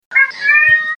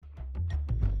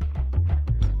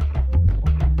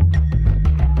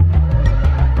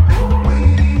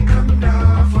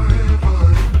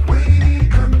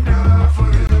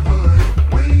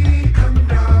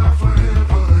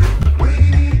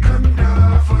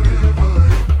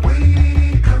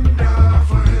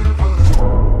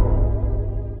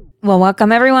Well,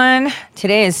 welcome everyone.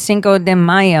 Today is Cinco de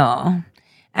Mayo.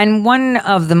 And one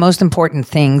of the most important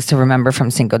things to remember from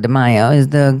Cinco de Mayo is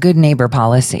the good neighbor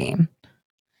policy.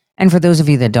 And for those of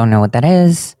you that don't know what that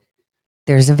is,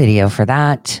 there's a video for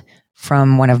that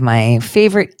from one of my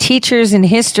favorite teachers in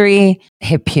history,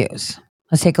 Hip Hughes.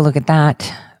 Let's take a look at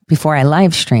that before I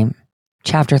live stream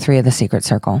chapter 3 of The Secret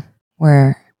Circle,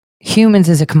 where humans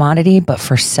as a commodity, but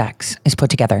for sex is put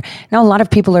together. Now, a lot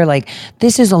of people are like,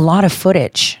 this is a lot of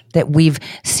footage that we've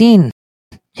seen.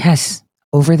 Yes,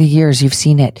 over the years, you've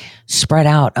seen it spread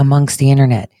out amongst the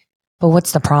internet. But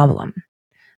what's the problem?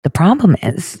 The problem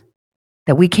is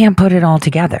that we can't put it all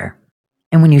together.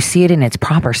 And when you see it in its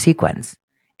proper sequence,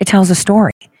 it tells a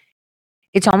story.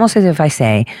 It's almost as if I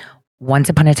say, once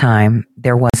upon a time,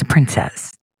 there was a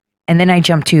princess. And then I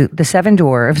jump to the 7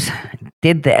 dwarves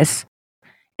did this.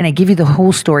 And I give you the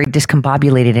whole story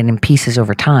discombobulated and in pieces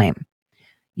over time.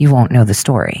 You won't know the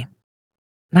story.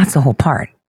 That's the whole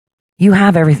part. You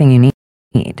have everything you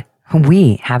need.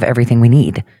 We have everything we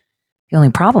need. The only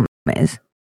problem is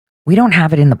we don't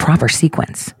have it in the proper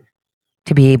sequence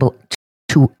to be able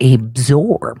to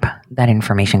absorb that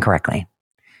information correctly.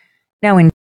 Now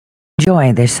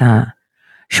enjoy this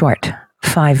short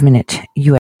 5-minute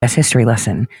U.S. history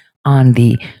lesson on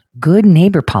the good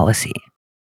neighbor policy,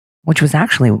 which was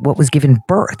actually what was given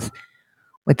birth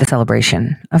with the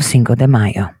celebration of Cinco de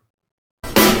Mayo.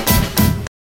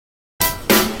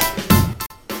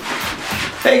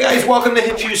 Hey guys, welcome to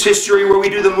Hip Hughes History, where we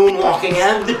do the moonwalking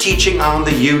and the teaching on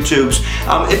the YouTubes.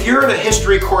 If you're in a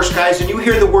history course, guys, and you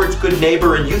hear the words good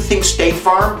neighbor and you think State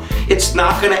Farm, it's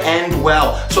not going to end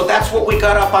well. So that's what we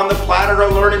got up on the platter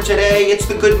to learn today. It's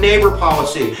the good neighbor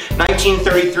policy,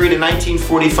 1933 to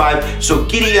 1945. So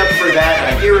giddy up for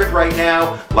that. I hear it right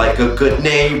now, like a good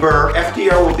neighbor.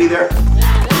 FDR will be there.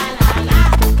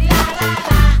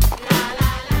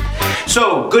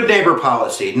 So, good neighbor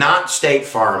policy, not State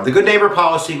Farm. The good neighbor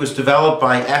policy was developed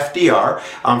by FDR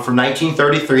from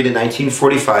 1933 to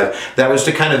 1945. That was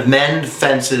to kind of mend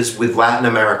fences with Latin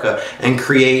America and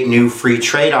create new free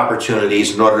trade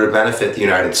opportunities in order to benefit the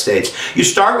United States. You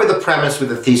start with a premise, with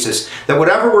a thesis, that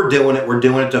whatever we're doing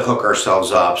it to hook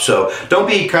ourselves up. So, don't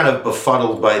be kind of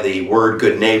befuddled by the word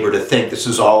good neighbor to think this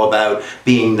is all about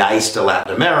being nice to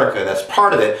Latin America. That's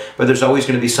part of it, but there's always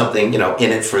going to be something, in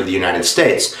it for the United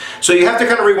States. So you have to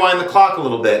kind of rewind the clock a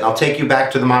little bit. I'll take you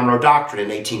back to the Monroe Doctrine in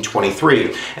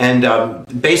 1823. And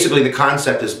basically the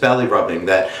concept is belly rubbing,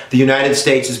 that the United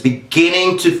States is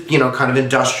beginning to, kind of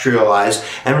industrialize,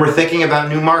 and we're thinking about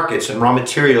new markets and raw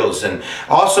materials, and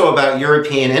also about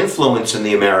European influence in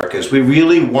the Americas. We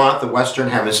really want the Western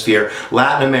Hemisphere,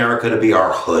 Latin America, to be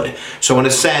our hood. So in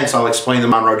a sense, I'll explain the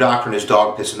Monroe Doctrine as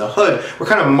dog piss in the hood. We're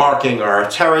kind of marking our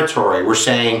territory. We're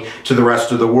saying to the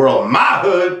rest of the world, my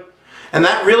hood. And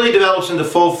that really develops into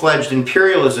full-fledged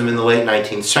imperialism in the late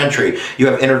 19th century. You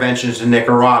have interventions in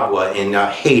Nicaragua, in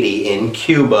Haiti, in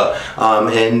Cuba,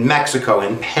 in Mexico,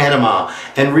 in Panama.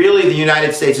 And really the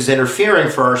United States is interfering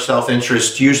for our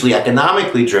self-interest, usually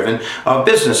economically driven,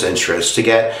 business interests, to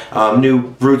get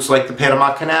new routes like the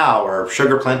Panama Canal or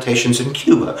sugar plantations in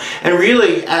Cuba. And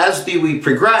really, as we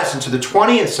progress into the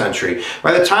 20th century,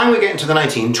 by the time we get into the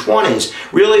 1920s,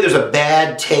 really there's a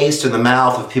bad taste in the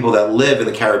mouth of people that live in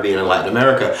the Caribbean and Latin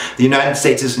America. The United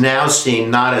States is now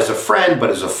seen not as a friend, but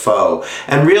as a foe.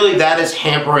 And really that is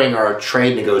hampering our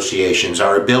trade negotiations,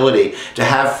 our ability to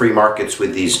have free markets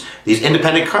with these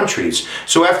independent countries.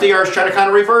 So FDR is trying to kind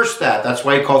of reverse that. That's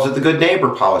why he calls it the good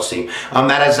neighbor policy.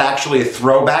 That is actually a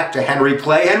throwback to Henry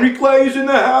Clay. Henry Clay is in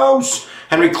the house.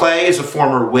 Henry Clay is a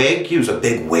former Whig. He was a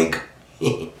big Whig.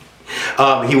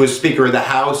 He was Speaker of the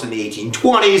House in the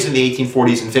 1820s, in the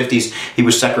 1840s and 50s. He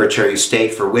was Secretary of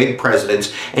State for Whig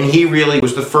presidents, and he really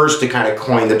was the first to kind of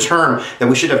coin the term that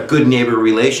we should have good neighbor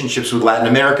relationships with Latin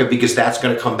America, because that's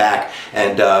going to come back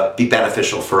and be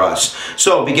beneficial for us.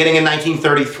 So beginning in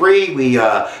 1933,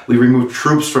 we removed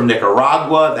troops from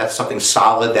Nicaragua. That's something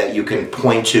solid that you can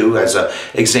point to as an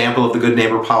example of the good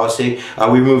neighbor policy.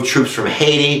 We removed troops from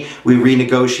Haiti. We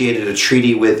renegotiated a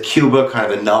treaty with Cuba,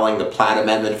 kind of annulling the Platt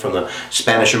Amendment from the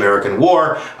Spanish-American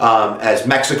War, as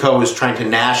Mexico is trying to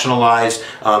nationalize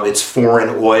its foreign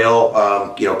oil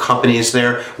companies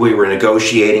there. We were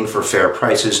negotiating for fair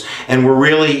prices, and we're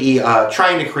really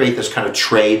trying to create this kind of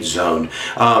trade zone.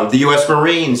 The U.S.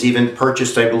 Marines even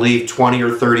purchased, I believe, 20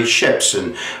 or 30 ships,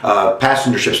 and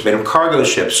passenger ships, made them cargo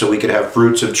ships, so we could have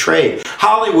routes of trade.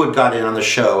 Hollywood got in on the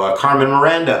show. Carmen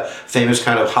Miranda, famous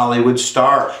kind of Hollywood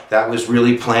star, that was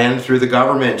really planned through the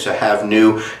government to have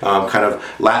new kind of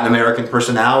Latin American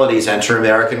personalities enter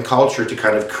American culture to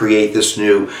kind of create this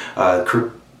new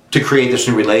to create this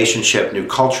new relationship, new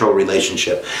cultural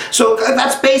relationship. So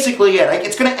that's basically it.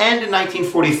 It's going to end in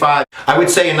 1945. I would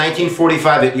say in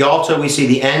 1945 at Yalta, we see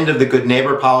the end of the good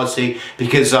neighbor policy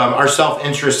because our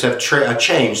self-interests have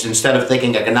changed. Instead of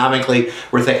thinking economically,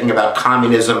 we're thinking about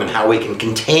communism and how we can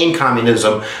contain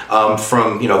communism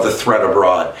from the threat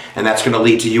abroad. And that's going to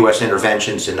lead to U.S.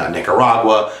 interventions in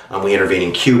Nicaragua. We intervene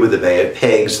in Cuba, the Bay of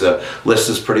Pigs. The list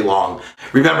is pretty long.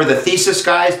 Remember the thesis,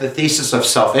 guys, the thesis of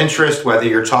self-interest, whether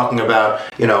you're talking about,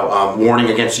 warning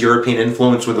against European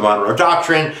influence with the Monroe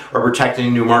Doctrine, or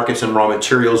protecting new markets and raw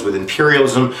materials with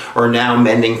imperialism, or now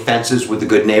mending fences with the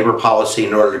good neighbor policy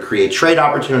in order to create trade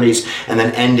opportunities, and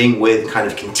then ending with kind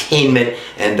of containment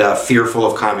and fearful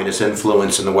of communist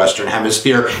influence in the Western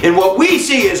Hemisphere in what we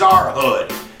see as our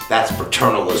hood. That's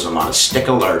paternalism on a stick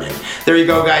of learning. There you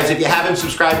go, guys. If you haven't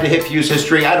subscribed to Hip Views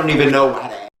History, I don't even know how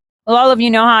to... Well, all of you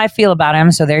know how I feel about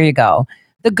him, so there you go.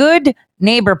 The good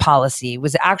neighbor policy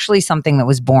was actually something that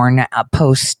was born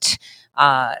post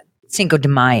Cinco de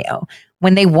Mayo,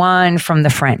 when they won from the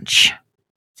French.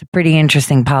 It's a pretty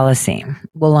interesting policy.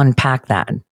 We'll unpack that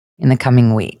in the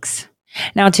coming weeks.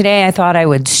 Now, today I thought I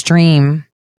would stream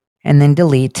and then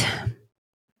delete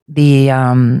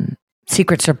the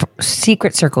Secret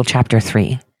Circle Chapter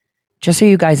 3, just so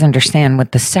you guys understand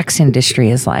what the sex industry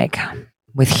is like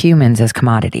with humans as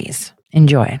commodities.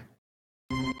 Enjoy.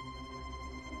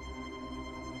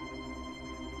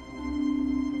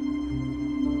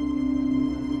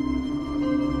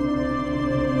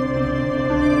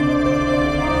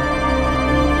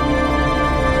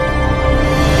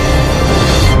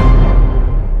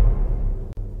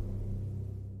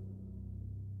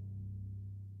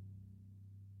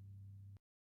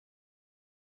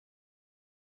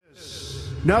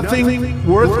 Nothing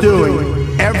worth doing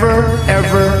ever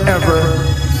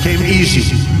came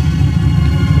easy.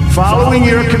 Following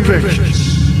your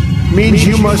convictions means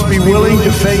you must be willing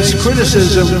to face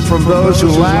criticism from those who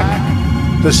lack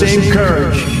the same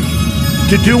courage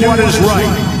to do what is right,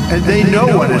 and they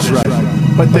know what is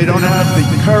right, but they don't have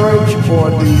the courage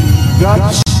or the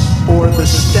guts or the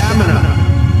stamina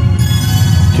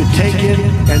to take it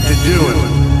and to do it.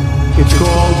 It's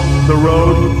called the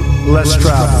road less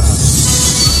traveled.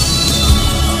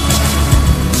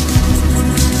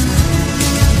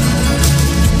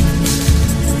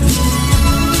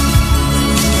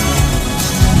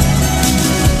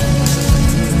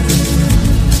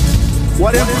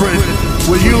 What imprint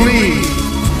will you leave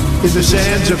in the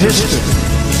sands of history?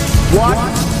 What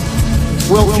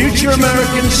will future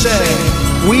Americans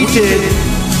say we did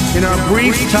in our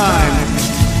brief time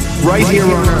right here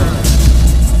on Earth?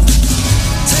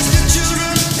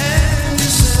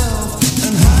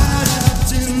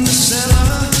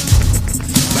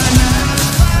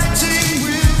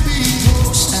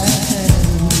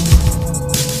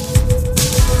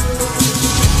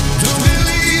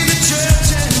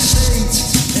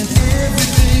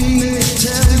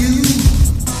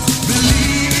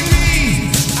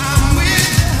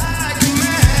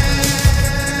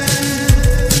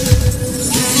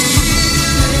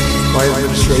 My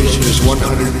administration is 100%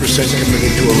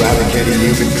 committed to eradicating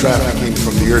human trafficking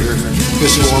from the earth,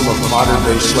 this form of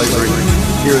modern-day slavery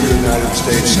here in the United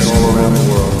States and all around the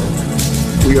world.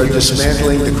 We are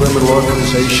dismantling the criminal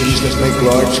organizations that make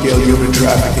large-scale human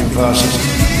trafficking possible.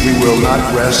 We will not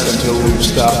rest until we've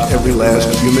stopped every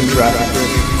last human trafficker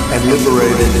and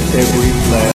liberated every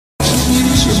last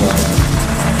survivor.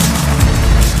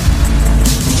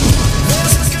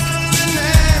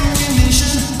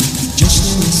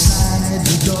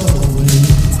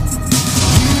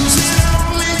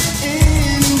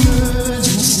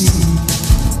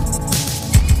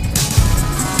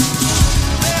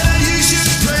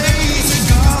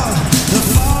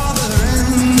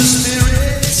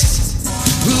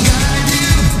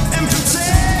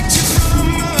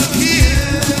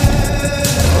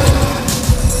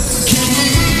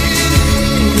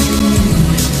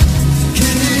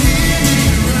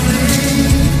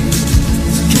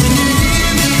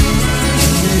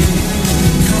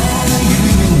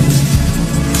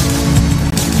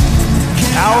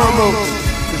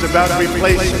 About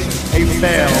replacing a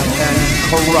failed and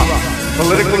corrupt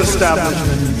political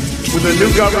establishment with a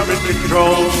new government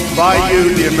controlled by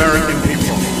you, the American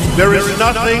people. There is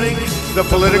nothing the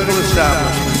political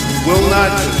establishment will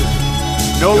not do,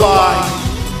 no lie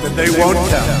that they won't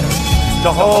tell,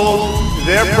 to hold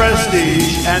their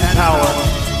prestige and power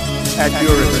at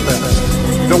your expense.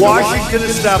 The Washington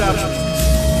establishment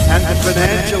and the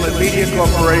financial and media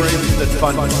corporations that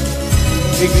fund it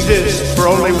exist for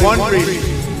only one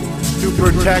reason: to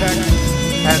protect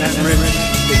and enrich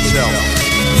itself.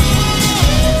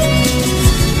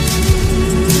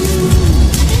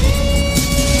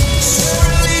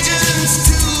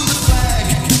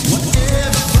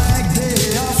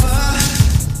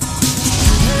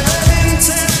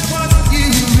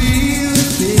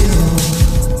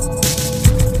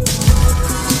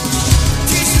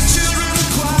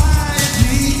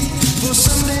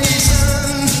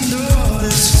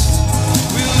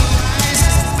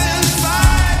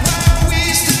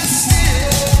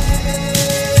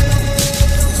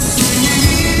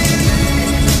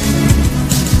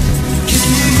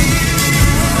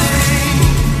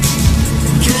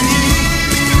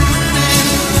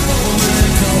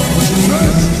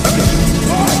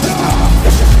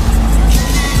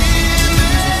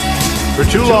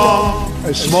 too long,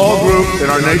 a small group in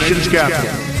our nation's capital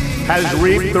has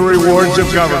reaped the rewards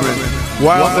of government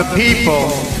while the people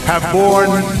have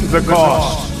borne the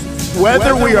cost.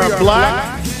 Whether we are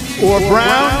black or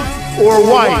brown or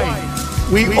white,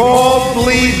 we all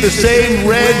bleed the same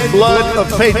red blood of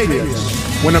patriots.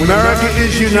 When America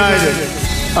is united,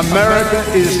 America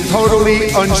is totally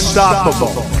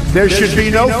unstoppable. There should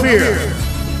be no fear.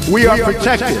 We are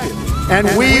protected, and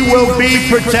we will be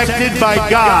protected by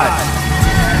God.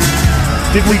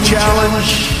 Did we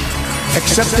challenge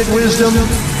accepted wisdom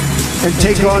and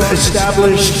take on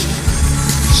established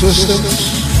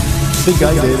systems? I think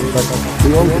I did, but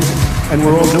we all did, and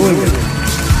we're all doing it.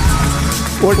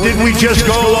 Or did we just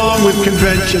go along with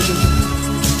convention,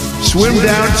 swim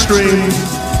downstream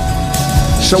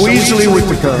so easily with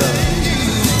the current,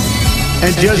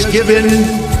 and just give in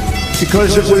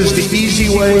because it was the easy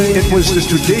way, it was the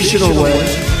traditional way,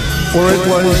 or it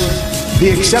was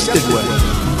the accepted way?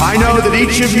 I know that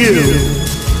each of you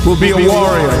will be a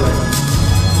warrior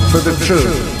for the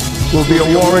truth, will be a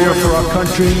warrior for our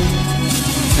country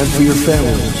and for your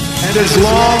families. And as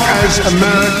long as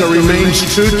America remains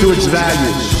true to its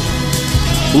values,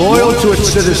 loyal to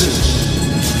its citizens,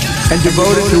 and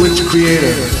devoted to its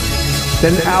creator,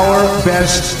 then our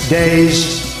best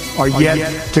days are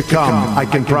yet to come. I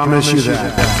can promise you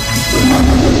that.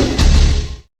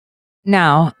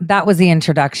 Now, that was the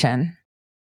introduction.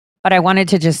 But I wanted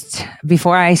to just,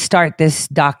 before I start this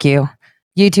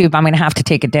YouTube, I'm going to have to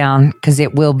take it down because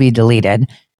it will be deleted.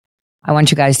 I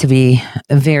want you guys to be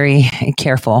very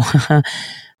careful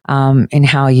in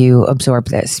how you absorb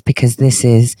this, because this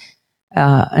is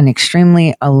an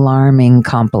extremely alarming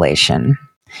compilation.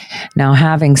 Now,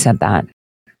 having said that,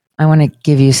 I want to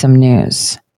give you some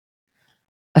news.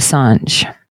 Assange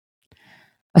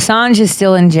is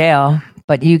still in jail,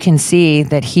 but you can see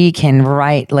that he can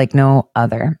write like no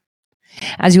other.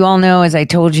 As you all know, as I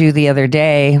told you the other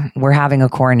day, we're having a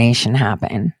coronation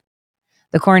happen.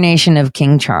 The coronation of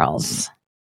King Charles.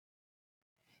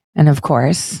 And of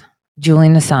course,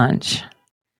 Julian Assange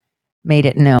made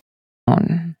it known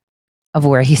of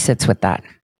where he sits with that.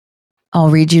 I'll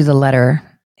read you the letter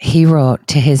he wrote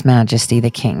to His Majesty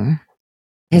the King.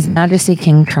 His Majesty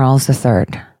King Charles III.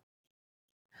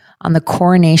 On the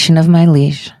coronation of my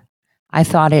liege, I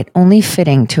thought it only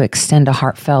fitting to extend a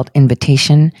heartfelt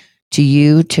invitation to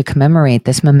you to commemorate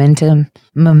this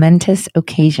momentous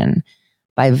occasion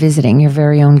by visiting your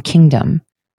very own kingdom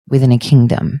within a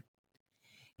kingdom,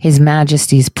 His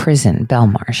Majesty's prison,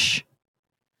 Belmarsh.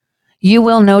 You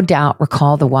will no doubt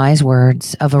recall the wise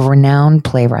words of a renowned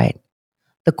playwright.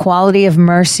 The quality of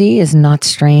mercy is not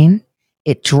strain,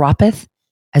 it droppeth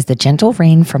as the gentle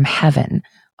rain from heaven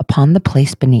upon the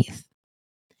place beneath.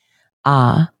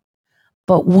 Ah,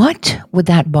 but what would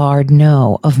that bard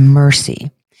know of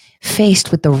mercy, faced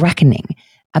with the reckoning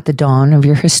at the dawn of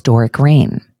your historic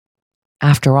reign?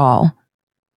 After all,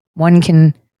 one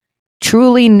can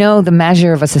truly know the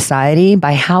measure of a society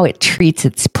by how it treats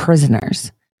its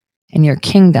prisoners, and your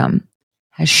kingdom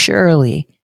has surely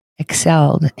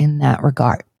excelled in that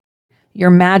regard.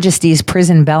 Your Majesty's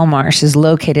prison Belmarsh is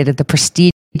located at the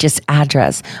prestigious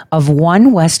address of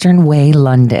 1 Western Way,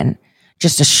 London,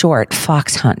 just a short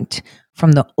fox hunt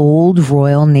from the old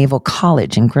Royal Naval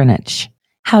College in Greenwich.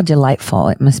 How delightful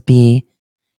it must be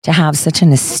to have such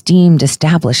an esteemed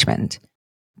establishment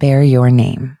bear your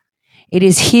name. It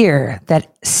is here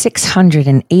that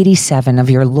 687 of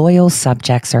your loyal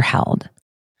subjects are held,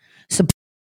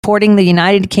 supporting the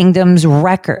United Kingdom's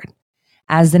record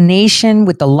as the nation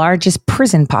with the largest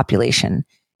prison population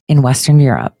in Western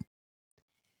Europe.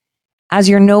 As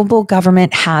your noble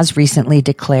government has recently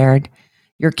declared,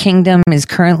 your kingdom is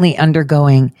currently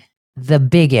undergoing the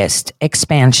biggest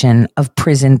expansion of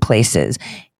prison places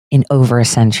in over a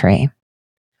century,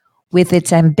 with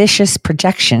its ambitious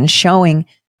projections showing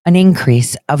an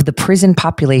increase of the prison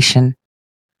population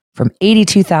from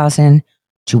 82,000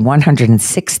 to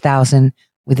 106,000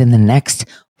 within the next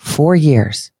 4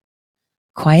 years.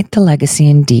 Quite the legacy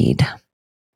indeed.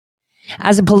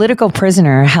 As a political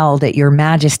prisoner held at your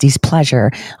Majesty's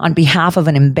pleasure on behalf of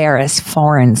an embarrassed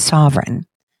foreign sovereign,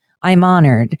 I'm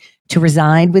honored to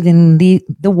reside within the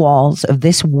walls of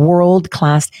this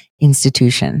world-class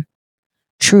institution.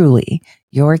 Truly,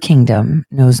 your kingdom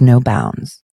knows no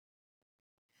bounds.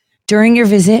 During your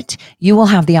visit, you will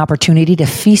have the opportunity to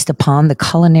feast upon the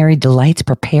culinary delights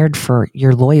prepared for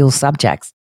your loyal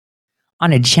subjects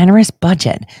on a generous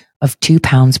budget of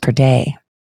 £2 per day.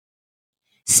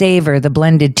 Savor the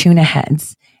blended tuna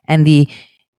heads and the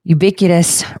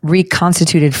ubiquitous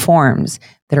reconstituted forms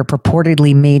that are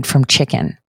purportedly made from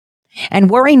chicken. And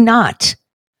worry not,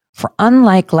 For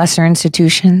unlike lesser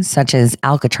institutions such as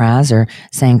Alcatraz or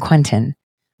San Quentin,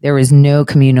 there is no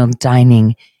communal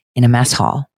dining in a mess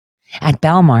hall. At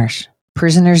Belmarsh,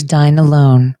 prisoners dine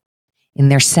alone in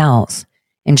their cells,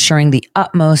 ensuring the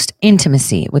utmost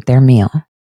intimacy with their meal.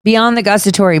 Beyond the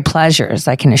gustatory pleasures,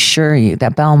 I can assure you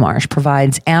that Belmarsh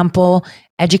provides ample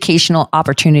educational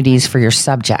opportunities for your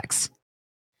subjects.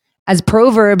 As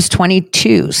Proverbs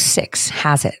 22:6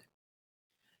 has it,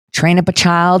 train up a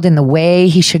child in the way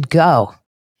he should go,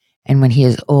 and when he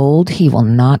is old, he will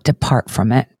not depart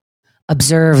from it.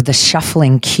 Observe the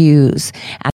shuffling queues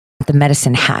at the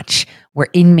medicine hatch, where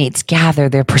inmates gather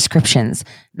their prescriptions,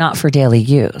 not for daily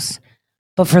use,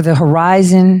 but for the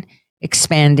horizon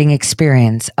expanding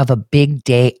experience of a big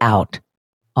day out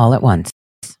all at once.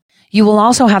 You will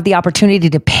also have the opportunity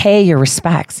to pay your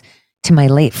respects to my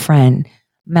late friend,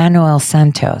 Manuel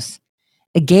Santos,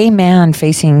 a gay man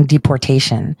facing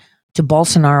deportation to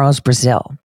Bolsonaro's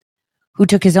Brazil, who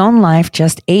took his own life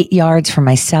just 8 yards from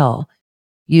my cell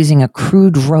using a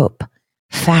crude rope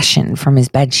fashioned from his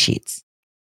bed sheets.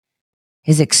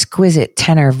 His exquisite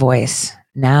tenor voice,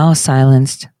 now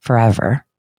silenced forever.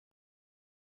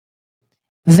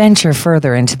 Venture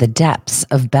further into the depths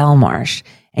of Belmarsh,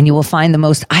 and you will find the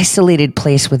most isolated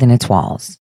place within its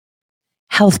walls.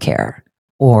 Healthcare,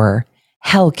 or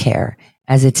hellcare,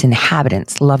 as its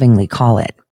inhabitants lovingly call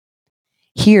it.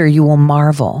 Here you will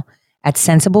marvel at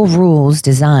sensible rules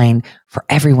designed for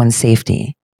everyone's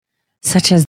safety,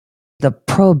 such as the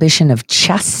prohibition of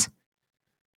chess,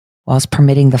 whilst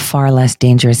permitting the far less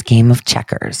dangerous game of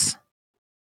checkers.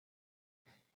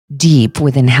 Deep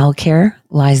within Hellcare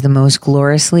lies the most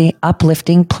gloriously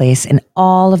uplifting place in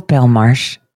all of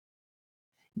Belmarsh,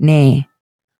 nay,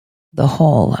 the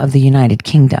whole of the United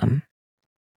Kingdom,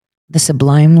 the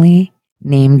sublimely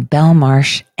named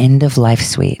Belmarsh End of Life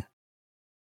Suite.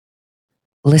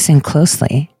 Listen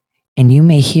closely, and you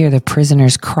may hear the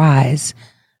prisoner's cries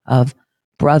of,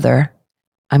 "Brother,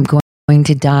 I'm going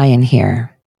to die in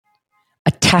here,"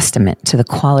 a testament to the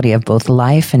quality of both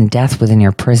life and death within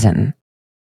your prison.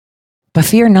 But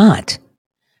fear not,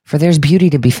 for there's beauty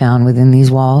to be found within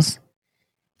these walls.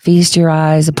 Feast your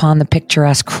eyes upon the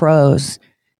picturesque crows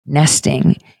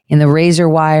nesting in the razor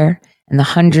wire and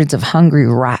the hundreds of hungry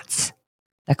rats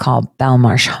that call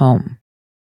Belmarsh home.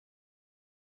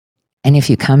 And if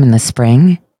you come in the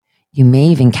spring, you may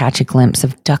even catch a glimpse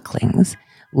of ducklings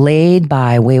laid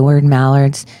by wayward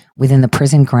mallards within the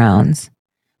prison grounds.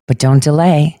 But don't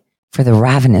delay, for the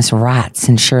ravenous rats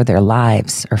ensure their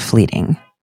lives are fleeting.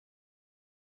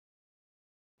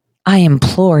 I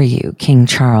implore you, King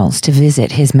Charles, to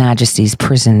visit His Majesty's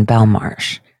prison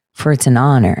Belmarsh, for it's an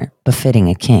honor befitting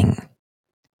a king.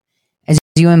 As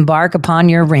you embark upon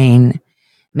your reign,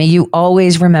 may you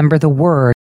always remember the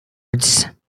words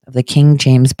of the King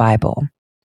James Bible.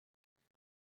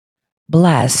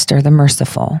 Blessed are the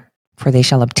merciful, for they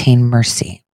shall obtain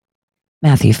mercy.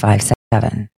 Matthew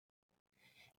 5:7.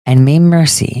 And may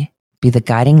mercy be the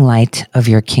guiding light of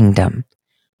your kingdom,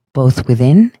 both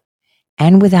within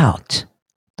and without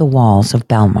the walls of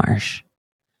Belmarsh.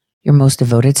 Your most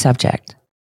devoted subject,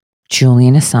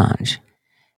 Julian Assange,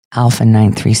 Alpha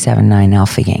 9379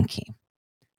 Alpha Yankee.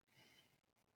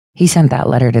 He sent that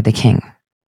letter to the king.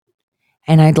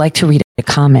 And I'd like to read a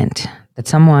comment that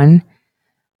someone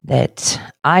that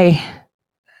I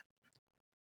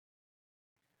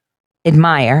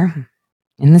admire,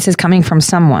 and this is coming from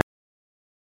someone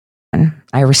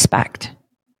I respect,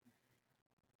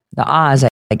 the Oz,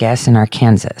 I guess, in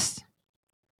Arkansas.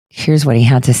 Here's what he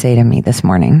had to say to me this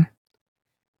morning.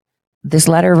 This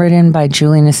letter written by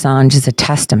Julian Assange is a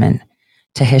testament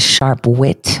to his sharp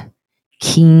wit,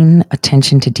 keen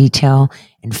attention to detail,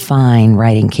 and fine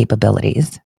writing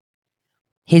capabilities.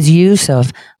 His use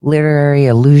of literary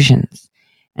allusions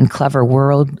and clever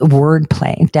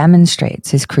wordplay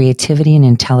demonstrates his creativity and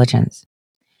intelligence.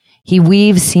 He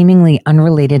weaves seemingly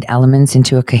unrelated elements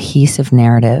into a cohesive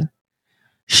narrative,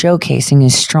 showcasing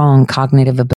his strong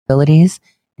cognitive abilities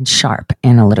and sharp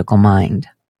analytical mind.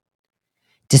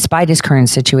 Despite his current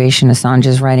situation,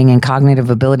 Assange's writing and cognitive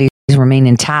abilities remain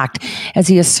intact as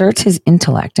he asserts his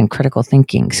intellect and critical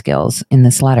thinking skills in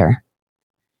this letter.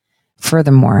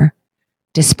 Furthermore,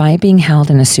 despite being held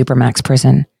in a supermax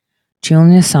prison,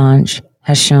 Julian Assange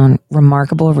has shown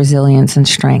remarkable resilience and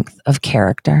strength of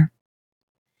character.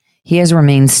 He has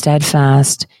remained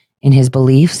steadfast in his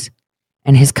beliefs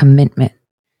and his commitment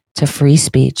to free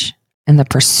speech and the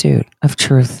pursuit of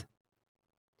truth.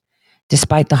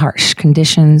 Despite the harsh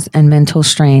conditions and mental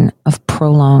strain of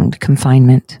prolonged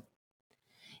confinement.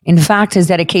 In fact, his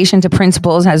dedication to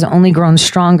principles has only grown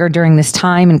stronger during this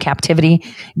time in captivity,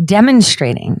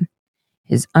 demonstrating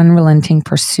his unrelenting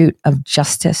pursuit of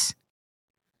justice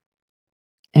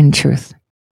and truth.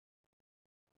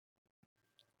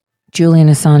 Julian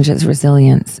Assange's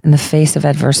resilience in the face of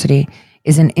adversity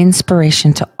is an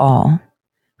inspiration to all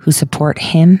who support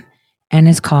him and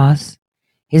his cause.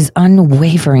 His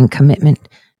unwavering commitment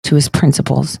to his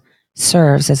principles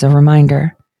serves as a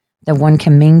reminder that one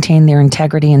can maintain their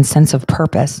integrity and sense of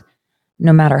purpose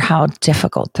no matter how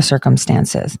difficult the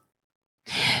circumstances.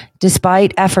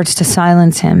 Despite efforts to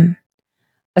silence him,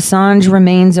 Assange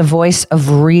remains a voice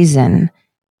of reason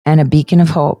and a beacon of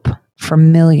hope for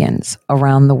millions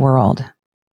around the world.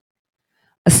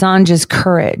 Assange's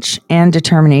courage and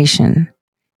determination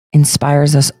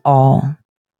inspires us all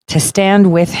to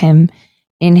stand with him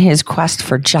in his quest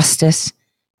for justice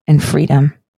and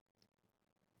freedom.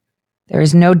 There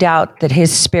is no doubt that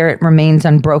his spirit remains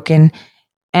unbroken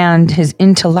and his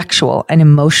intellectual and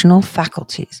emotional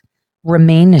faculties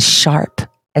remain as sharp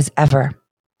as ever.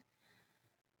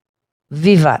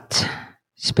 Vivat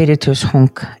Spiritus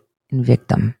Hunc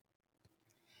Invictum.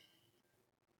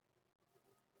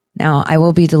 Now, I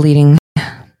will be deleting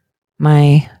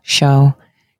my show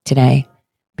today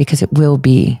because it will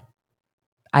be,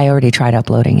 I already tried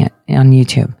uploading it on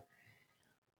YouTube.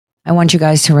 I want you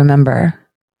guys to remember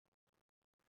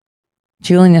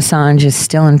Julian Assange is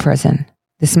still in prison.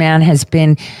 This man has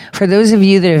been, for those of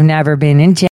you that have never been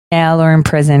in jail or in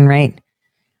prison, right?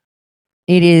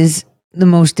 It is the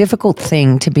most difficult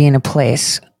thing to be in a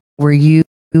place where you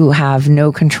have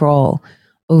no control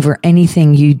over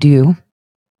anything you do.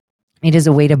 It is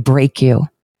a way to break you.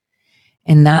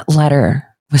 And that letter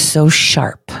was so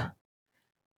sharp,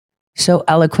 so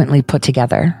eloquently put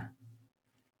together.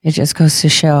 It just goes to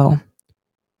show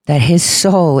that his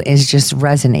soul is just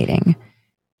resonating.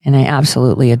 And I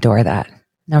absolutely adore that.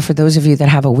 Now, for those of you that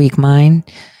have a weak mind,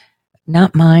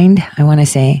 not mind, I want to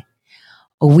say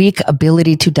a weak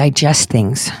ability to digest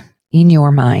things in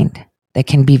your mind that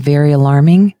can be very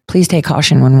alarming, please take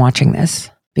caution when watching this,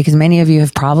 because many of you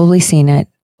have probably seen it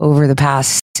over the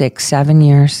past 6-7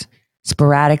 years,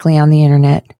 sporadically on the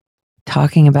internet,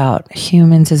 talking about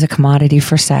humans as a commodity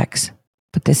for sex.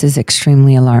 But this is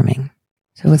extremely alarming.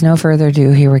 So with no further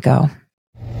ado, here we go.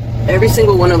 Every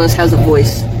single one of us has a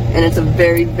voice, and it's a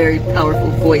very, very powerful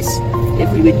voice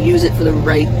if we would use it for the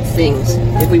right things.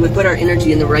 If we would put our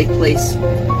energy in the right place,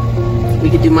 we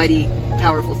could do mighty,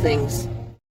 powerful things.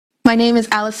 My name is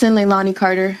Allison Leilani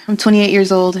Carter. I'm 28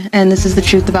 years old, and this is the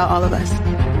truth about all of us.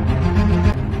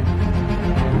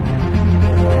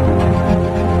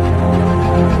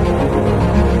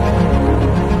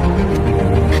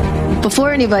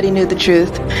 Before anybody knew the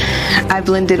truth, I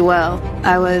blended well.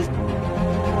 I was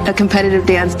a competitive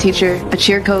dance teacher, a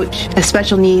cheer coach, a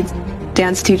special needs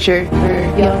dance teacher,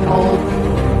 for young, old,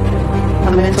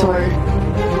 a mentor,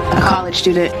 a college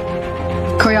student,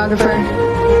 choreographer,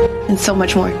 and so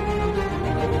much more.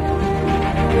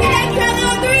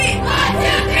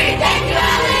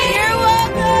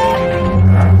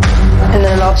 And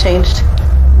then it all changed.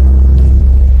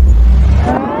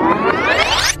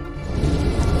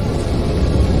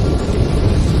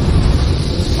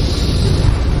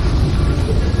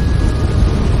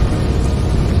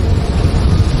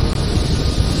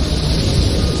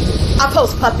 I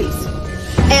post puppies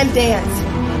and dance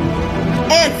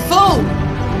and food.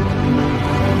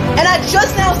 And I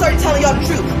just now started telling y'all the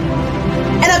truth.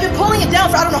 And I've been pulling it down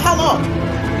for I don't know how long.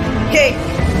 Okay,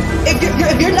 if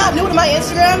you're not new to my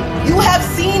Instagram, you have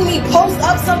seen me post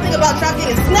up something about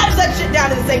trafficking and snatch that shit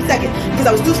down in the same second because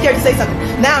I was too scared to say something.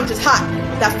 Now I'm just hot.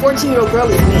 That 14-year-old girl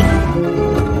is me.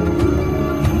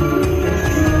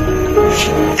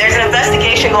 There's an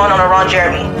investigation going on Ron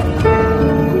Jeremy.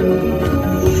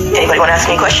 Anybody want to ask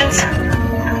any questions?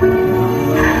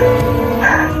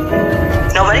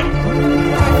 Nobody?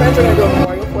 My friends are going to do a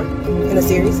memorial for in the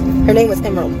series. Her name was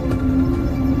Emerald.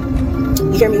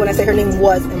 You hear me when I say her name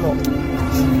was Emerald.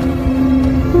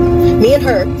 Me and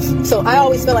her, so I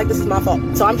always felt like this is my fault.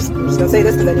 So I'm just going to say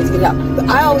this because I need to get it out. But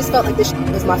I always felt like this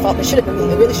was my fault. It should have been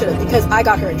me. It really should have, because I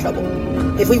got her in trouble.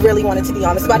 If we really wanted to be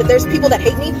honest about it, there's people that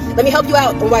hate me. Let me help you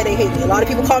out on why they hate me. A lot of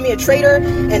people call me a traitor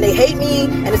and they hate me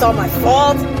and it's all my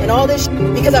fault and all this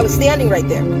because I was standing right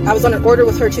there. I was on an order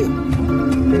with her too.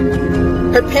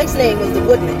 Her pimp's name was the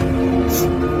Woodman.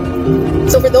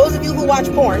 So for those of you who watch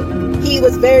porn, he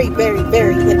was very, very,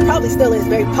 very, and probably still is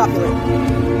very popular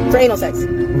for anal sex.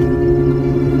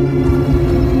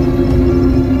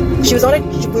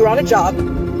 We were on a job.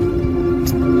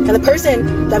 And the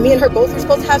person that me and her both were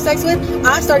supposed to have sex with,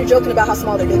 I started joking about how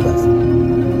small their dick was.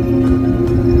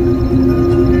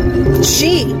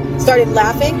 She started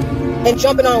laughing and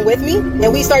jumping on with me,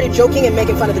 and we started joking and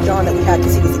making fun of the John that we had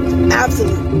because he was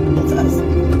absolute to us.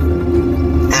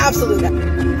 Absolute.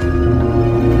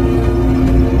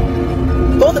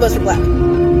 Both of us are black.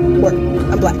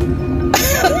 I'm black.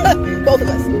 Both of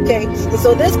us, okay? And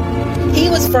so he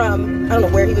was from, I don't know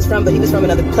where he was from, but he was from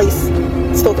another place,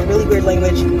 spoke a really weird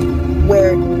language,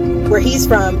 where he's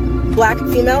from, black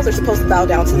females are supposed to bow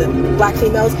down to the black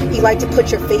females. He liked to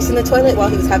put your face in the toilet while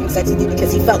he was having sex with you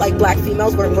because he felt like black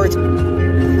females weren't words.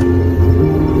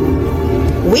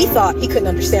 We thought he couldn't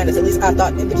understand us, at least I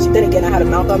thought, but then again, I had a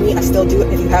mouth on me, I still do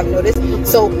it if you haven't noticed.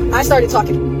 So I started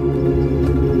talking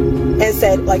and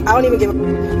said, like, I don't even give a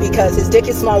because his dick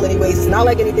is small anyways. It's not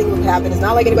like anything will happen. It's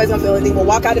not like anybody's gonna feel anything. We'll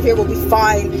walk out of here, we'll be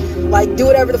fine. Like, do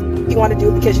whatever the you want to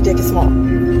do because your dick is small.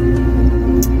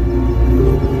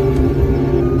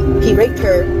 He raped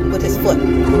her with his foot.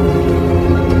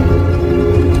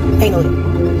 Anally.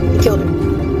 He killed her.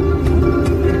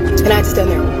 And I had to stand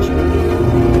there and watch.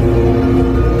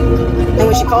 And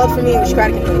when she called for me, and she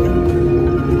cried, I couldn't do anything.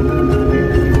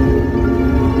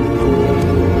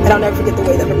 And I'll never forget the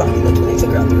way that her body looked when they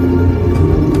took her out the room.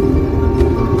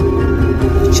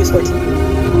 She was 14.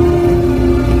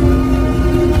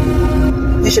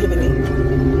 It should have been me.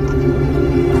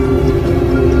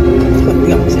 Let's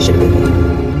be honest, it should have been me.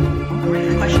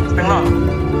 Questions, bring them on.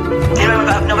 Anybody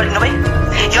about nobody?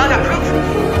 Y'all got proof.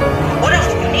 What else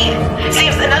do you need? See,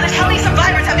 if another, how many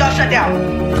survivors have y'all shut down?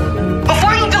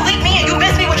 Before you delete me and you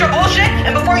miss me with your bullshit,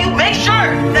 and before you make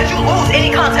sure that you lose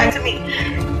any contact to me,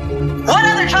 what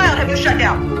other child have you shut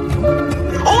down?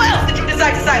 Who else did you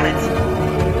decide to silence?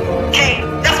 Okay,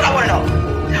 that's what I want to know.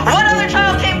 What other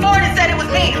child came forward and said it was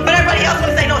me, but everybody else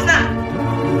would say no, it's not?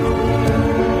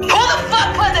 Who the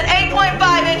fuck puts an 8.5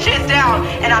 inches down?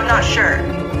 And I'm not sure.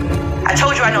 I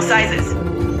told you I know sizes.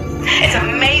 It's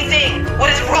amazing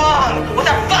what is wrong with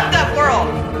our fucked up world.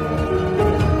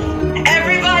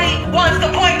 Everybody wants to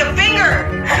point the finger,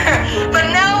 but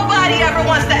nobody ever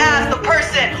wants to ask the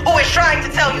person who is trying to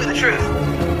tell you the truth.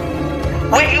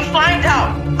 When you find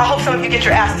out, I hope some of you get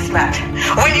your asses smacked.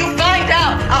 When you find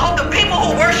out, I hope the people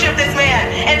who worship this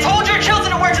man and told your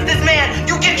children to worship this man,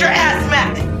 you get your ass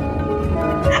smacked.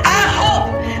 I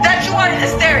hope that you are in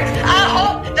hysterics. I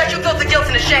hope that you feel the guilt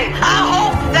and the shame. I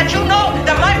hope that you know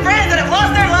that my friends that have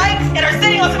lost their lives and are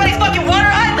sitting on somebody's fucking water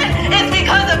island is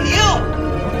because of you.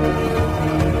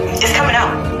 It's coming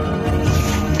out.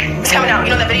 It's coming out.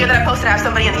 You know that video that I posted? I have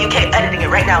somebody in the UK editing it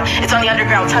right now. It's on the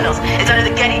underground tunnels. It's under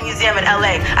the Getty Museum in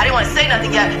LA. I didn't want to say nothing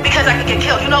yet because I could get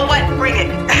killed. You know what? Bring it.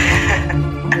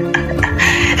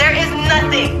 There is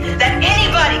nothing that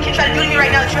anybody can try to do to me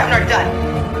right now that you haven't already done.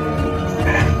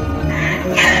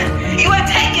 You have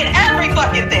taken every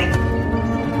fucking thing.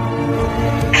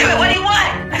 What do you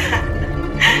want?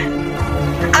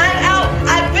 I'm out.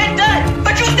 I've been done.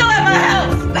 But you still at my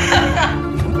house.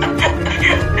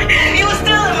 You were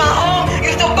still in my home.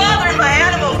 You still bothering my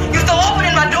animals. You still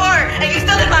opening my door. And you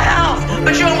still in my house.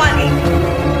 But you don't want me.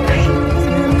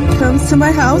 Comes to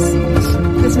my house.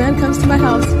 This man comes to my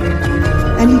house.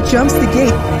 And he jumps the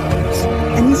gate.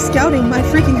 And he's scouting my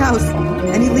freaking house.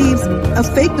 And he leaves a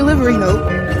fake delivery note.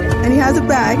 And he has a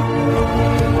bag.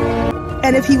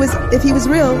 And if he was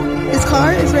real, his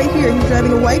car is right here. He's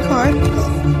driving a white car.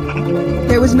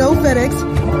 There was no FedEx.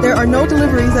 There are no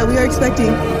deliveries that we are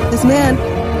expecting. This man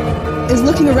is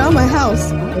looking around my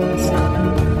house.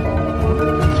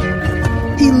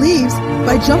 He leaves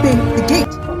by jumping the gate.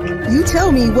 You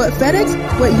tell me what FedEx,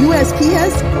 what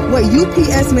USPS, what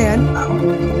UPS man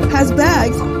has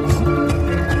bags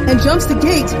and jumps the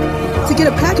gate to get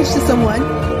a package to someone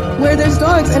where there's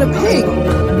dogs and a pig.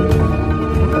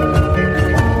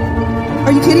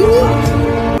 Are you kidding me?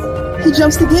 He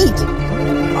jumps the gate.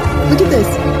 Look at this.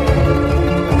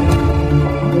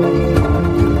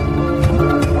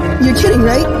 You're kidding,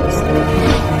 right?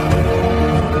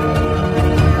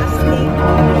 Asked me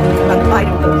about the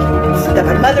item that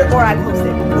my mother or I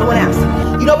posted. No one asked.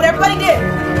 You know what everybody did?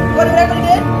 You want to know what everybody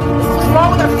did? This is what's wrong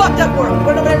with our fucked up world. You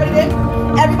want to know what everybody did?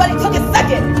 Everybody took a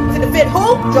second to defend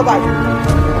who? Joe Biden.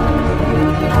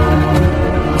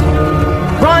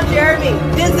 Ron Jeremy,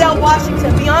 Denzel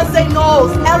Washington, Beyonce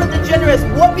Knowles, Ellen DeGeneres,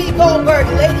 Whoopi Goldberg,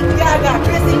 Lady Gaga,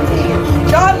 Chrissy Teigen,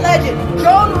 John Legend,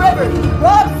 Joan Rivers,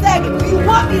 Rob Saget. Do you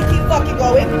want me to keep fucking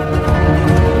going?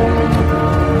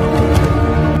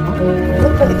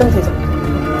 Let me tell you something.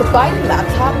 The Biden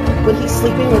laptop, when he's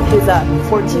sleeping with his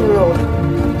 14-year-old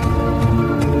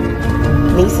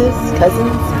nieces,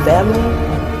 cousins, family,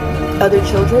 other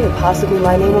children, and possibly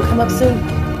my name will come up soon.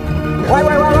 Why?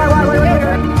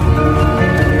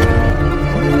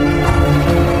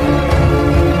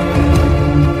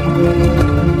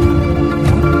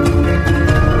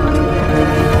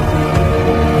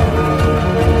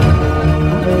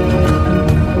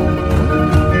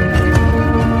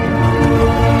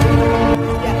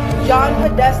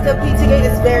 the Pizzagate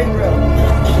is very real.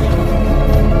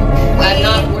 I'm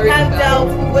not worried have about dealt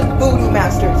with voodoo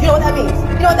masters. You know what that means? You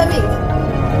know what that means?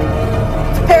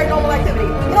 Paranormal activity.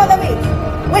 You know what that means?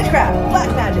 Witchcraft, black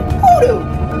magic, voodoo.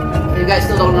 You guys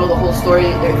still don't know the whole story.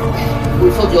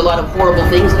 We've told you a lot of horrible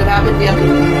things that have happened. We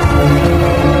haven't.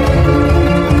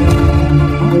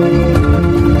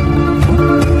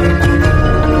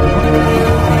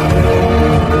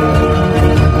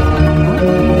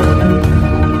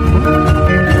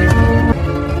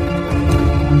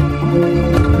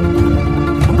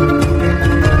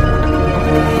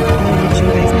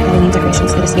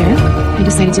 I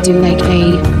decided to do like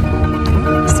a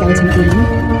skeleton theme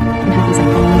and have these like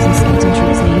bones and skeleton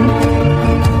trees name.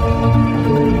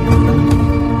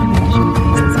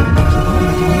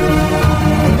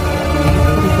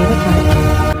 My favorite part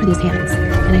are these hands,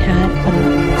 and I had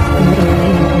another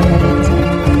line and all of it was like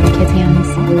my kids' hands.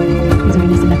 These are my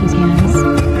niece and nephew's hands.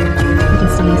 You can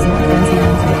see some of my friends'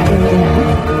 hands that I don't really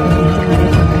know. And the hands that come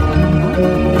over from you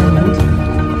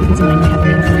can see mine. I have the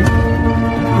name of mine.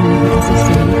 And then you can also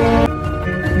see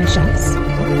my chefs. And I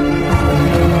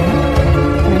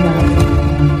love kind of like the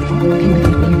weird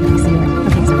piece of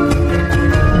okay, so. And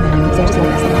then, so I just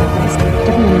love this. I love this.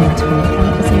 Definitely want more tone from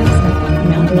this here. So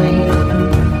around my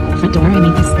front door, I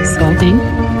made this skull thing.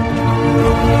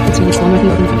 It's really slow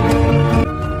moving open front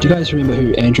door. Do you guys remember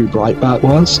who Andrew Breitbart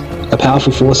was? A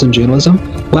powerful force in journalism?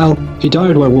 Well, he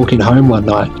died while walking home one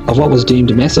night of what was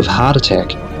deemed a massive heart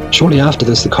attack. Shortly after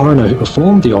this, the coroner who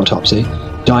performed the autopsy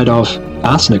died of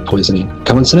arsenic poisoning.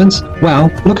 Coincidence? Well,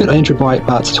 look at Andrew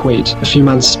Breitbart's tweet a few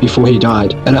months before he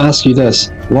died and ask you this: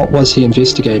 what was he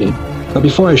investigating? But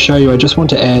before I show you, I just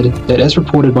want to add that as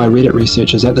reported by Reddit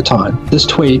researchers at the time, this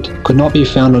tweet could not be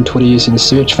found on Twitter using the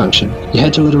search function. You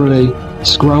had to literally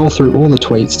scroll through all the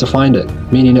tweets to find it,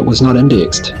 meaning it was not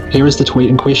indexed. Here is the tweet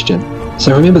in question.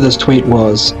 So remember, this tweet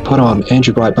was put on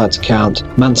Andrew Breitbart's account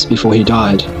months before he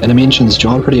died, and it mentions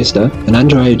John Podesta, an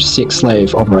underage sex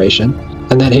slave operation,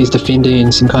 and that he's defending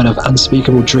some kind of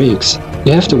unspeakable dregs.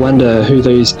 You have to wonder who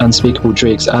these unspeakable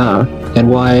dregs are and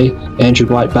why Andrew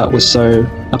Breitbart was so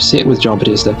upset with John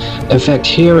Podesta. In fact,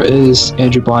 here is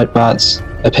Andrew Breitbart's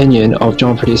opinion of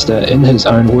John Podesta in his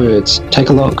own words. Take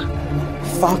a look.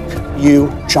 Fuck you,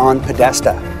 John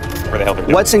Podesta. Where the hell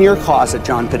did What's in your closet,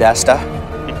 John Podesta?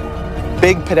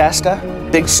 Big Podesta?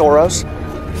 Big Soros?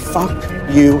 Fuck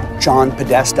you, John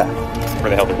Podesta.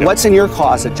 Where the hell did What's in your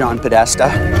closet, John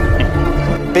Podesta?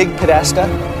 Big Podesta?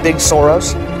 Big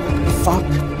Soros? Fuck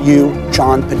you,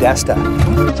 John Podesta.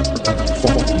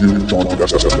 Fuck you, John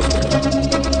Podesta.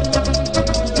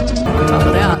 On top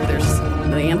of that, there's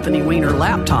the Anthony Weiner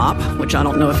laptop, which I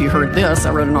don't know if you heard this.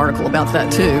 I wrote an article about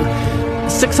that too.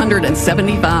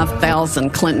 675,000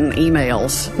 Clinton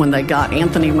emails when they got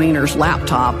Anthony Weiner's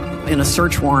laptop in a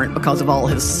search warrant because of all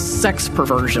his sex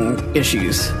perversion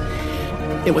issues.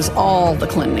 It was all the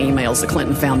Clinton emails, the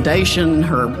Clinton Foundation,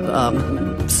 her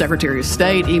Secretary of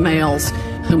State emails,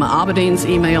 Huma Abedin's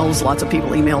emails. Lots of people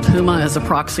emailed Huma as a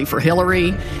proxy for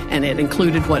Hillary, and it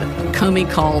included what Comey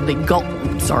called the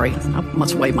I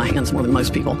must wave my hands more than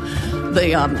most people.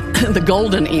 The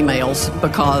golden emails,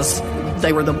 because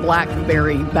they were the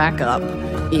BlackBerry backup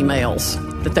emails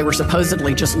that they were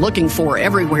supposedly just looking for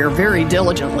everywhere very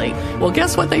diligently. Well,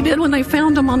 guess what they did when they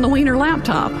found them on the Weiner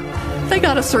laptop? They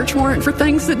got a search warrant for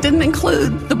things that didn't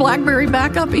include the BlackBerry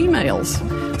backup emails.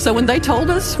 So when they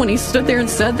told us, when he stood there and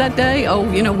said that day,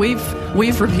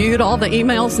 we've reviewed all the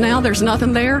emails now, there's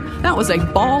nothing there, that was a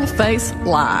bald-faced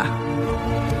lie.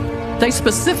 They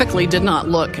specifically did not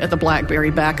look at the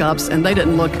BlackBerry backups, and they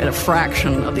didn't look at a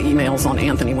fraction of the emails on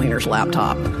Anthony Weiner's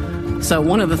laptop. So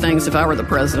one of the things, if I were the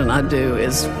president, I'd do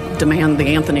is demand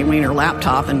the Anthony Weiner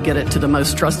laptop and get it to the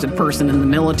most trusted person in the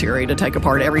military to take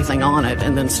apart everything on it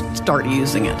and then start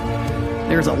using it.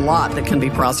 There's a lot that can be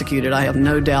prosecuted, I have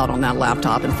no doubt, on that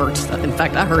laptop. In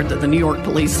fact, I heard that the New York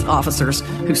police officers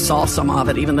who saw some of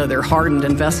it, even though they're hardened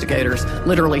investigators,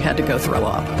 literally had to go throw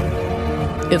up.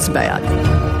 It's bad.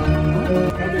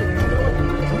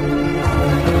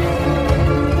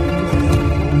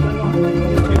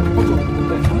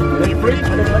 Free, and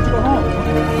then let you go home.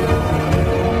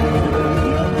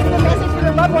 Give a message for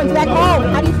your loved ones back home.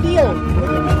 How do you feel?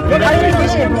 How are your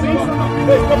conditions?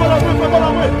 Hey, come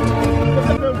on with.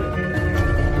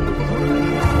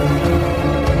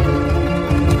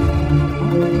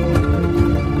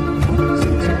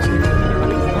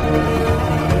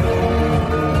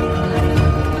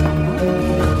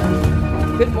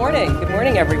 Good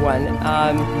morning, everyone.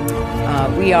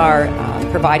 We are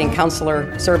providing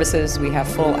counselor services. We have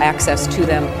full access to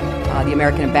them. The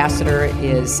American ambassador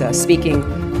is speaking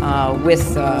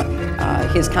with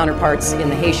his counterparts in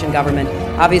the Haitian government.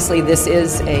 Obviously, this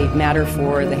is a matter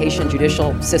for the Haitian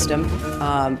judicial system.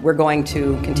 We're going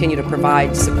to continue to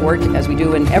provide support, as we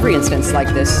do in every instance like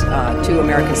this, to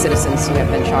American citizens who have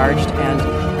been charged, and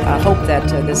hope that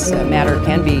this matter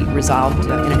can be resolved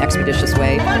in an expeditious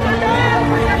way.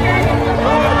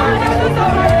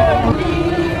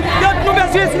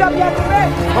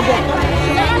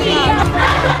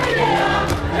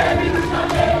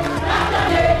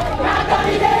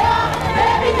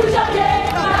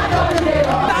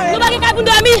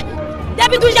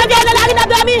 Depuis tout janvier, nous avons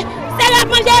dormi. C'est la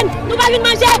manger. Nous pas venir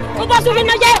manger. On va souffrir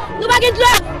manger. Nous pas venir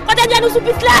là. Quand on vient nous sous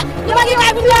piste là. Nous pas venir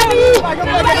dormir.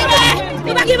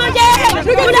 Nous pas venir manger.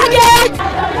 Nous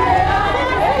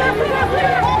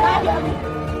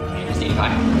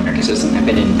American citizen. I've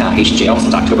been in Haitian jail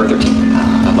since October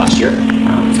 13th of last year.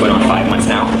 It's going on 5 months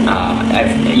now.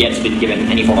 I've yet been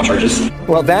given any formal charges.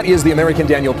 Well, that is the American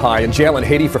Daniel Pai in jail in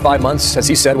Haiti for 5 months, as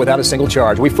he said, without a single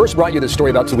charge. We first brought you this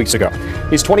story about 2 weeks ago.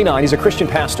 He's 29. He's a Christian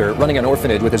pastor running an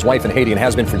orphanage with his wife in Haiti and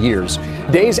has been for years.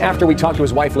 Days after we talked to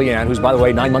his wife, Leanne, who's, by the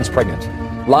way, 9 months pregnant.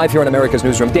 Live here in America's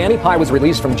Newsroom, Danny Pai was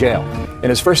released from jail. In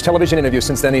his first television interview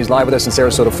since then, he's live with us in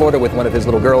Sarasota, Florida with one of his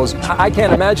little girls. I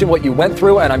can't imagine what you went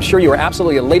through, and I'm sure you were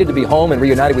absolutely elated to be home and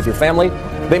reunited with your family.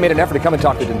 They made an effort to come and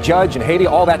talk to the judge in Haiti,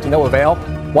 all that to no avail.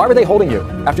 Why were they holding you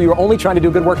after you were only trying to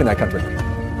do good work in that country?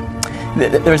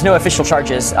 There was no official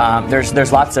charges.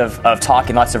 There's lots of talk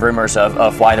and lots of rumors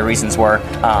of why the reasons were.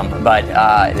 But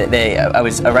I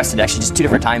was arrested actually just 2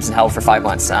 different times and held for 5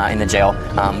 months in the jail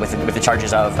with the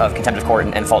charges of contempt of court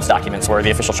and false documents were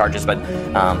the official charges. But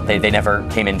they never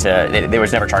came into. They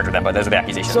was never charged with them. But those were the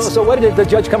accusations. So what did the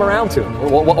judge come around to?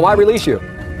 Why release you?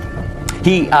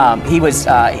 He was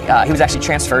actually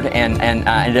transferred and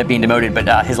ended up being demoted,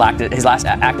 but his last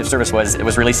active service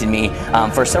was releasing me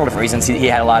for several different reasons. He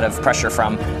had a lot of pressure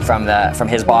from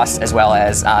his boss, as well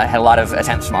as had a lot of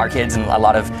attempts from our kids and a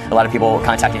lot of people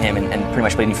contacting him and pretty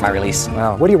much pleading for my release.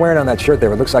 Wow, what are you wearing on that shirt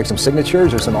there? It looks like some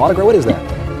signatures or some autograph. What is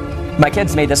that? My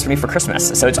kids made this for me for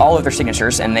Christmas, so it's all of their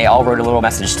signatures, and they all wrote a little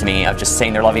message to me of just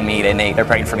saying they're loving me, and they're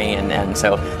praying for me, and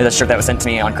so there's a shirt that was sent to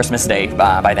me on Christmas Day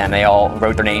by them. They all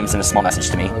wrote their names and a small message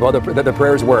to me. Well, the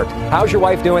prayers worked. How's your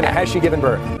wife doing? Has she given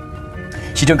birth?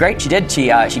 She's doing great. She did. She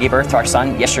gave birth to our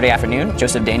son yesterday afternoon,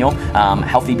 Joseph Daniel,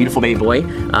 healthy, beautiful baby boy.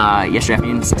 Yesterday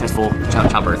afternoon, successful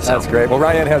childbirth. So. That's great. Well,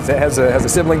 Ryan has a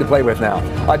sibling to play with now.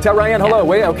 Tell Ryan hello.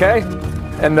 Wait, okay.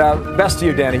 And best to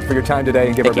you, Danny, for your time today,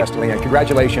 and give our best to Leanne.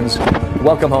 Congratulations.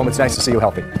 Welcome home. It's nice to see you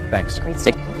healthy. Thanks. Great.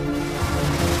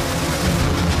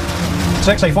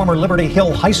 A former Liberty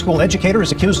Hill High School educator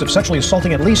is accused of sexually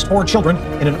assaulting at least 4 children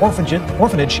in an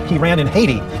orphanage he ran in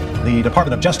Haiti. The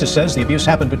Department of Justice says the abuse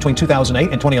happened between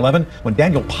 2008 and 2011 when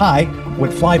Daniel Pai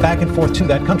would fly back and forth to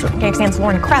that country. KXAN's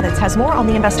Lauren Kravitz has more on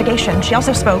the investigation. She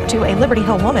also spoke to a Liberty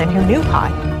Hill woman who knew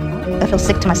Pai. I feel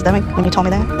sick to my stomach when you told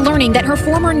me that. Learning that her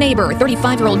former neighbor,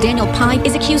 35-year-old Daniel Pai,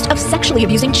 is accused of sexually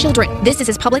abusing children. This is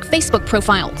his public Facebook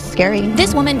profile. Scary.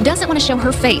 This woman doesn't want to show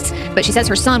her face, but she says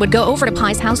her son would go over to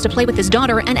Pai's house to play with his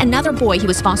daughter and another boy he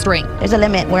was fostering. There's a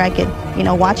limit where I could,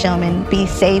 watch them and be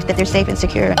safe, that they're safe and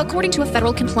secure. According to a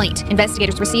federal complaint,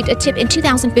 investigators received a tip in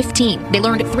 2015. They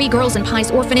learned 3 girls in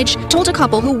Pai's orphanage told a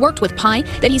couple who worked with Pai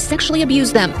that he sexually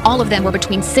abused them. All of them were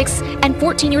between 6 and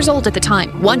 14 years old at the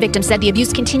time. One victim said the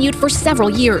abuse continued for several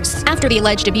years. After the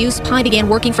alleged abuse, Pai began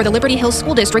working for the Liberty Hill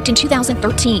School District in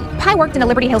 2013. Pai worked in the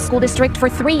Liberty Hill School District for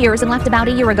 3 years and left about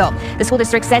a year ago. The school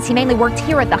district says he mainly worked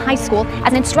here at the high school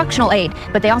as an instructional aide,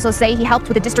 but they also say he helped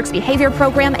with the district's behavior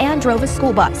program and drove a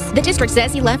school bus. The district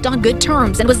says he left on good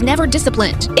terms and was never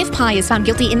disciplined. If Pai is found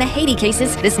guilty in the Haiti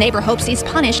cases, this neighbor hopes he's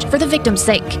punished for the victim's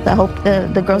sake. I hope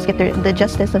the girls get the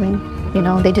justice. I mean,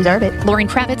 they deserve it. Lauren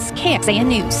Kravitz, KXAN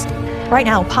News. Right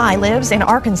now, Pai lives in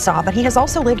Arkansas, but he has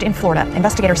also lived in Florida.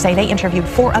 Investigators say they interviewed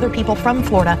 4 other people from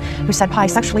Florida who said Pai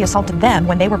sexually assaulted them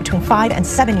when they were between 5 and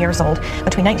 7 years old,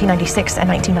 between 1996 and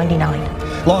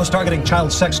 1999. Laws targeting child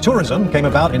sex tourism came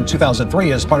about in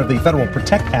 2003 as part of the Federal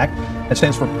Protect Act. That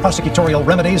stands for Prosecutorial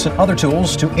Remedies and Other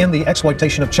Tools to End the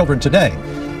Exploitation of Children Today.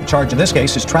 The charge in this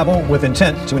case is travel with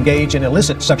intent to engage in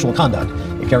illicit sexual conduct.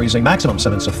 It carries a maximum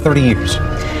sentence of 30 years.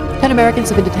 10 Americans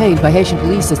have been detained by Haitian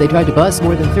police as they tried to bus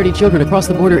more than 30 children across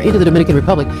the border into the Dominican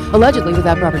Republic, allegedly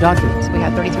without proper documents. We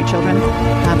had 33 children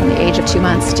from the age of 2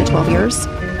 months to 12 years.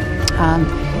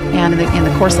 And in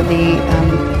the course of the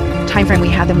time frame we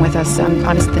had them with us,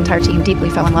 honestly, the entire team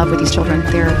deeply fell in love with these children.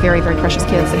 They're very, very precious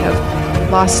kids. They have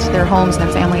lost their homes and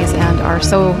their families and are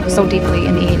so deeply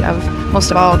in need of,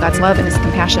 most of all, God's love and His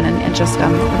compassion and just a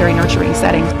very nurturing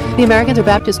setting. The Americans are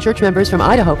Baptist church members from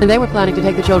Idaho, and they were planning to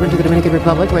take the children to the Dominican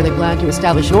Republic, where they plan to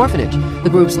establish an orphanage. The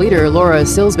group's leader, Laura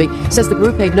Silsby, says the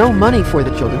group paid no money for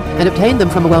the children and obtained them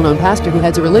from a well-known pastor who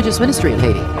heads a religious ministry in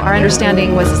Haiti. Our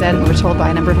understanding was that we were told by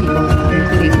a number of people,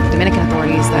 including Dominican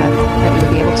authorities, that we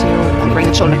would be able to bring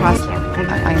the children across.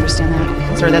 I understand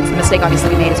that. So that's the mistake obviously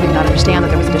we made, is we did not understand that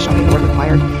there was additional paperwork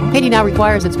required. Haiti now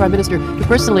requires its prime minister to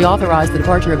personally authorize the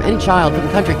departure of any child from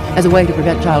the country as a way to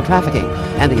prevent child trafficking.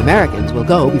 And the Americans will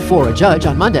go before a judge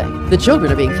on Monday. The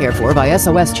children are being cared for by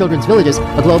SOS Children's Villages,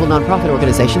 a global nonprofit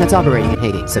organization that's operating in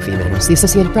Haiti. Sophia Manos, The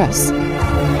Associated Press.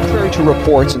 Contrary to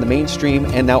reports in the mainstream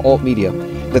and now alt media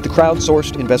that the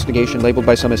crowdsourced investigation labeled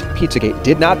by some as Pizzagate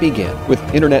did not begin with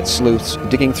internet sleuths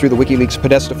digging through the WikiLeaks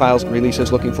Podesta files and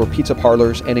releases looking for pizza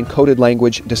parlors and encoded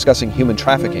language discussing human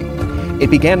trafficking.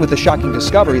 It began with the shocking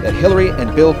discovery that Hillary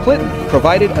and Bill Clinton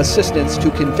provided assistance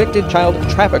to convicted child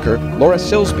trafficker Laura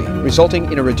Silsby, resulting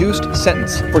in a reduced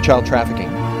sentence for child trafficking.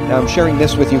 Now I'm sharing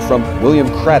this with you from William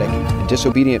Craddock in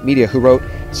Disobedient Media, who wrote,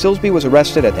 Silsby was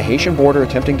arrested at the Haitian border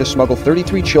attempting to smuggle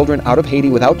 33 children out of Haiti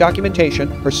without documentation.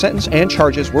 Her sentence and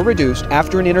charges were reduced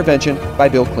after an intervention by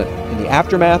Bill Clinton. In the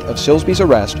aftermath of Silsby's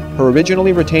arrest, her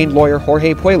originally retained lawyer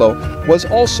Jorge Puello was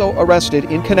also arrested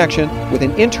in connection with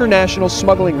an international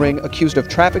smuggling ring accused of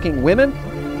trafficking women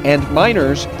and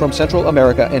minors from Central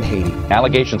America and Haiti.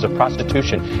 Allegations of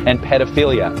prostitution and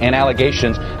pedophilia, and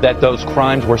allegations that those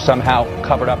crimes were somehow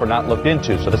covered up or not looked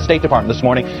into. So the State Department this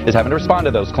morning is having to respond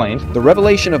to those claims. The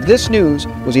revelation of this news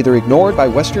was either ignored by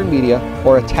Western media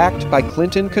or attacked by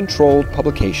Clinton-controlled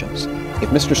publications. If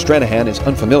Mr. Stranahan is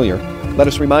unfamiliar, let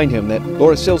us remind him that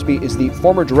Laura Silsby is the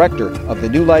former director of the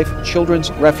New Life Children's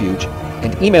Refuge,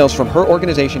 and emails from her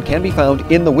organization can be found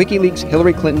in the WikiLeaks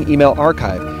Hillary Clinton email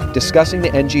archive discussing the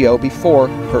NGO before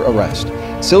her arrest.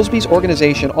 Silsby's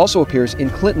organization also appears in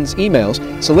Clinton's emails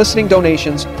soliciting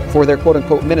donations for their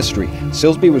quote-unquote ministry.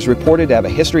 Silsby was reported to have a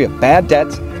history of bad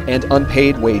debts and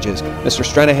unpaid wages. Mr.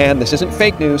 Stranahan, this isn't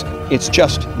fake news, it's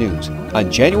just news. On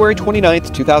January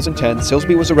 29th, 2010,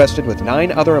 Silsby was arrested with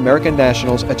 9 other American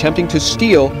nationals attempting to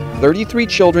steal 33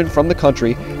 children from the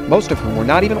country, most of whom were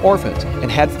not even orphans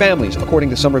and had families, according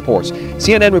to some reports.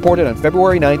 CNN reported on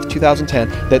February 9th, 2010,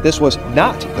 that this was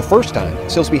not the first time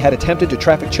Silsby had attempted to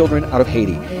traffic children out of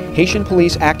Haiti. Haitian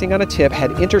police, acting on a tip,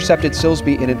 had intercepted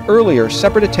Silsby in an earlier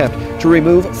separate attempt to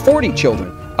remove 40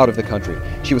 children out of the country.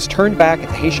 She was turned back at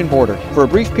the Haitian border. For a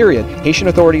brief period, Haitian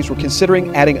authorities were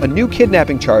considering adding a new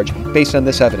kidnapping charge based on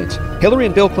this evidence. Hillary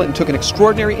and Bill Clinton took an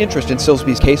extraordinary interest in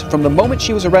Silsby's case from the moment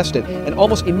she was arrested and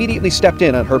almost immediately stepped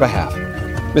in on her behalf.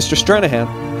 Mr.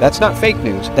 Stranahan, that's not fake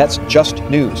news, that's just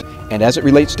news. And as it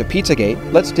relates to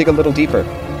Pizzagate, let's dig a little deeper.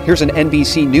 Here's an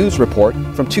NBC News report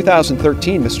from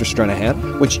 2013, Mr.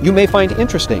 Stranahan, which you may find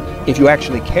interesting if you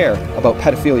actually care about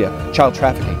pedophilia, child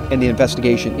trafficking, and the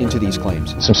investigation into these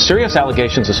claims. Some serious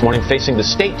allegations this morning facing the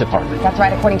State Department. That's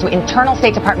right. According to internal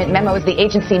State Department memos, the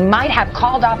agency might have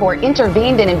called off or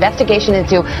intervened in investigation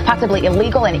into possibly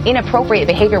illegal and inappropriate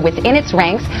behavior within its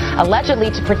ranks, allegedly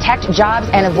to protect jobs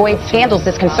and avoid scandals.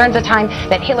 This concerns the time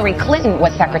that Hillary Clinton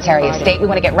was Secretary of State. We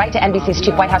want to get right to NBC's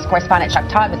Chief White House Correspondent Chuck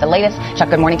Todd with the latest. Chuck,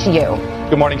 good morning to you.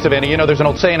 Good morning, Savannah. You know, there's an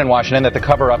old saying in Washington that the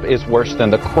cover-up is worse than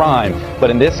the crime. But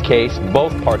in this case,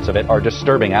 both parts of it are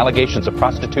disturbing. Allegations of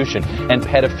prostitution and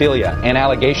pedophilia, and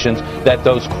allegations that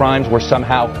those crimes were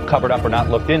somehow covered up or not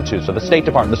looked into. So the State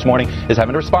Department this morning is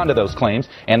having to respond to those claims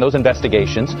and those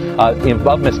investigations of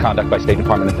misconduct by State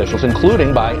Department officials,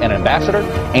 including by an ambassador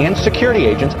and security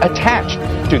agents attached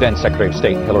to then Secretary of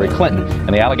State Hillary Clinton.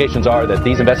 And the allegations are that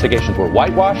these investigations were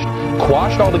whitewashed,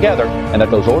 quashed altogether, and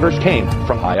that those orders came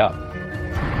from high up.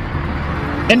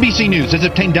 NBC News has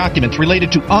obtained documents related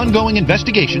to ongoing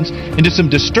investigations into some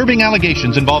disturbing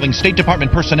allegations involving State Department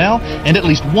personnel and at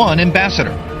least one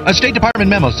ambassador. A State Department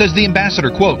memo says the ambassador,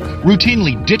 quote,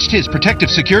 routinely ditched his protective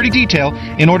security detail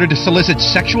in order to solicit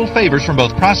sexual favors from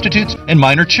both prostitutes and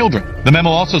minor children. The memo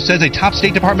also says a top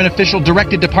State Department official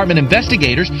directed department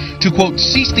investigators to, quote,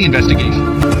 cease the investigation.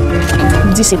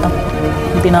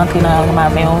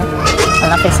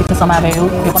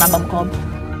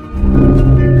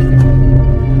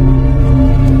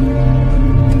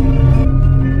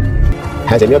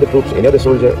 Has any other troops, any other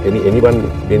soldier, anyone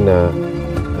been, the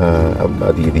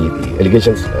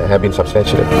allegations have been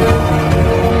substantiated?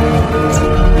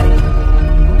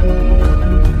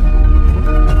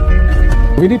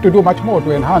 We need to do much more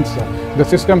to enhance the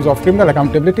systems of criminal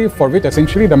accountability for which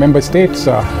essentially the member states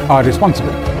are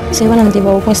responsible. Saya nanti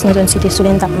bawa pun student city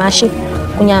student tak masih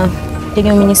punya te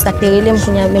gen ministre ak te relem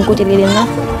pou même côté relem là.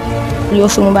 Li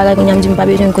offre mon bagage qu'on a dit pas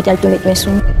besoin côté al te mettre mes sous.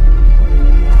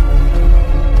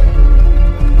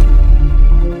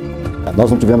 Nós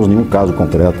não tivemos nenhum caso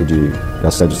concreto de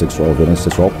assédio sexual, violência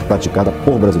sexual praticada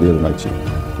por brasileiros no Haiti.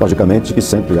 Logicamente que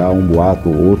sempre há um boato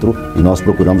ou outro e nós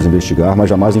procuramos investigar, mas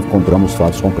jamais encontramos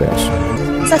fatos concretos.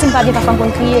 It's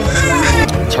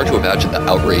hard to imagine the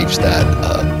outrage that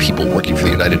people working for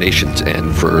the United Nations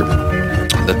and for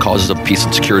the causes of peace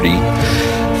and security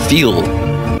feel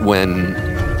when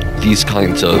these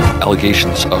kinds of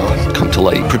allegations come to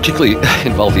light, particularly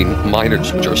involving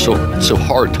minors, which are so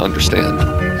hard to understand.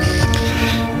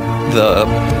 The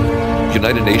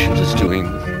United Nations is doing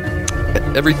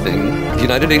everything. The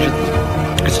United Nations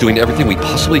is doing everything we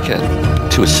possibly can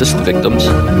to assist the victims,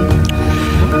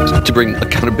 to bring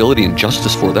accountability and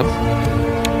justice for them,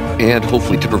 and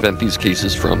hopefully to prevent these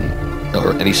cases from,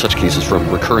 or any such cases from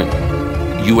recurring.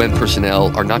 UN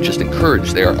personnel are not just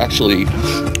encouraged, they are actually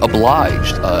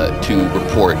obliged to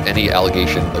report any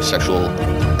allegation of sexual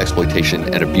exploitation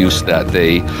and abuse that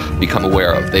they become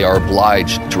aware of. They are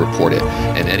obliged to report it,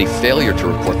 and any failure to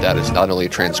report that is not only a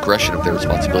transgression of their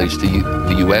responsibilities to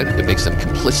the UN, it makes them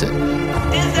complicit.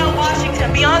 Denzel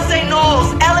Washington, Beyonce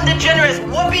Knowles, Ellen DeGeneres,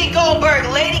 Whoopi Goldberg,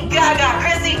 Lady Gaga,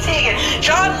 Chrissy Teigen,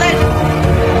 John Legend.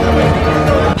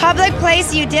 Public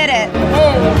place, you did it.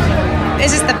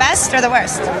 Is this the best or the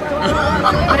worst?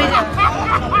 What is it?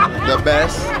 The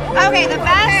best. Okay, the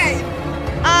best.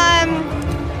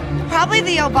 Probably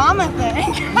the Obama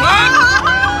thing.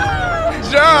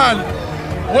 John,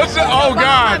 what's it? Oh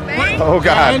God. Oh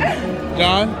God.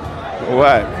 John.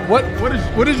 What?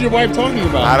 What is your wife talking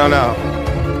about? I don't know.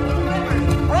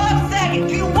 One second.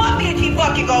 Do you want me to keep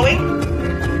fucking going?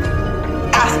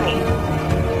 Ask me.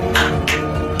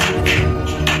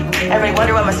 Everybody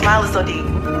wonder why my smile is so deep.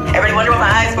 Everybody wonder why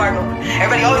my eyes sparkle.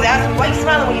 Everybody always asks me, why you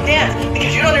smiling when you dance?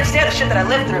 Because you don't understand the shit that I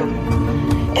lived through.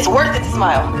 It's worth it to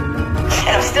smile.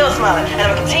 And I'm still smiling, and I'm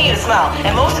gonna continue to smile.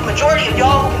 And most of the majority of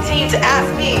y'all will continue to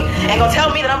ask me and gonna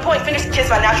tell me that I'm pointing fingers to kiss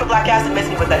my natural black ass and miss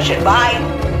me with that shit. Bye.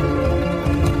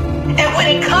 And when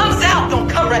it comes out, don't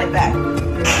come running back.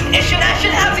 I shouldn't have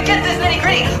to get this nitty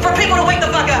gritty for people to wake the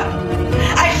fuck up.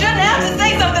 I shouldn't have to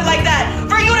say something like that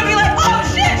for you to be like, oh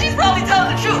shit, she's probably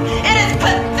telling the truth. It is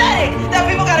pathetic that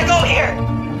people gotta go here.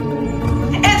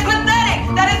 It's pathetic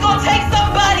that it's gonna take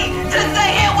somebody to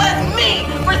say it was me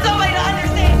for somebody to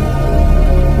understand.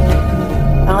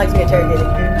 I don't like to be interrogated.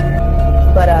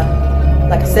 But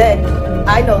like I said,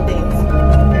 I know things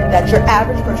that your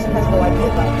average person has no idea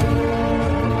about.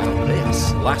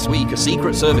 Last week, a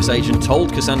Secret Service agent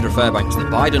told Cassandra Fairbanks that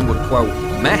Biden would, quote,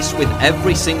 mess with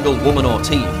every single woman or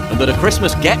teen, and that a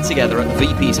Christmas get-together at the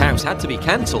VP's house had to be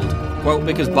cancelled, quote,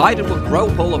 because Biden would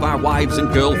grope all of our wives'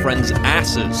 and girlfriends'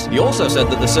 asses. He also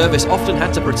said that the service often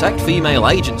had to protect female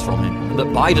agents from him, and that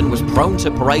Biden was prone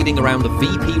to parading around the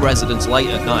VP residence late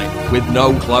at night with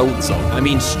no clothes on. I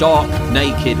mean, stark,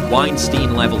 naked,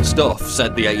 Weinstein-level stuff,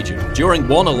 said the agent. During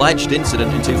one alleged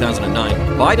incident in 2009,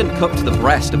 Biden cupped the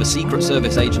breast of a Secret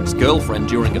Service agent's girlfriend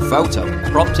during a photo,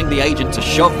 prompting the agent to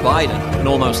shove Biden and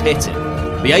almost hit him.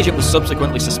 The agent was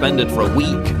subsequently suspended for a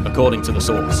week, according to the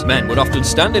source. Men would often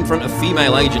stand in front of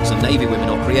female agents and Navy women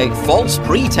or create false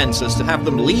pretenses to have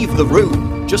them leave the room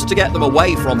just to get them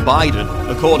away from Biden,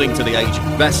 according to the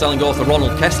agent. Best-selling author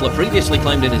Ronald Kessler previously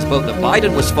claimed in his book that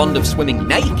Biden was fond of swimming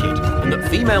naked and that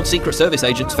female Secret Service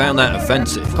agents found that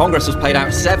offensive. Congress has paid out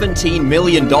 $17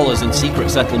 million in secret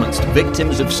settlements to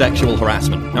victims of sexual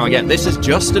harassment. Now again, this is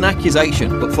just an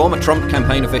accusation, but former Trump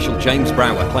campaign official James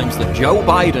Brower claims that Joe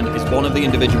Biden is one of the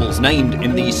individuals named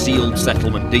in these sealed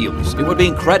settlement deals. It would be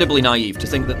incredibly naive to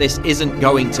think that this isn't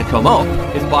going to come up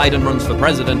if Biden runs for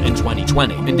president in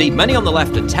 2020. Indeed, many on the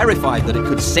left are terrified that it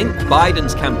could sink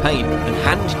Biden's campaign and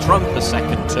hand Trump a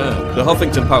second term. The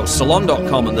Huffington Post,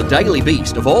 Salon.com and the Daily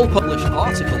Beast have all published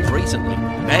articles recently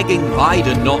begging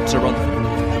Biden not to run.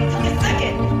 It took a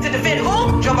second to defend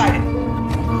who? Joe Biden.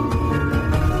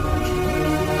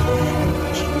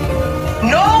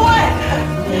 No one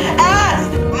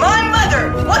asked my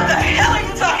mother, what the hell are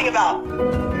you talking about?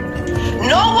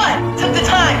 No one took the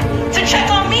time to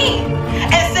check on me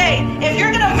and say, if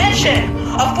you're gonna mention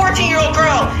a 14-year-old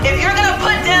girl, if you're gonna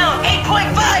put down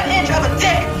 8.5 inch of a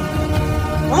dick,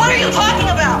 what are you talking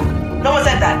about? No one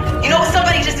said that. You know what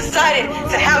somebody just decided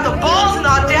to have the balls and the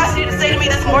audacity to say to me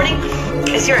this morning?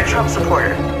 Is you're a Trump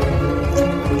supporter.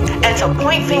 And to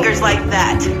point fingers like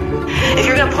that, if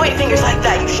you're gonna point fingers like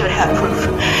that, you should have proof.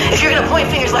 If you're gonna point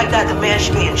fingers like that, the man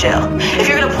should be in jail. If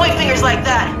you're gonna point fingers like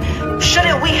that,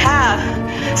 shouldn't we have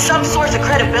some source of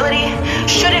credibility?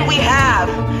 Shouldn't we have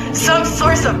some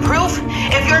source of proof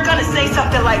if you're gonna say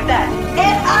something like that?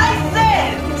 If I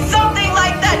said something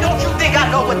like that, don't you think I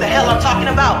know what the hell I'm talking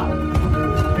about?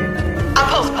 I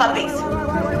post puppies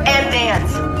and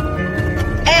dance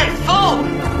and food.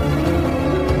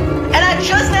 And I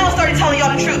just now started telling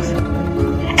y'all the truth.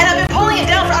 And I've been pulling it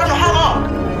down for I don't know how long.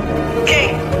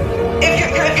 Okay?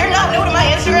 If you're not new to my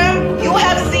Instagram, you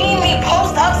have seen me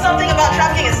post up something about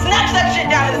trafficking and snatch that shit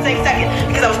down in the same second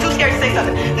because I was too scared to say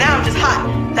something. Now I'm just hot.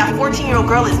 That 14-year-old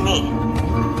girl is me.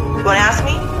 You wanna ask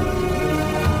me?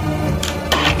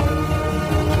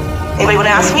 Anybody wanna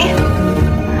ask me?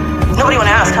 Nobody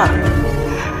wanna ask, huh?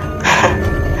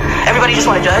 Everybody just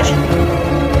wanna judge?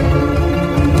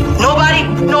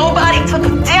 Nobody took a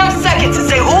damn second to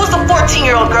say who's the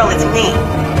 14-year-old girl? It's me.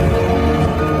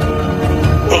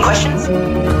 Any questions?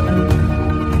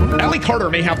 Allie Carter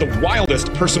may have the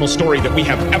wildest personal story that we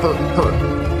have ever heard.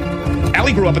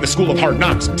 Allie grew up in the school of hard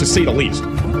knocks, to say the least.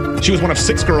 She was one of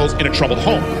 6 girls in a troubled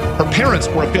home. Her parents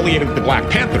were affiliated with the Black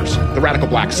Panthers, the radical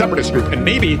black separatist group, and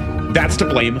maybe that's to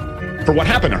blame for what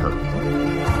happened to her.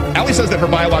 Allie says that her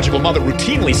biological mother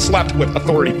routinely slept with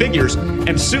authority figures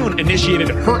and soon initiated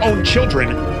her own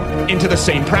children into the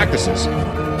same practices.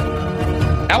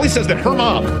 Allie says that her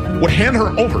mom would hand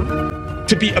her over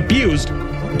to be abused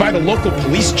by the local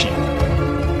police chief.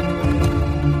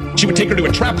 She would take her to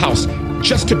a trap house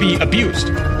just to be abused.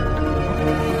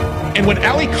 And when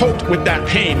Allie coped with that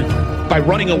pain by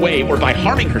running away or by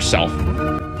harming herself,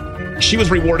 she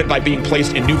was rewarded by being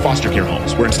placed in new foster care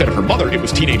homes, where instead of her mother, it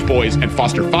was teenage boys and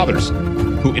foster fathers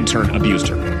who in turn abused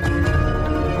her.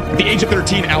 At the age of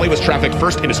 13, Allie was trafficked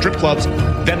first into strip clubs,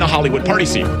 then the Hollywood party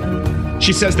scene.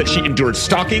 She says that she endured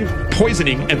stalking,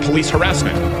 poisoning, and police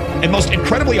harassment. And most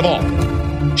incredibly of all,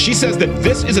 she says that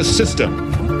this is a system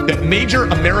that major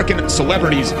American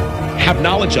celebrities have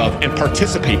knowledge of and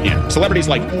participate in. Celebrities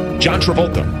like John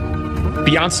Travolta,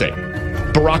 Beyonce,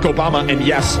 Barack Obama, and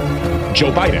yes,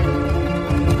 Joe Biden.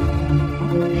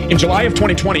 In July of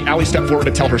 2020, Allie stepped forward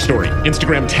to tell her story.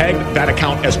 Instagram tagged that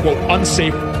account as, quote,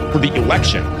 unsafe for the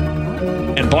election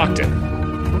and blocked it.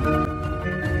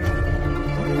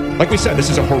 Like we said, this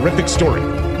is a horrific story.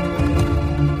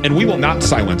 And we will not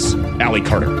silence Allie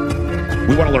Carter.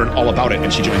 We want to learn all about it,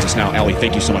 and she joins us now. Allie,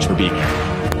 thank you so much for being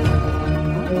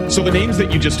here. So the names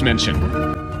that you just mentioned,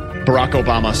 Barack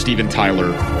Obama, Steven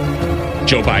Tyler,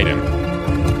 Joe Biden,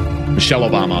 Michelle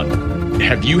Obama,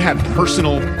 have you had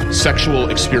personal sexual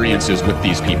experiences with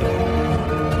these people?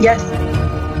 Yes.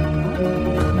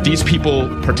 These people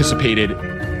participated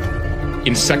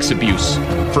in sex abuse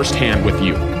firsthand with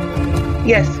you?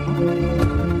 Yes.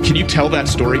 Can you tell that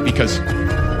story? Because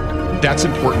that's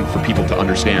important for people to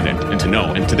understand and to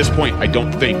know. And to this point, I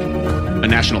don't think a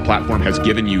national platform has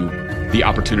given you the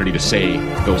opportunity to say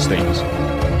those things.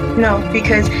 No,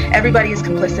 because everybody is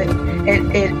complicit.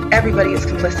 Everybody is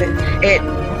complicit. It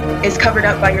is covered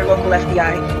up by your local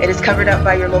FBI. It is covered up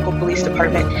by your local police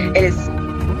department. It is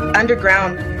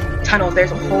underground tunnels.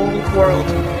 There's a whole world.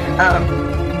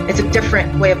 It's a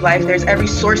different way of life. There's every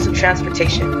source of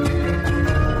transportation.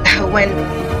 When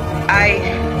I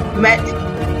met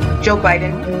Joe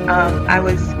Biden, I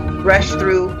was rushed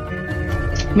through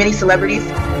many celebrities.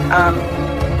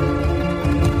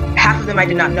 Half of them I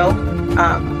did not know.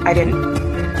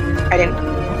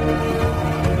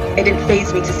 It didn't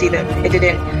faze me to see them. It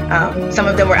didn't. Some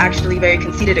of them were actually very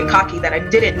conceited and cocky that I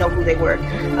didn't know who they were.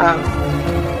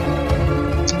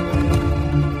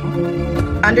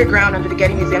 Underground, under the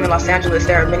Getty Museum in Los Angeles,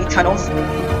 there are many tunnels.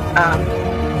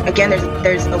 Again,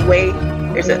 there's a way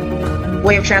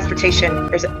of transportation.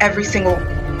 There's every single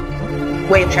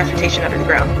way of transportation under the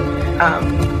ground.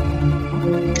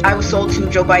 I was sold to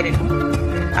Joe Biden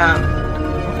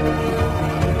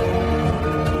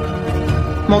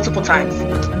multiple times.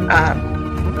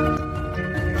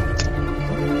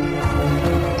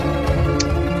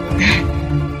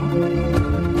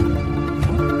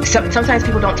 Sometimes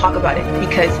people don't talk about it,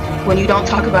 because when you don't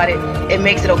talk about it, it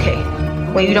makes it okay.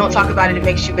 When you don't talk about it, it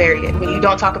makes you bury it. When you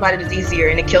don't talk about it, it's easier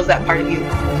and it kills that part of you.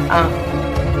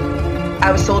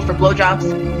 I was sold for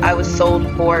blowjobs. I was sold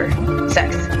for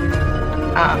sex.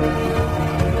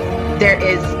 There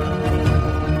is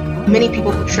many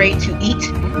people who trade to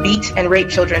eat, beat, and rape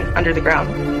children under the ground.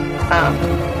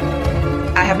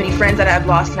 I have many friends that I've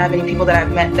lost, and I have many people that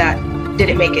I've met that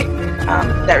didn't make it,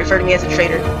 that refer to me as a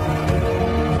traitor.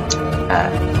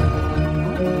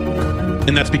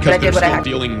 And that's because they're still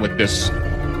dealing with this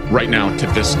right now to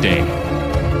this day.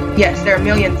 Yes, there are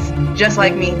millions just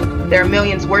like me. There are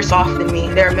millions worse off than me.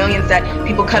 There are millions that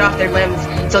people cut off their limbs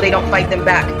so they don't fight them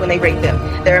back when they rape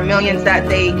them. There are millions that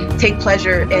they take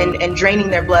pleasure in draining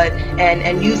their blood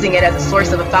and using it as a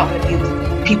source of a fountain of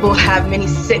youth. People have many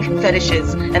sick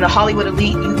fetishes, and the Hollywood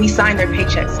elite, we sign their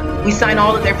paychecks. We sign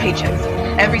all of their paychecks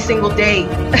every single day.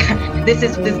 This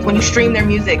is when you stream their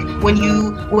music, when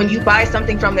you buy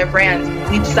something from their brands,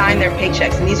 we sign their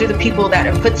paychecks. And these are the people that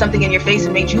have put something in your face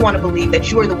and made you want to believe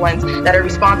that you are the ones that are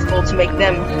responsible to make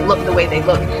them look the way they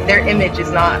look. Their image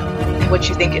is not what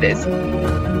you think it is.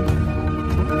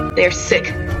 They're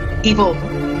sick, evil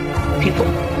people.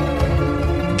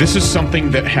 This is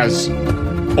something that has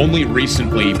only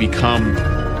recently become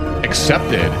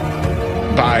accepted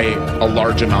by a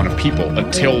large amount of people.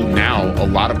 Until now, a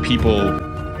lot of people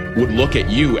would look at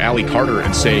you, Allie Carter,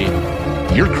 and say,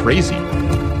 you're crazy.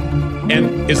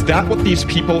 And is that what these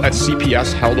people at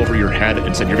CPS held over your head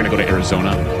and said, you're going to go to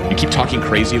Arizona? You keep talking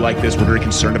crazy like this. We're very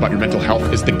concerned about your mental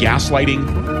health. Is the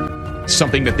gaslighting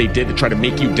something that they did to try to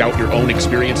make you doubt your own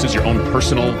experiences, your own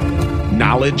personal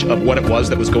knowledge of what it was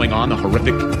that was going on, the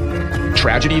horrific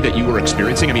tragedy that you were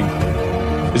experiencing? I mean,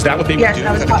 is that what they would do? Is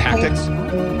that the tactics?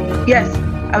 Yes,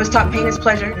 I was taught pain is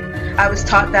pleasure. I was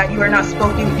taught that you are not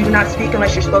spoken, you do not speak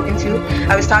unless you're spoken to.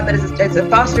 I was taught that as a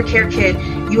foster care kid,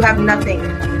 you have nothing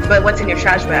but what's in your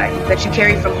trash bag that you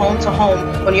carry from home to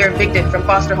home when you're evicted from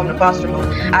foster home to foster home.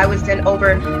 I was in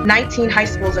over 19 high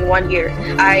schools in 1 year.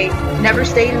 I never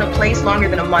stayed in a place longer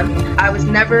than a month. I was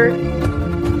never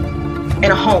in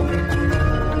a home.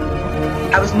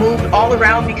 I was moved all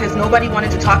around because nobody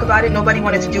wanted to talk about it. Nobody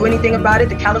wanted to do anything about it.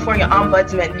 The California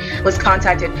Ombudsman was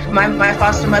contacted. My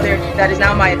foster mother, that is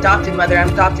now my adopted mother, I'm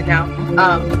adopted now,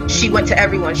 she went to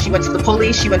everyone. She went to the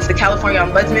police. She went to the California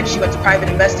Ombudsman. She went to private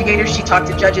investigators. She talked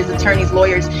to judges, attorneys,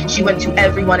 lawyers. She went to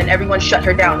everyone, and everyone shut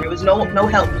her down. There was no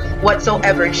help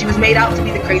whatsoever. And she was made out to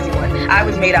be the crazy one. I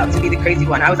was made out to be the crazy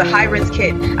one. I was a high-risk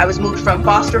kid. I was moved from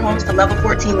foster homes to level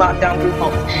 14 lockdown group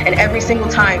homes. And every single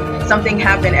time something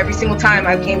happened, every single time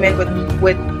I came in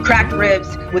with cracked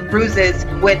ribs, with bruises,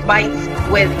 with bites,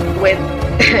 with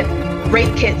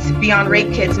rape kits beyond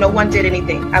rape kits. No one did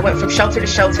anything. I went from shelter to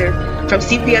shelter, from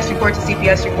CPS report to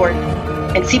CPS report.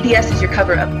 And CPS is your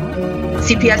cover-up.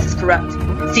 CPS is corrupt.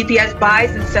 CPS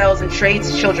buys and sells and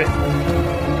trades children.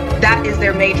 That is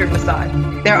their major facade.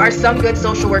 There are some good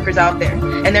social workers out there,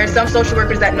 and there are some social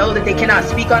workers that know that they cannot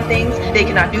speak on things, they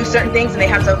cannot do certain things, and they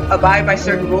have to abide by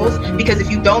certain rules, because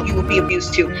if you don't, you will be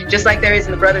abused too, just like there is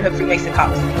in the Brotherhood Freemason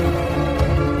Cops.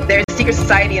 There is a secret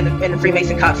society in the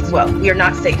Freemason Cops as well. We are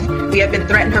not safe. We have been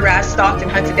threatened, harassed, stalked, and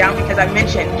hunted down because I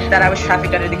mentioned that I was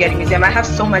trafficked under the Getty Museum. I have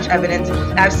so much evidence,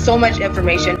 I have so much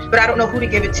information, but I don't know who to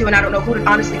give it to, and I don't know who to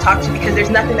honestly talk to, because there's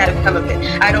nothing that has come of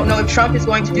it. I don't know if Trump is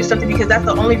going to do something, because that's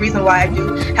the only reason why I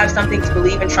do have something to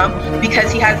believe in Trump, because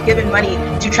he has given money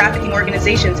to trafficking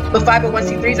organizations, but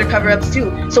 501c3s are cover-ups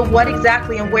too. So what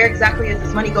exactly and where exactly is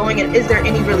this money going, and is there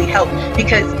any really help?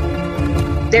 Because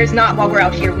there's not. While we're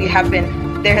out here,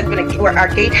 there has been our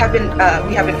gate have been,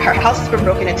 our house has been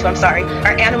broken into,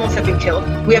 our animals have been killed.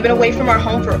 We have been away from our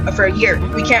home for a year.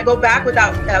 We can't go back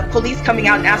without police coming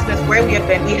out and asking us where we have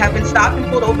been. We have been stopped and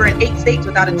pulled over in 8 states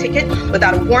without a ticket,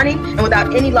 without a warning, and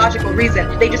without any logical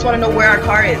reason. They just want to know where our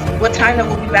car is, what time that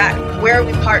we'll be back, where are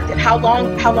we parked, and how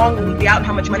long will we be out, and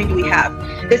how much money do we have.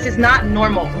 This is not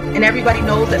normal, and everybody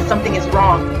knows that something is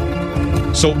wrong.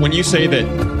 So when you say that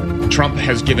Trump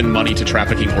has given money to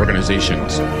trafficking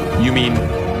organizations, you mean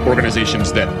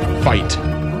organizations that fight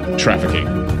trafficking,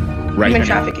 right? Human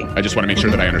trafficking. I just want to make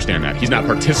sure that I understand that. He's not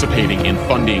participating in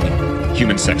funding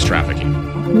human sex trafficking.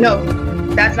 No,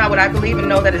 that's not what I believe, and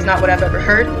no, that is not what I've ever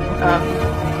heard.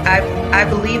 I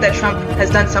believe that Trump has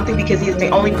done something because he is the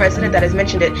only president that has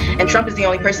mentioned it, and Trump is the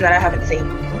only person that I haven't seen,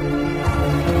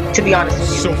 to be honest with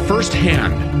you. So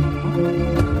firsthand,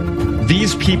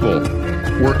 these people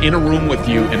were in a room with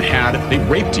you and they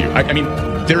raped you. I mean,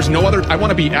 there's no other, I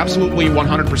want to be absolutely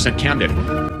 100% candid.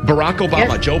 Barack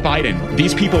Obama, yes. Joe Biden,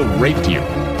 these people raped you.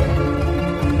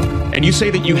 And you say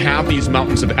that you have these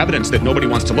mountains of evidence that nobody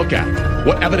wants to look at.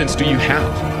 What evidence do you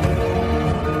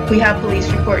have? We have police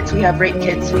reports, we have rape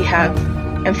kits, we have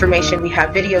information, we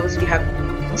have videos, we have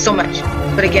so much.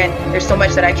 But again, there's so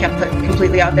much that I can't put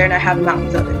completely out there, and I have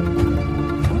mountains of it.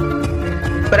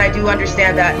 But I do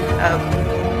understand that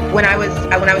when I was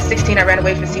 16, I ran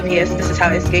away from CPS. This is how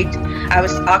I escaped. I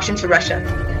was auctioned to Russia.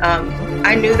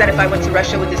 I knew that if I went to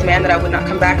Russia with this man, that I would not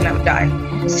come back and I would die.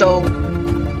 So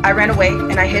I ran away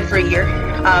and I hid for a year.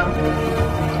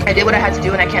 I did what I had to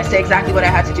do, and I can't say exactly what I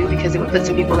had to do because it would put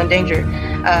some people in danger.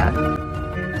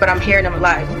 But I'm here and I'm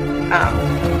alive.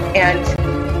 And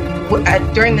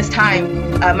during this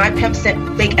time, my pimp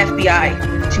sent fake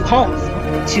FBI to homes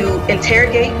to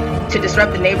interrogate, to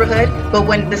disrupt the neighborhood. But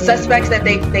when the suspects that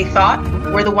they thought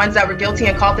were the ones that were guilty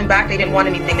and called them back, they didn't want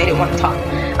anything. They didn't want to talk.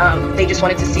 They just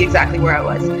wanted to see exactly where I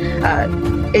was.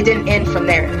 It didn't end from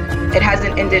there. It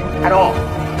hasn't ended at all.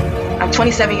 I'm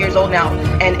 27 years old now,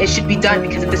 and it should be done,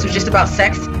 because if this was just about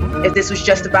sex, if this was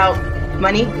just about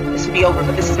money, this would be over.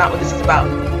 But this is not what this is about.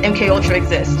 MK Ultra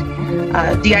exists.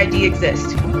 DID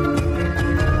exists.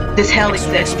 This hell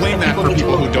exists. Explain that for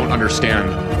people who don't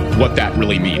understand what that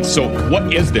really means. So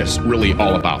what is this really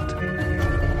all about?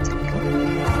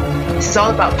 This is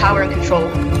all about power and control.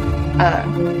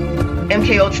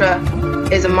 MK Ultra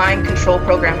is a mind control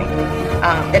programming.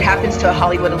 It happens to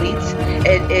Hollywood elites.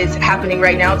 It is happening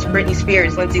right now to Britney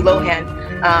Spears, Lindsay Lohan,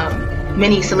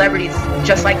 many celebrities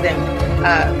just like them.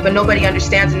 But nobody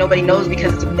understands and nobody knows,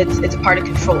 because it's a part of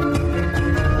control.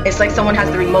 It's like someone has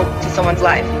the remote to someone's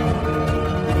life,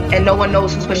 and no one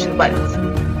knows who's pushing the buttons.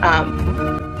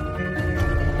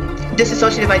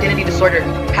 Dissociative identity disorder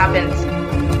happens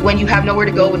when you have nowhere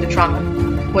to go with the trauma,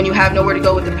 when you have nowhere to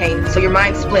go with the pain. So your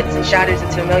mind splits and shatters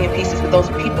into a million pieces. But those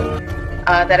are people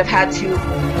that have had to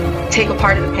take a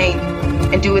part of the pain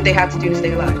and do what they have to do to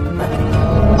stay alive.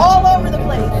 All over the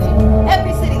place.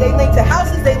 Every city, they link to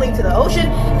houses, they link to the ocean,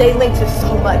 they link to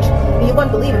so much. And you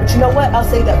wouldn't believe it, but you know what? I'll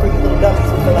say that for you little dummies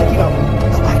who feel like, you know,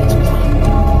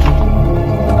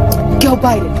 go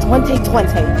Biden,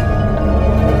 2020.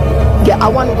 Yeah, I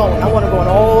want them going. I want them going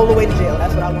all the way to jail.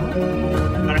 That's what I want.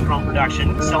 Metachrome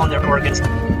production, selling their organs.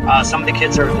 Some of the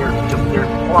kids they're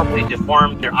horribly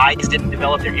deformed. Their eyes didn't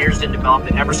develop, their ears didn't develop,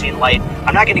 they've never seen light.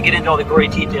 I'm not going to get into all the gory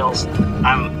details.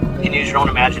 You can use your own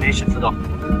imagination for the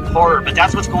horror, but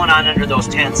that's what's going on under those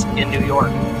tents in New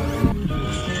York.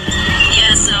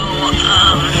 Yeah, so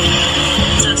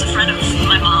it's a friend of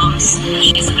my mom's.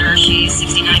 She's a nurse. She's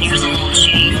 69 years old.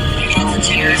 She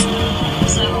volunteers.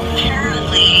 So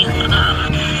apparently,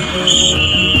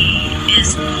 she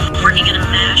is working in a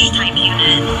MASH type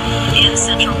unit in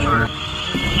Central Park.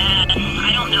 And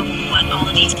I don't know what all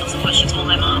the details of what she told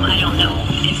my mom. I don't know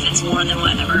if it's more than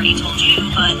what I've already told you,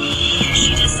 but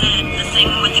she just said the thing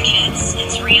with the kids,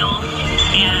 it's real.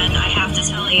 And I have to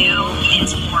tell you,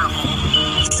 it's horrible.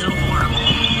 It's so horrible.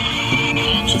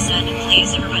 And she said,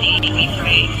 please, everybody, we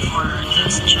pray for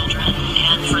those children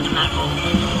and for the medical.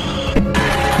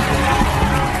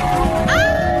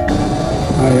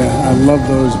 I love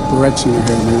those barrettes in her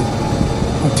hair, man.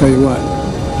 I'll tell you what.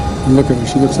 And look at her.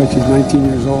 She looks like she's 19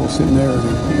 years old, sitting there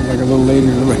like a little lady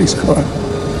in a race car.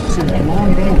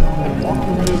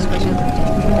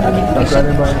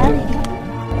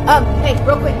 Hey,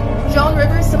 real quick. Joan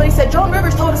Rivers, somebody said Joan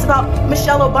Rivers told us about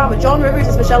Michelle Obama. Joan Rivers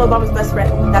is Michelle Obama's best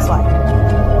friend. That's why.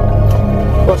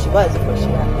 Well, she was before she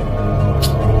happened.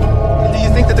 Do you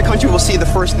think that the country will see the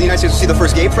United States will see the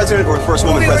first gay president or the first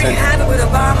woman president? We already have it with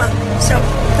Obama, so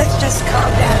let's just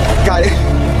calm down. Got it.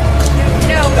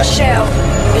 No, Michelle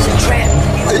is a trans.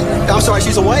 I'm sorry,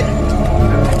 she's a what?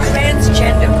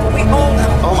 Transgender. We all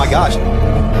know. Oh my gosh.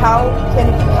 How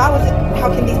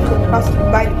can these people prosecute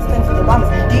Biden, Clinton, Obama?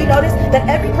 Do you notice that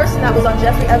every person that was on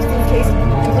Jeffrey Epstein's case,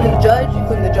 including the judge,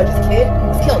 including the judge's kid,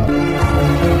 was killed?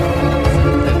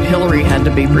 Hillary had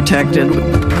to be protected.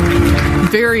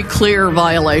 Very clear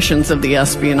violations of the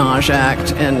Espionage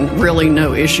Act, and really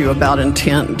no issue about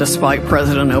intent, despite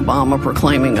President Obama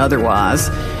proclaiming otherwise.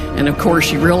 And of course,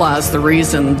 she realized the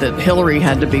reason that Hillary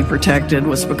had to be protected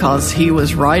was because he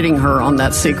was writing her on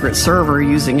that secret server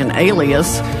using an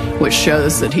alias, which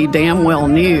shows that he damn well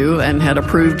knew and had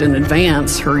approved in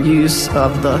advance her use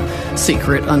of the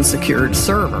secret unsecured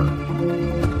server.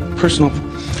 Personal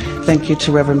thank you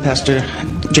to Reverend Pastor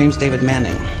James David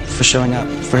Manning for showing up,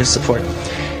 for his support.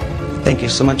 Thank you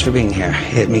so much for being here.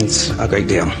 It means a great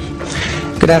deal.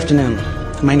 Good afternoon.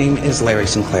 My name is Larry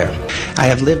Sinclair. I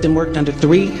have lived and worked under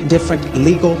 3 different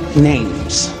legal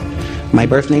names. My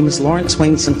birth name is Lawrence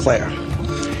Wayne Sinclair.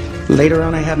 Later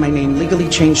on, I had my name legally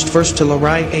changed first to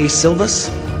Loray A. Silvas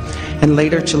and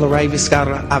later to Loray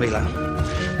Vizcarra Avila.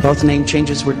 Both name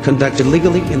changes were conducted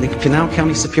legally in the Pinal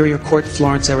County Superior Court,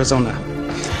 Florence, Arizona.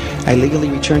 I legally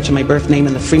returned to my birth name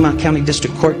in the Fremont County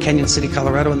District Court, Canyon City,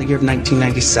 Colorado in the year of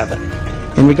 1997.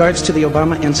 In regards to the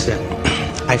Obama incident,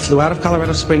 I flew out of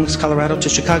Colorado Springs, Colorado to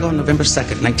Chicago on November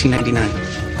 2nd,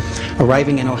 1999,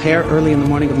 arriving in O'Hare early in the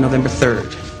morning of November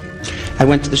 3rd. I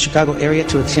went to the Chicago area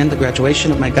to attend the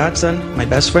graduation of my godson, my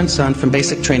best friend's son, from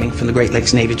basic training from the Great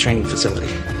Lakes Navy Training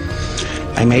Facility.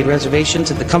 I made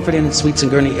reservations at the Comfort Inn and Suites in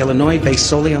Gurnee, Illinois, based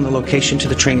solely on the location to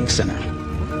the training center.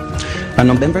 On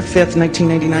November 5th,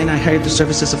 1999, I hired the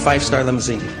services of 5-Star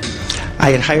Limousine. I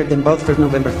had hired them both for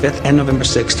November 5th and November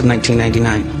 6th of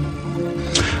 1999.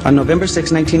 On November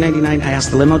 6, 1999, I asked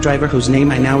the limo driver, whose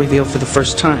name I now reveal for the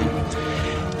first time,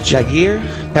 Jagir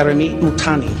Paramit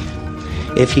Mutani,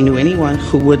 if he knew anyone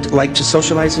who would like to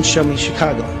socialize and show me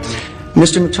Chicago.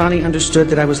 Mr. Mutani understood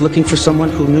that I was looking for someone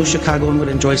who knew Chicago and would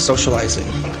enjoy socializing.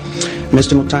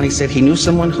 Mr. Mutani said he knew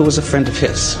someone who was a friend of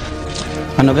his.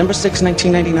 On November 6,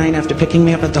 1999, after picking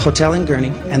me up at the hotel in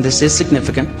Gurney, and this is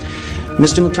significant,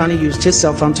 Mr. Mutani used his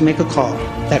cell phone to make a call.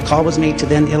 That call was made to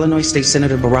then Illinois State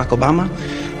Senator Barack Obama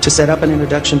to set up an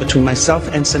introduction between myself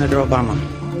and Senator Obama.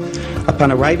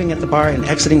 Upon arriving at the bar and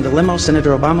exiting the limo,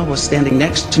 Senator Obama was standing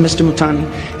next to Mr. Mutani,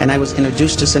 and I was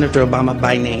introduced to Senator Obama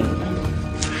by name.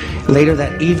 Later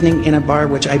that evening in a bar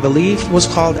which I believe was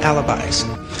called Alibis,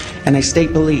 and I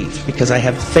state believe because I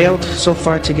have failed so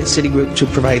far to get Citigroup to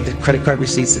provide the credit card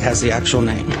receipts that has the actual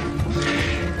name.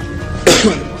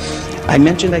 I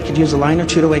mentioned I could use a line or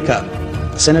two to wake up.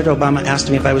 Senator Obama asked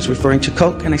me if I was referring to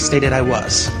coke, and I stated I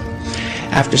was.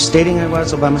 After stating I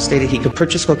was, Obama stated he could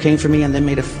purchase cocaine for me and then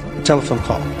made a telephone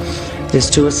call. This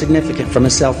too is significant, from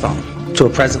his cell phone to a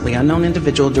presently unknown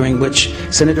individual, during which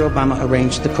Senator Obama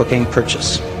arranged the cocaine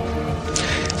purchase.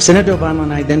 Senator Obama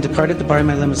and I then departed the bar in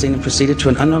my limousine and proceeded to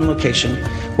an unknown location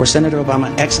where Senator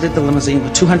Obama exited the limousine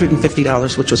with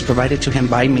 $250, which was provided to him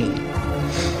by me.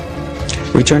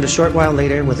 Returned a short while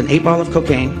later with an 8-ball of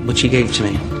cocaine, which he gave to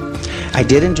me. I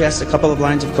did ingest a couple of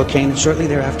lines of cocaine, and shortly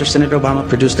thereafter Senator Obama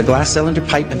produced a glass cylinder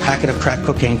pipe and packet of crack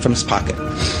cocaine from his pocket.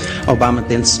 Obama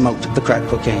then smoked the crack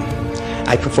cocaine.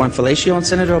 I performed fellatio on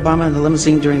Senator Obama in the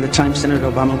limousine during the time Senator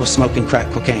Obama was smoking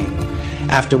crack cocaine,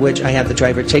 after which I had the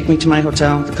driver take me to my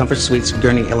hotel, the Comfort Suites,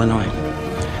 Gurney, Illinois.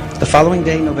 The following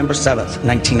day, November 7th,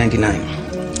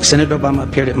 1999, Senator Obama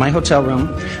appeared at my hotel room,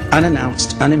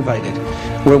 unannounced, uninvited,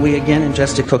 where we again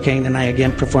ingested cocaine and I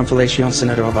again performed fellatio on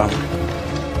Senator Obama.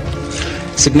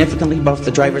 Significantly, both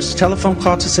the driver's telephone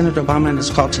call to Senator Obama and his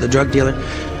call to the drug dealer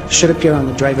should appear on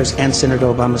the driver's and Senator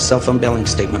Obama's cell phone billing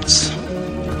statements.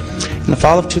 In the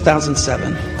fall of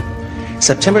 2007,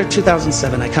 September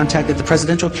 2007, I contacted the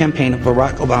presidential campaign of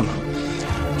Barack Obama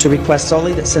to request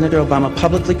solely that Senator Obama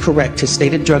publicly correct his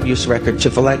stated drug use record to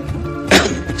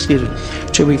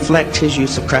reflect his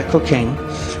use of crack cocaine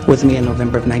with me in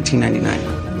November of 1999.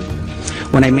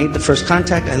 When I made the first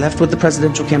contact, I left with the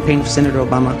presidential campaign of Senator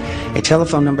Obama a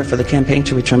telephone number for the campaign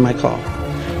to return my call.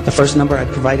 The first number I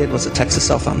provided was a Texas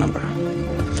cell phone number.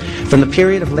 From the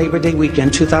period of Labor Day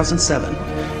weekend 2007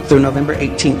 through November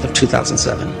 18th of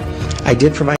 2007, I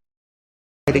did provide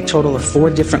a total of 4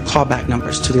 different callback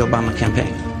numbers to the Obama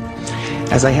campaign.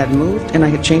 As I had moved and I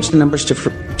had changed the numbers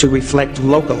to reflect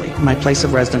locally my place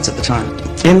of residence at the time.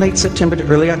 In late September to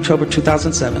early October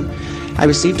 2007, I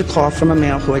received a call from a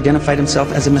male who identified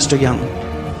himself as a Mr. Young,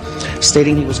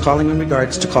 stating he was calling in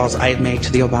regards to calls I had made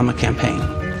to the Obama campaign.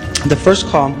 The first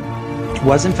call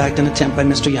was in fact an attempt by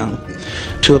Mr. Young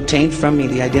to obtain from me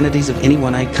the identities of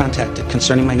anyone I had contacted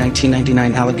concerning my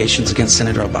 1999 allegations against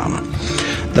Senator Obama.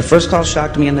 The first call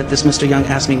shocked me in that this Mr. Young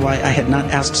asked me why I had not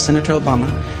asked Senator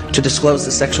Obama to disclose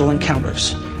the sexual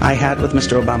encounters I had with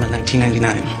Mr. Obama in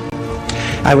 1999.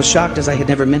 I was shocked, as I had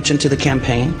never mentioned to the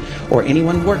campaign or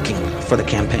anyone working for the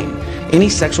campaign any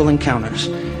sexual encounters,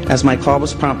 as my call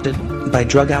was prompted by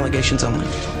drug allegations only.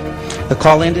 The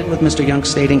call ended with Mr. Young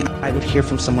stating I would hear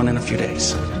from someone in a few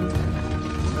days.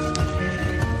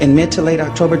 In mid to late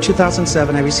October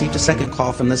 2007, I received a second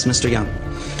call from this Mr. Young,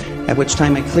 at which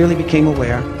time I clearly became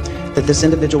aware that this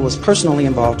individual was personally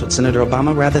involved with Senator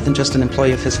Obama rather than just an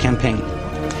employee of his campaign.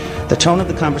 The tone of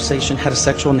the conversation had a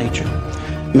sexual nature.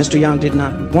 Mr. Young did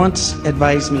not once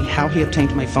advise me how he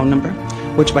obtained my phone number,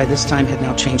 which by this time had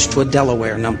now changed to a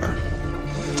Delaware number.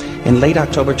 In late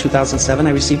October 2007, I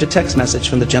received a text message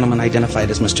from the gentleman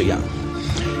identified as Mr. Young,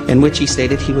 in which he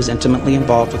stated he was intimately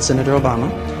involved with Senator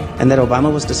Obama and that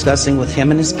Obama was discussing with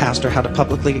him and his pastor how to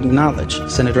publicly acknowledge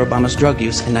Senator Obama's drug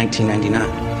use in 1999,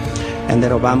 and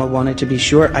that Obama wanted to be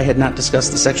sure I had not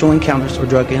discussed the sexual encounters or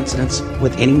drug incidents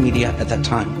with any media at that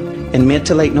time. In mid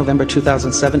to late November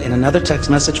 2007, in another text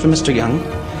message from Mr. Young,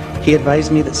 he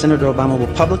advised me that Senator Obama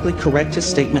will publicly correct his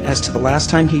statement as to the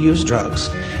last time he used drugs,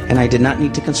 and I did not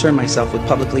need to concern myself with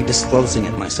publicly disclosing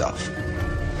it myself.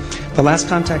 The last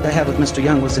contact I had with Mr.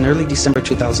 Young was in early December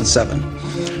 2007,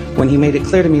 when he made it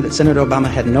clear to me that Senator Obama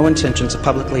had no intentions of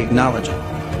publicly acknowledging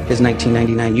his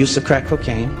 1999 use of crack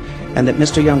cocaine, and that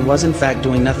Mr. Young was in fact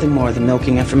doing nothing more than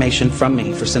milking information from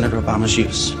me for Senator Obama's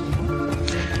use.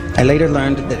 I later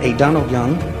learned that A. Donald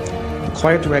Young, the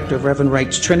choir director of Reverend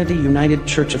Wright's Trinity United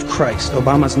Church of Christ,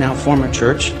 Obama's now former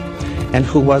church, and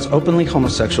who was openly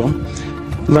homosexual,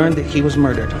 learned that he was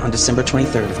murdered on December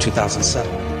 23rd of 2007.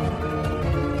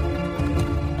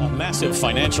 A massive massive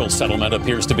financial settlement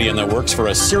appears to be in the works for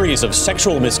a series of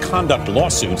sexual misconduct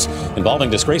lawsuits involving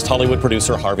disgraced Hollywood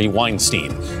producer Harvey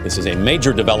Weinstein. This is a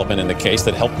major development in the case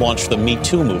that helped launch the Me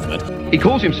Too movement. He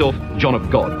calls himself John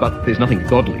of God, but there's nothing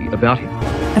godly about him.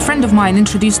 A friend of mine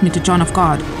introduced me to John of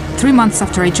God. 3 months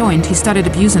after I joined, he started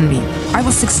abusing me. I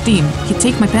was 16. He'd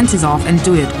take my panties off and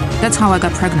do it. That's how I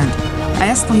got pregnant. I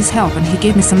asked for his help and he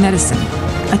gave me some medicine.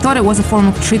 I thought it was a form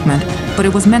of treatment, but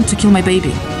it was meant to kill my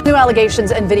baby. New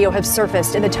allegations and video have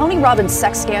surfaced in the Tony Robbins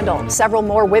sex scandal. Several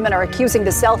more women are accusing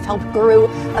the self-help guru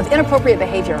of inappropriate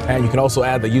behavior. And you can also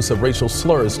add the use of racial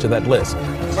slurs to that list.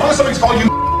 As long as somebody's called you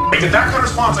get that kind of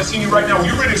response I see you right now, where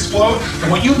you're ready to explode,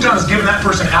 and what you've done is given that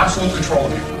person absolute control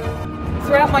of you.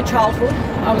 Throughout my childhood,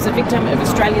 I was a victim of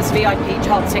Australia's VIP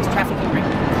child sex trafficking ring.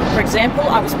 For example,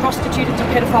 I was prostituted to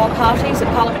pedophile parties at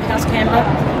Parliament House, Canberra,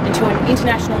 and to an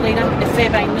international leader at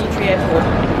Fairbairn Military Airport.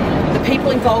 The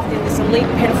people involved in this elite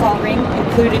pedophile ring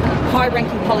included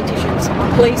high-ranking politicians,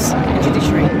 police and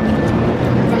judiciary.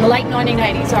 From the late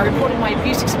 1980s, I reported my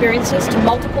abuse experiences to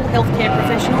multiple healthcare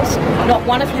professionals, not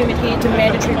one of whom adhered to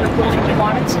mandatory reporting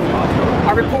requirements.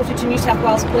 I reported to New South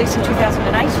Wales Police in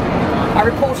 2008. I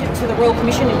reported to the Royal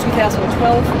Commission in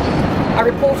 2012. I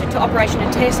reported to Operation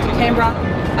and Test in Canberra.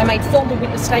 I made formal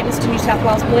witness statements to New South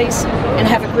Wales Police and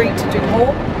have agreed to do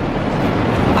more.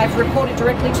 I've reported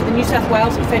directly to the New South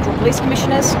Wales and Federal Police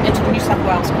Commissioners and to the New South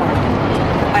Wales Coroner.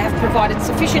 I have provided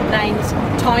sufficient names,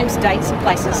 times, dates and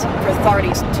places for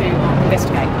authorities to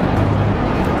investigate.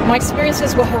 My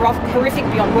experiences were horrific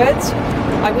beyond words.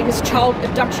 I witnessed child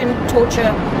abduction,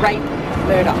 torture, rape,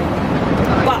 murder.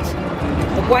 But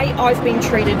the way I've been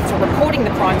treated for reporting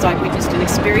the crimes I've witnessed and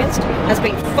experienced has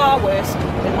been far worse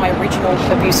than my original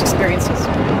abuse experiences.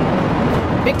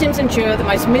 Victims endure the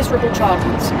most miserable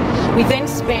childhoods. We then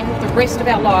spend the rest of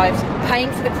our lives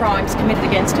paying for the crimes committed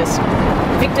against us.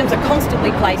 Victims are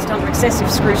constantly placed under excessive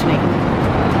scrutiny.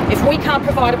 If we can't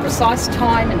provide a precise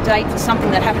time and date for something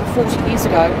that happened 40 years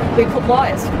ago, we're called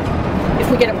liars.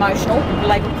 If we get emotional, we're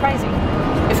labelled crazy.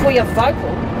 If we are vocal,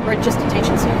 we're just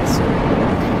attention seekers.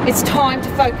 It's time to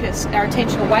focus our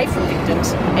attention away from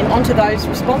victims and onto those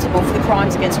responsible for the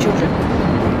crimes against children.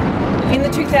 In the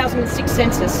 2006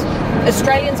 census,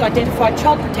 Australians identified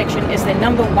child protection as their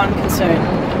 #1 concern.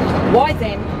 Why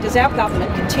then does our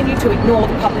government continue to ignore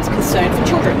the public's concern for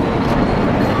children?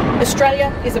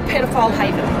 Australia is a pedophile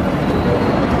haven.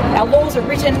 Our laws are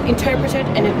written, interpreted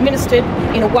and administered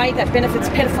in a way that benefits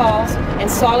pedophiles and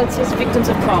silences victims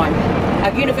of crime.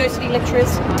 Our university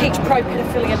lecturers teach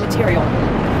pro-pedophilia material.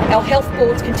 Our health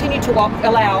boards continue to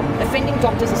allow offending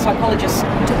doctors and psychologists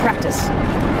to practice.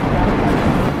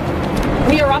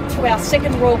 We are up to our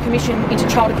second Royal Commission into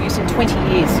child abuse in 20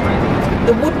 years.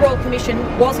 The Wood Royal Commission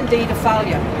was indeed a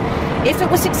failure. If it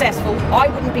was successful, I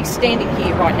wouldn't be standing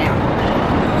here right now.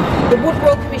 The Wood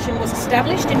Royal Commission was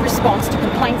established in response to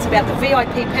complaints about the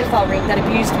VIP pedophile ring that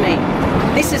abused me.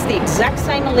 This is the exact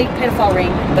same elite pedophile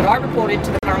ring that I reported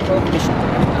to the current Royal Commission.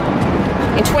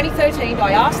 In 2013,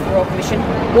 I asked the Royal Commission,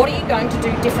 what are you going to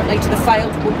do differently to the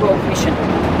failed Wood Royal Commission?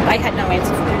 They had no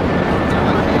answer for me.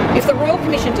 If the Royal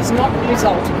Commission does not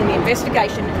result in the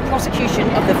investigation and prosecution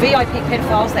of the VIP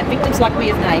pedophiles that victims like me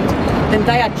have named, then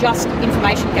they are just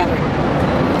information gathering.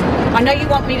 I know you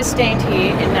want me to stand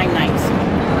here and name names.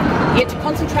 Yet to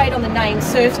concentrate on the names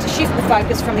serves to shift the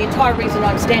focus from the entire reason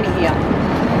I'm standing here.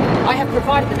 I have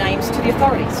provided the names to the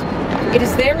authorities. It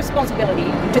is their responsibility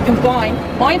to combine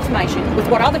my information with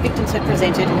what other victims had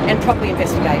presented and properly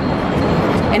investigate.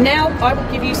 And now I will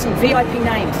give you some VIP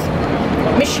names.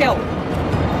 Michelle.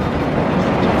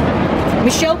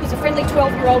 Michelle was a friendly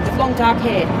 12-year-old with long dark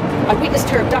hair. I witnessed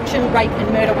her abduction, rape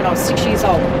and murder when I was 6 years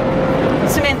old.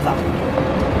 Samantha.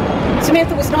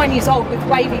 Samantha was 9 years old with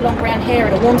wavy long brown hair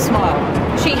and a warm smile.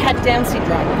 She had Down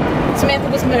syndrome.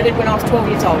 Samantha was murdered when I was 12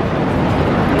 years old.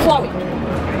 Chloe.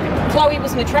 Chloe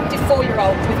was an attractive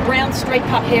 4-year-old with brown straight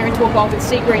cut hair into a bowl with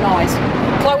sea green eyes.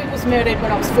 Chloe was murdered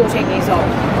when I was 14 years old.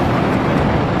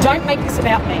 Don't make this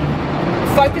about me.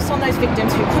 Focus on those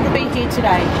victims who couldn't be here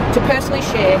today to personally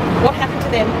share what happened to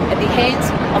them at the hands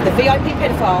of the VIP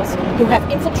pedophiles who have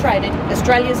infiltrated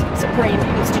Australia's supreme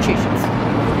institutions.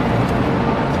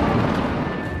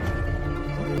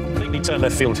 Completely turn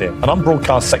left field here. An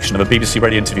unbroadcast section of a BBC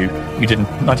radio interview you did in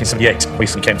 1978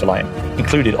 recently came to light,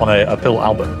 included on a Bill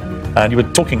album. And you were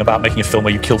talking about making a film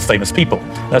where you kill famous people.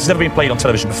 Now, it's never been played on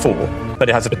television before, but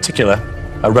it has a particular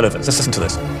relevance. Let's listen to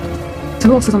this. So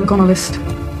who else is on the Goner list?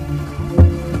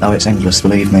 Oh, it's endless,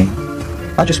 believe me.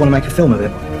 I just want to make a film of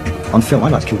it. On film,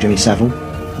 I'd like to kill Jimmy Savile.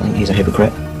 I think he's a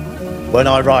hypocrite. When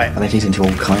I write... I bet he's into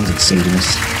all kinds of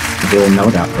seediness that we all know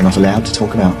about, but we're not allowed to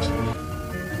talk about.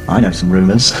 I know some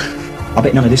rumours. I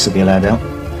bet none of this will be allowed out.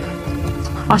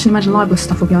 I should imagine libel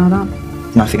stuff will be allowed out.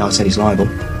 Nothing I said is liable.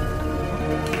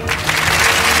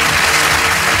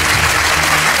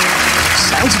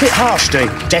 Sounds a bit harsh doing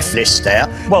death list there.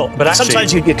 Well, but actually,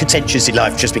 sometimes you're contentious in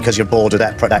life just because you're bored of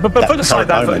that. But put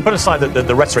aside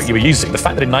the rhetoric you were using. The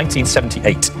fact that in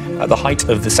 1978, at the height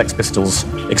of the Sex Pistols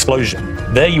explosion,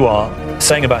 there you are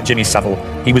saying about Jimmy Savile,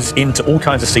 he was into all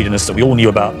kinds of seediness that we all knew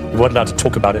about. We weren't allowed to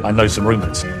talk about it. I know some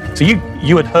rumours. So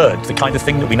you had heard the kind of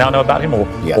thing that we now know about him,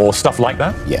 or stuff like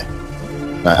that. Yeah.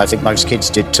 I think most kids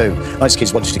did too. Most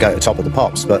kids wanted to go to the top of the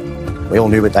pops, but we all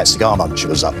knew what that cigar muncher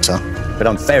was up to. But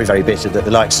I'm very, very bitter that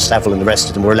the likes of Savile and the rest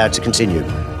of them were allowed to continue.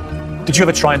 Did you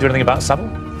ever try and do anything about Savile?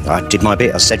 I did my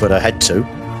bit. I said what I had to.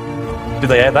 Did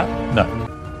they air that? No.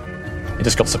 It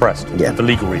just got suppressed. Yeah. For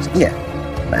legal reasons. Yeah.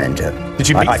 And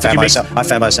I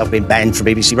found myself being banned from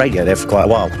BBC Radio there for quite a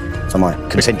while for my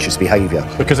contentious behaviour.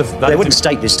 Because of that? They wouldn't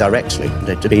state this directly.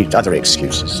 There'd be other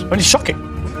excuses. Well, it's shocking.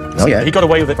 Oh, yeah. He got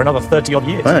away with it for another 30-odd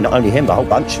years. Well, not only him, but a whole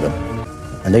bunch of them.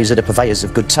 And these are the purveyors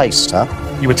of good taste, huh?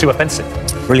 You were too offensive.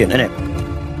 Brilliant, innit?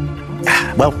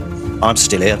 Well, I'm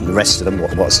still here, and the rest of them,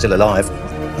 what are still alive.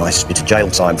 Nice bit of jail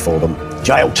time for them.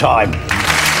 Jail time!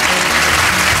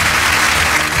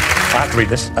 I have to read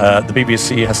this. The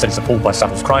BBC has said it's appalled by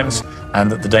Savile's crimes, and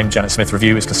that the Dame Janet Smith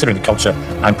Review is considering the culture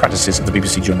and practices of the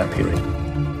BBC during that period.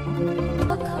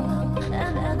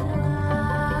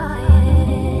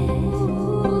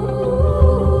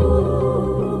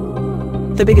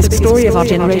 The biggest story of our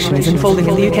generation is unfolding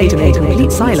in the UK amid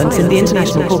complete silence in the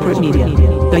international corporate media.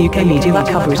 The UK media that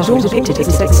cover it is all depicted as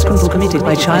a sex scandal committed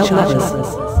by child lovers.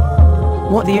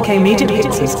 What the UK media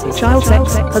depicts as child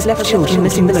sex has left children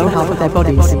missing the lower half of their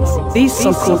bodies. These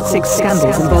so-called sex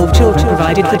scandals involve children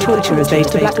provided for torture as bait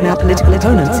to blackmail political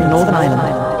opponents in Northern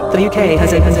Ireland. The UK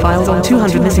has opened files on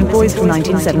 200 missing boys from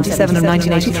 1977 and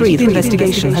 1983. The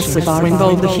investigation has so far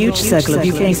involved a huge circle of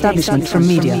UK establishment from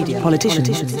media,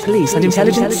 politicians, police and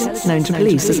intelligence, known to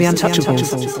police as the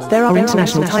Untouchables. There are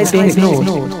international ties being ignored.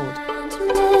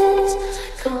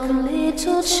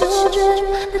 Little children,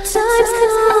 the time's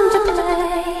come to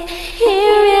play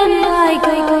here in my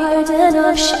garden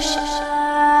of shadow.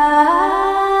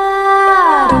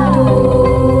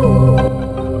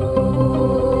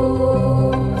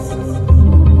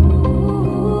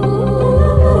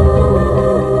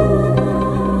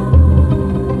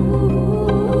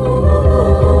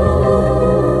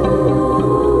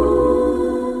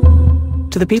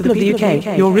 To the people of the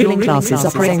UK, your ruling classes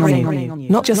are preying on you.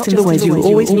 Not just in the ways you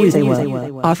always knew they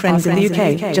were. Our friends in the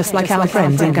UK, just like our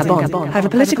friends in Gabon, have a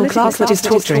political class that is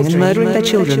torturing and murdering their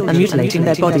children and mutilating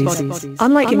their bodies.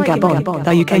 Unlike in Gabon,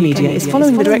 the UK media is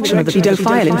following the direction of the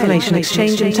pedophile information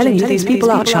exchange and telling you these people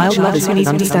are child lovers who need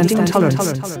understanding and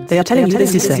tolerance. They are telling you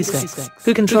this is sex.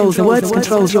 Who controls the words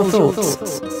controls your thoughts.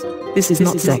 This is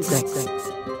not sex.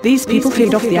 These people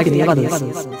feed off the agony of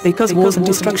others. They cause wars and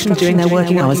destruction during their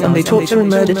working hours, and they torture and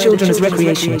murder children as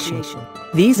recreation.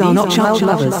 These are not child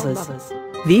lovers.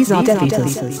 These are Death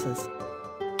Eaters.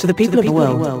 To the people of the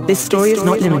world, this story is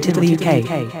not limited to the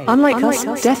UK. Unlike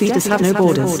us, Death Eaters have no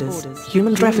borders.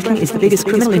 Human trafficking is the biggest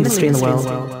criminal industry in the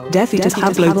world. Death Eaters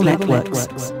have global networks.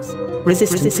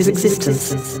 Resistance is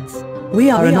existence. We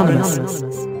are anonymous.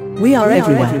 We are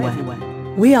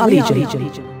everywhere. We are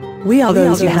legion. We are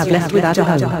those you have left without a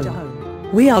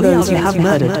home. We are those you have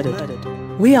murdered.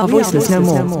 We are voiceless no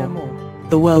more.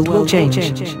 The world will change.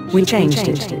 We changed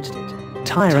it.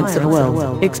 Tyrants of the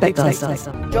world, expect us.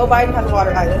 Joe Biden has a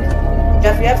water island.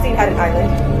 Jeffrey Epstein had an island.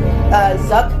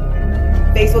 Zuck,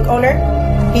 Facebook owner,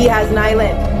 he has an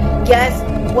island. Guess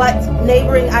what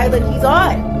neighboring island he's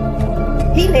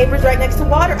on? He neighbors right next to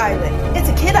Water Island. It's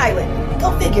a kid island.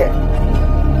 Go figure.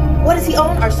 What does he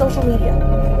own? Our social media.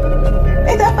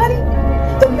 Ain't that funny?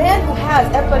 The man who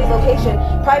has everybody's location,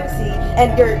 privacy,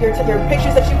 and your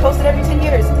pictures that you posted every 10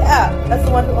 years, yeah, that's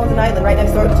the one who owns an island right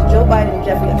next door to Joe Biden and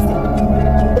Jeffrey Epstein.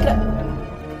 Look it up.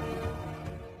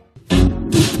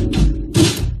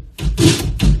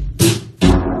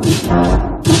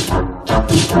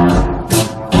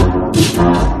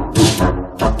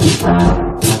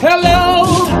 Hello,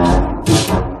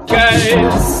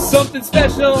 guys, something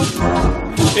special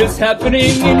is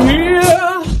happening in here.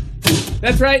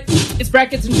 That's right, it's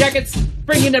Brackets and Jackets,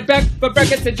 bringing it back for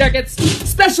Brackets and Jackets,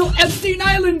 Special Epstein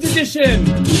Island Edition.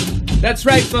 That's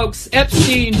right, folks,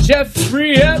 Epstein,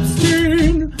 Jeffrey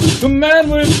Epstein, the man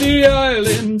with the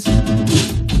island,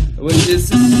 which is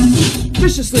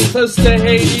suspiciously close to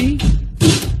Haiti.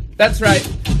 That's right,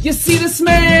 you see this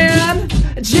man,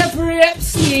 Jeffrey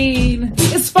Epstein,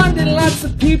 is funding lots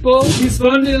of people. He's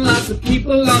funding lots of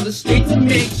people on the street to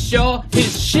make sure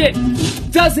his shit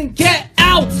doesn't get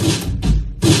out.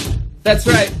 That's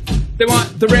right. They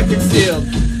want the record sealed.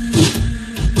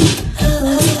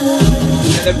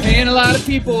 And they're paying a lot of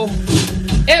people.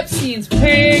 Epstein's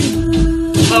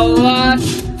paying a lot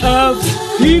of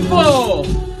people.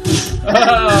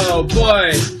 Oh,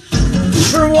 boy.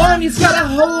 For one, he's got a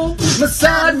whole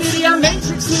Mossad media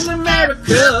matrix in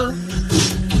America.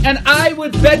 And I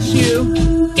would bet you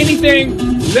anything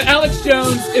that Alex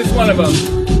Jones is one of them.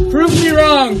 Prove me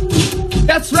wrong.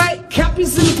 That's right.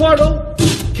 Cappy's in the portal.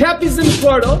 Cappy's in the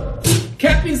portal.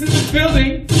 Cappy's in the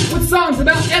building with songs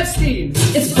about Epstein.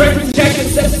 It's Breakfast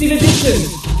Jackets Epstein edition.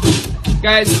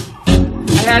 Guys,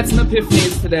 I had some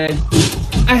epiphanies today.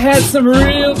 I had some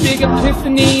real big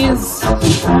epiphanies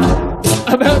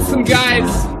about some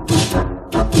guys.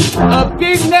 A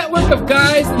big network of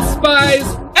guys and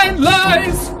spies and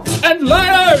lies and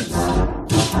liars.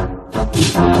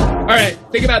 Alright,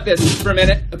 think about this for a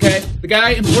minute, okay? The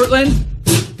guy in Portland,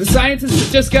 the scientist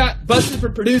that just got busted for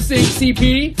producing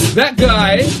CP, that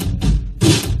guy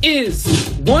is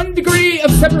 1 degree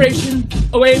of separation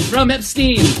away from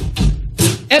Epstein.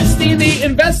 Epstein, the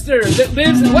investor that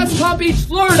lives in West Palm Beach,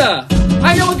 Florida.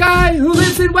 I know a guy who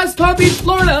lives in West Palm Beach,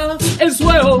 Florida as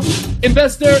well.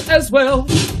 Investor as well.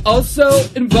 Also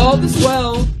involved as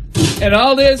well. And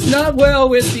all is not well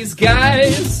with these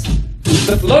guys.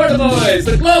 The Florida boys,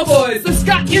 the Glow boys, the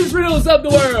Scott Israels of the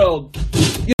world.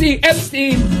 You see,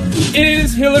 Epstein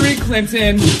is Hillary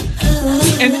Clinton.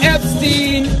 And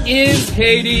Epstein is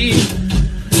Haiti.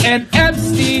 And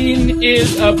Epstein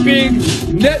is a big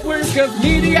network of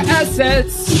media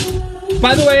assets.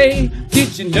 By the way,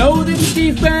 did you know that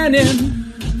Steve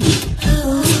Bannon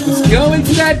was going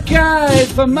to that guy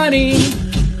for money?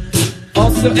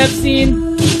 Also,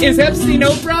 Epstein is Epstein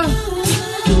Oprah.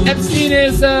 Epstein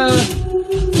is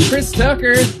Chris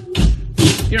Tucker.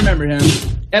 You remember him.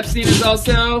 Epstein is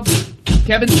also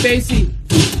Kevin Spacey.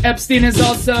 Epstein is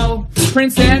also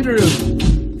Prince Andrew.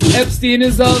 Epstein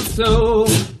is also...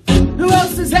 Who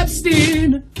else is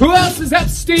Epstein? Who else is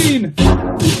Epstein?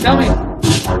 Tell me.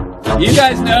 You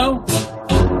guys know?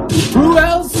 Who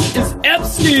else is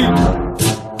Epstein?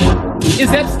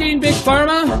 Is Epstein Big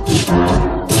Pharma?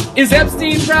 Is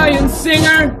Epstein Bryan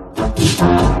Singer?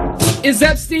 Is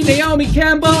Epstein Naomi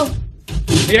Campbell?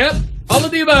 Yep, all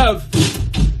of the above.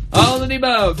 All of the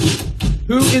above.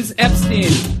 Who is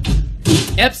Epstein?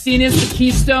 Epstein is the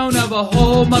keystone of a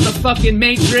whole motherfucking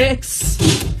matrix.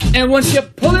 And once you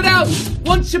pull it out,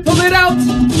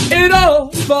 it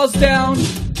all falls down.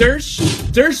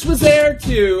 Dersh was there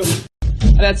too.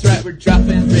 That's right, we're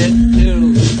dropping red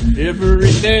pills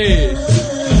every day.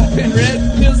 Dropping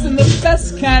red pills in the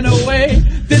best kind of way.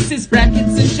 This is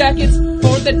Brackets and Jackets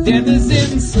for the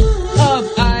denizens of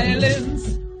islands.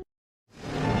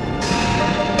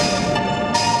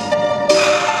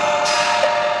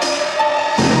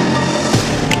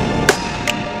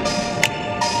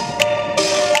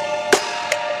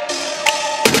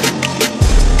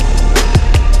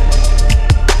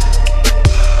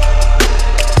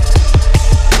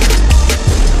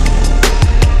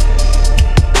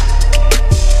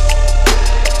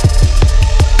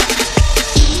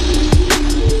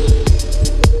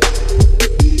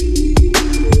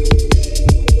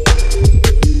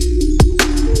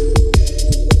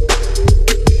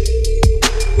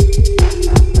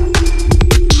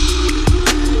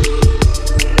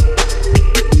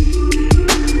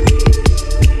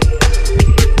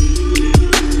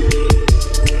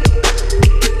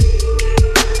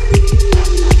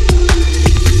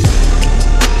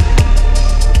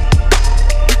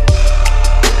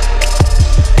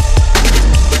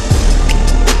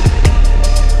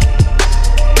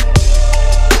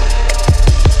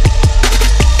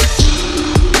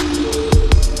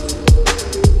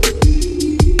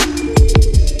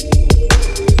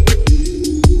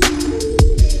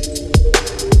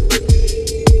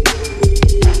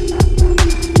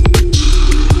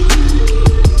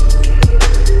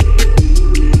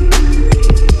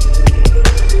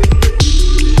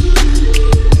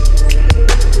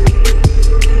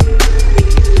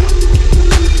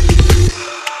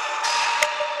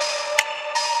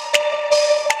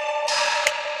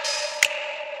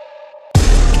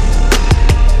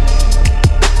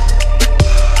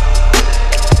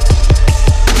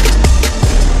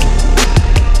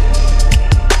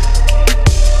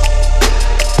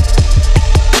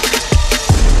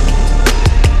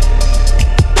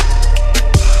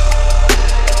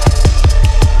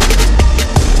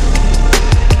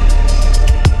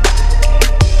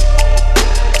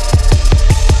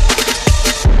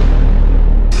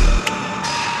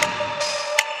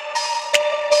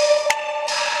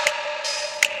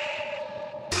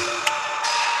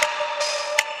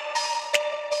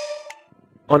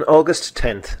 On August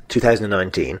 10th,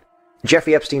 2019,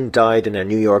 Jeffrey Epstein died in a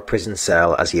New York prison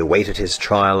cell as he awaited his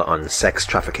trial on sex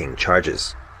trafficking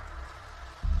charges.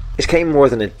 It came more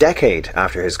than a decade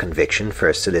after his conviction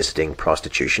for soliciting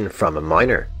prostitution from a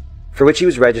minor, for which he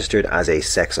was registered as a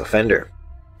sex offender.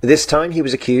 This time he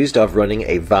was accused of running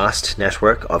a vast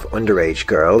network of underage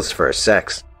girls for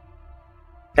sex.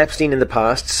 Epstein in the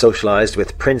past socialized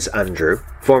with Prince Andrew,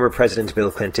 former President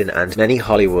Bill Clinton, and many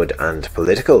Hollywood and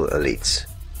political elites.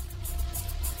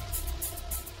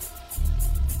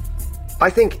 I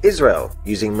think Israel,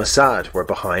 using Mossad, were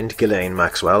behind Ghislaine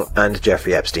Maxwell and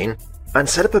Jeffrey Epstein, and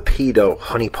set up a pedo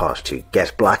honeypot to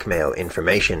get blackmail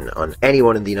information on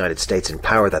anyone in the United States in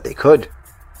power that they could.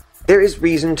 There is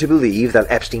reason to believe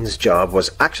that Epstein's job was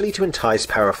actually to entice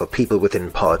powerful people within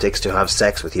politics to have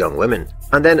sex with young women,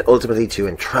 and then ultimately to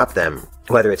entrap them,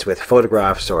 whether it's with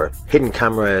photographs or hidden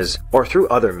cameras or through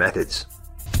other methods.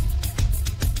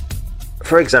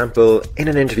 For example, in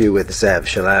an interview with Zev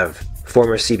Shalev,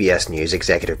 former CBS News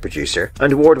executive producer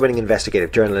and award-winning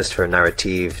investigative journalist for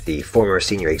Narrative, the former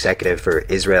senior executive for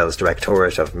Israel's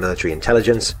Directorate of Military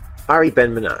Intelligence, Ari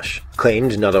Ben-Menash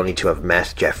claimed not only to have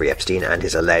met Jeffrey Epstein and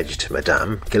his alleged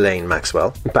Madame, Ghislaine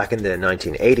Maxwell, back in the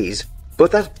 1980s,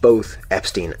 but that both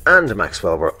Epstein and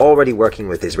Maxwell were already working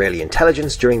with Israeli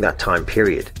intelligence during that time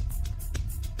period.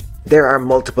 There are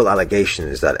multiple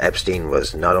allegations that Epstein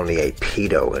was not only a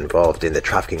pedo involved in the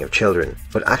trafficking of children,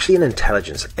 but actually an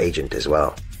intelligence agent as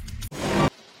well.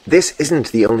 This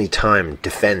isn't the only time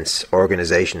defense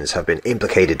organizations have been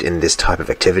implicated in this type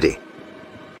of activity.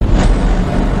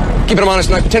 Keeping them honest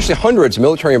tonight, potentially hundreds of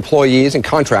military employees and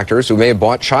contractors who may have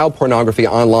bought child pornography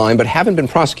online but haven't been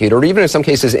prosecuted or even in some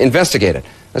cases investigated.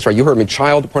 That's right, you heard me,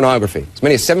 child pornography. As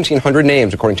many as 1,700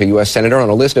 names, according to a U.S. Senator, on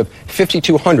a list of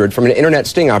 5,200 from an internet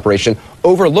sting operation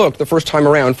overlooked the first time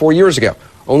around 4 years ago.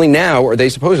 Only now are they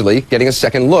supposedly getting a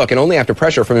second look, and only after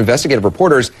pressure from investigative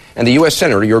reporters and the U.S.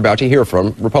 Senator you're about to hear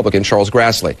from, Republican Charles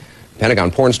Grassley. The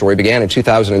Pentagon porn story began in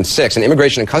 2006. An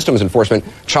Immigration and Customs Enforcement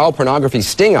child pornography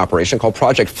sting operation called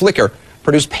Project Flicker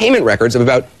produced payment records of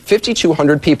about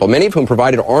 5,200 people, many of whom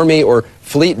provided Army or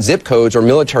Fleet zip codes or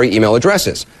military email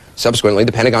addresses. Subsequently,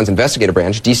 the Pentagon's investigative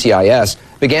branch, DCIS,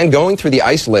 began going through the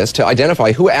ICE list to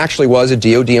identify who actually was a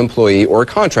DoD employee or a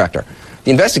contractor.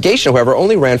 The investigation, however,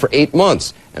 only ran for 8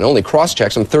 months and only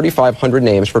cross-checked some 3,500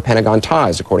 names for Pentagon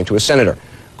ties, according to a senator.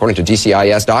 According to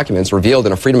DCIS documents revealed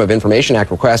in a Freedom of Information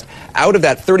Act request, out of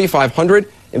that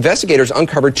 3,500, investigators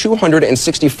uncovered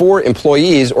 264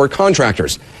 employees or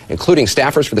contractors, including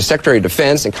staffers for the Secretary of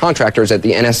Defense and contractors at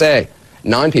the NSA.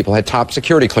 9 people had top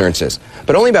security clearances,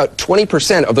 but only about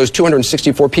 20% of those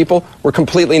 264 people were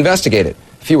completely investigated.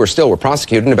 Fewer still were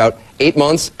prosecuted, and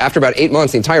after about 8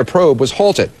 months, the entire probe was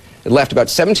halted. It left about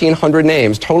 1,700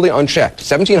 names totally unchecked,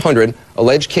 1,700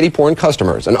 alleged kiddie porn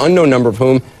customers, an unknown number of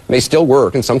whom may still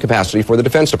work in some capacity for the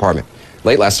Defense Department.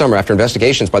 Late last summer, after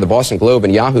investigations by the Boston Globe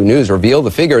and Yahoo News revealed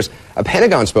the figures, a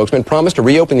Pentagon spokesman promised to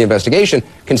reopen the investigation,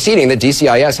 conceding that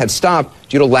DCIS had stopped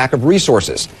due to lack of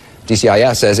resources.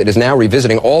 DCIS says it is now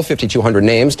revisiting all 5,200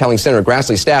 names, telling Senator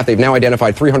Grassley's staff they've now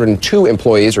identified 302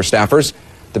 employees or staffers.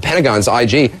 The Pentagon's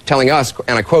IG telling us,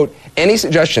 and I quote, any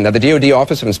suggestion that the DoD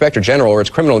Office of Inspector General or its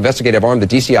criminal investigative arm, the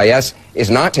DCIS, is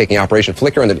not taking Operation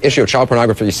Flicker and the issue of child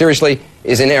pornography seriously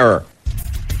is in error.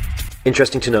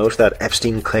 Interesting to note that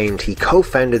Epstein claimed he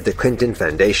co-founded the Clinton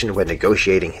Foundation when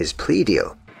negotiating his plea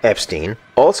deal. Epstein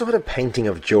also had a painting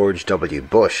of George W.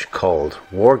 Bush called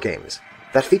War Games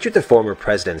that featured the former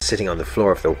president sitting on the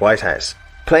floor of the White House,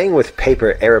 playing with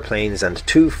paper aeroplanes and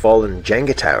 2 fallen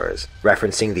Jenga towers,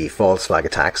 referencing the false flag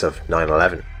attacks of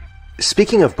 9/11.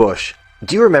 Speaking of Bush,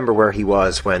 do you remember where he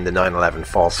was when the 9/11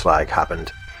 false flag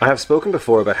happened? I have spoken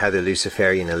before about how the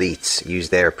Luciferian elites use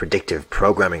their predictive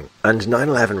programming, and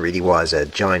 9/11 really was a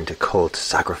giant occult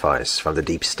sacrifice from the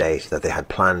deep state that they had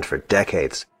planned for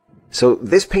decades. So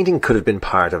this painting could have been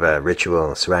part of a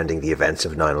ritual surrounding the events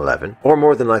of 9/11, or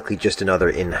more than likely just another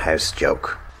in-house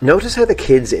joke. Notice how the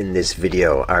kids in this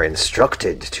video are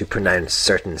instructed to pronounce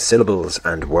certain syllables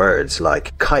and words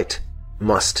like kite,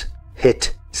 must,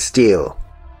 hit, steal.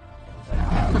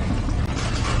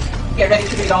 Get ready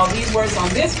to read all these words on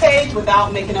this page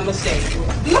without making a mistake.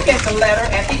 Look at the letter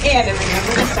at the end and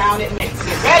remember the sound it makes.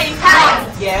 Get ready. Kite.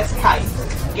 Yes, kite.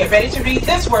 Get ready to read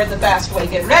this word the fast way.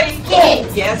 Get ready. Kid.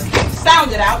 Yes, kid.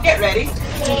 Sound it out. Get ready.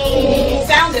 Kid.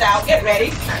 Sound it out. Get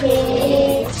ready.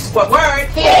 Kid. What word?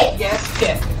 Kid. Yes,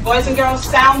 kid. Boys and girls,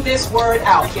 sound this word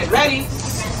out. Get ready.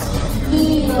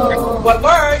 Steal. What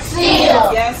word?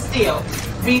 Steal. Yes, steal.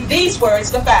 Read these words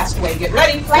the fast way. Get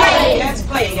ready. Play. Yes,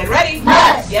 play. Get ready.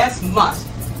 Must. Yes, must.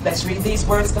 Let's read these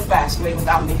words the fast way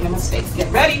without making a mistake.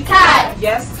 Get ready. Kite.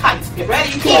 Yes, kite. Get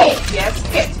ready. Kit. Yes,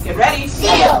 kit. Get ready.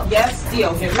 Steel. Yes,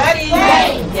 steel. Get ready.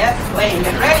 Rain. Yes, plane.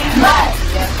 Get ready. Mud.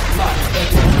 Yes, mud.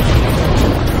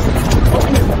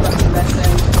 Open your book up to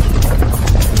lesson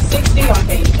 60 on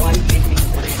page 153.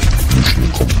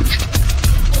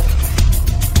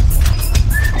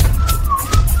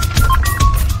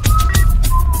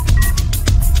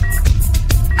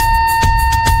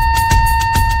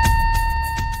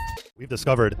 We've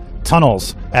discovered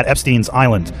tunnels at Epstein's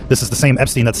Island. This is the same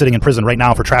Epstein that's sitting in prison right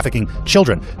now for trafficking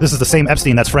children. This is the same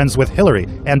Epstein that's friends with Hillary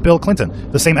and Bill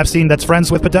Clinton. The same Epstein that's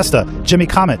friends with Podesta, Jimmy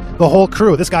Comet, the whole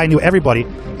crew. This guy knew everybody,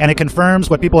 and it confirms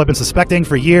what people have been suspecting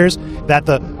for years, that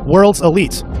the world's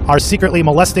elite are secretly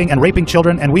molesting and raping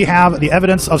children, and we have the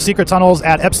evidence of secret tunnels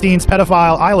at Epstein's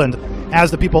pedophile island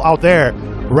as the people out there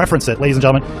reference it, ladies and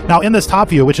gentlemen. Now, in this top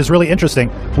view, which is really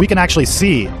interesting, we can actually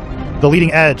see the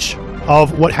leading edge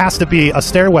of what has to be a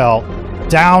stairwell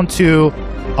down to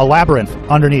a labyrinth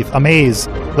underneath, a maze,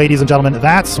 ladies and gentlemen.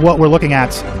 That's what we're looking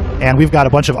at, and we've got a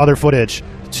bunch of other footage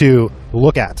to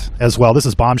look at as well. This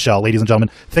is bombshell, ladies and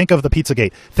gentlemen. Think of the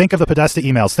Pizzagate. Think of the Podesta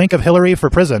emails. Think of Hillary for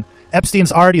prison.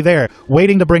 Epstein's already there,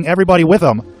 waiting to bring everybody with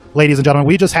him, ladies and gentlemen.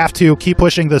 We just have to keep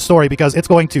pushing this story because it's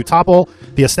going to topple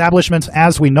the establishment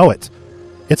as we know it.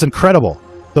 It's incredible.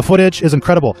 The footage is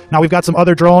incredible. Now, we've got some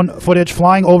other drone footage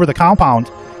flying over the compound,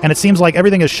 and it seems like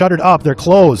everything is shuttered up. They're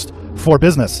closed for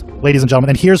business, ladies and gentlemen.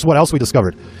 And here's what else we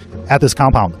discovered at this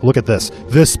compound. Look at this.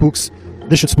 This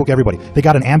should spook everybody. They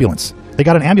got an ambulance. They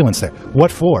got an ambulance there.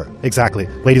 What for, exactly,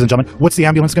 ladies and gentlemen? What's the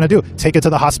ambulance going to do? Take it to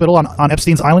the hospital on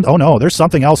Epstein's Island? Oh, no, there's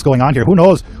something else going on here. Who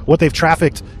knows what they've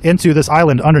trafficked into this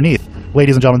island underneath,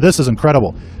 ladies and gentlemen. This is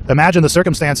incredible. Imagine the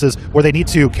circumstances where they need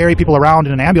to carry people around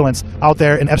in an ambulance out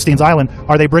there in Epstein's Island.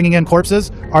 Are they bringing in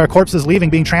corpses? Are corpses leaving,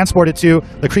 being transported to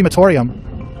the crematorium?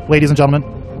 Ladies and gentlemen,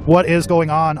 what is going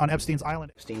on Epstein's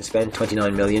Island? Epstein spent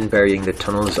 $29 million burying the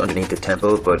tunnels underneath the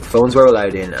temple, but phones were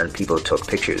allowed in and people took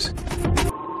pictures.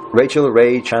 Rachel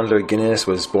Ray Chandler Guinness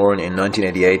was born in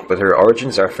 1988, but her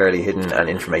origins are fairly hidden and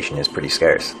information is pretty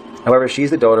scarce. However, she's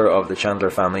the daughter of the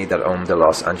Chandler family that owned the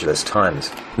Los Angeles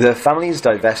Times. The family's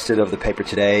divested of the paper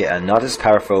today and not as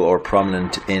powerful or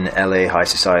prominent in LA high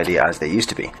society as they used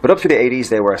to be. But up through the 80s,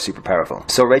 they were super powerful.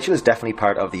 So Rachel is definitely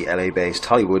part of the LA-based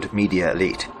Hollywood media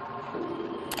elite.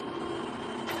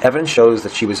 Evidence shows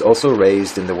that she was also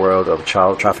raised in the world of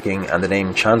child trafficking, and the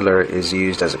name Chandler is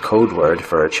used as a code word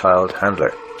for a child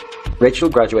handler. Rachel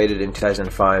graduated in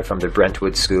 2005 from the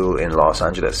Brentwood School in Los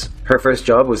Angeles. Her first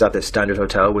job was at the Standard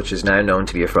Hotel, which is now known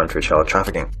to be a front for child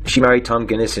trafficking. She married Tom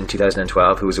Guinness in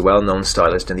 2012, who was a well-known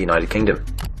stylist in the United Kingdom.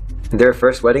 Their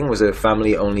first wedding was a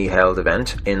family-only held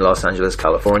event in Los Angeles,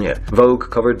 California. Vogue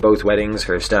covered both weddings,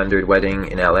 her standard wedding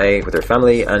in LA with her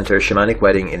family and her shamanic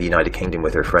wedding in the United Kingdom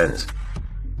with her friends.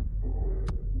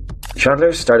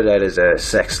 Chandler started out as a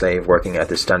sex slave working at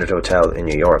the Standard Hotel in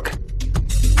New York.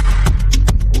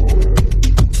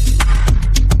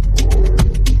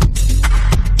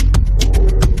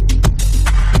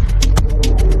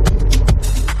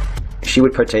 She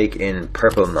would partake in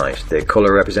Purple Night, the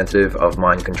colour representative of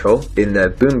mind control, in the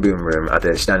Boom Boom Room at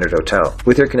the Standard Hotel.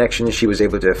 With her connections, she was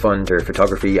able to fund her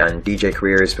photography and DJ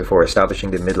careers before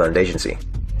establishing the Midland Agency.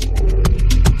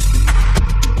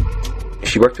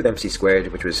 She worked with MC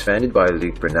Squared, which was founded by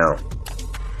Luke Brunel.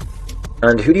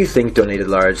 And who do you think donated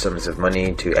large sums of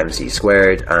money to MC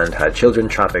Squared and had children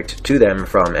trafficked to them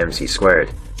from MC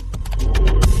Squared?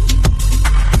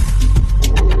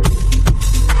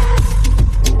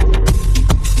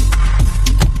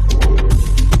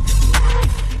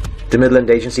 The Midland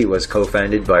Agency was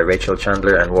co-founded by Rachel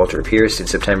Chandler and Walter Pierce in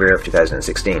September of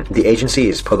 2016. The agency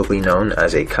is publicly known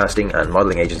as a casting and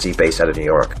modelling agency based out of New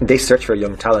York. They search for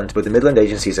young talent, but the Midland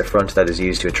Agency is a front that is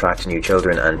used to attract new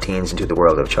children and teens into the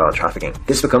world of child trafficking.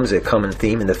 This becomes a common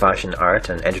theme in the fashion, art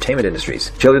and entertainment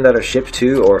industries. Children that are shipped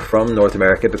to or from North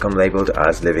America become labelled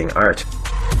as living art.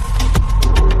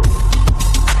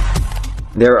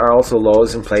 There are also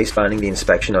laws in place banning the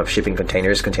inspection of shipping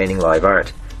containers containing live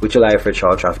art, which allow for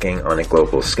child trafficking on a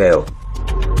global scale.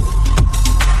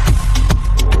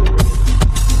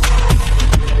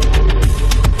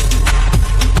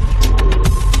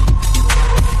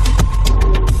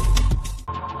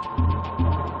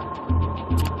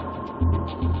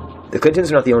 The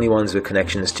Clintons are not the only ones with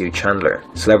connections to Chandler.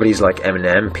 Celebrities like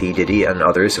Eminem, P. Diddy and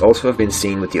others also have been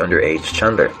seen with the underage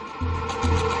Chandler.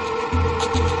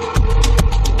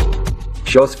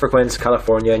 She also frequents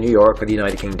California, New York, and the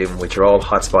United Kingdom, which are all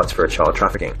hotspots for child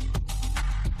trafficking.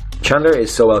 Chandler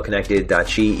is so well connected that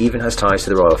she even has ties to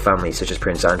the royal family, such as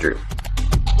Prince Andrew.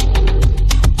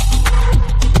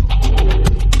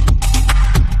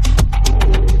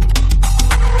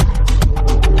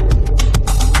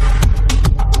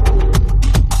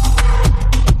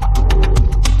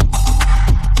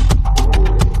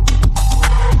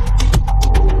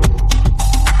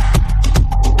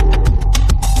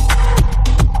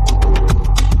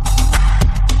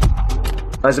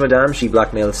 As a madame, she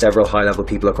blackmailed several high-level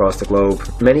people across the globe.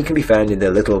 Many can be found in the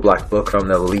Little Black Book from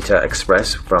the Lolita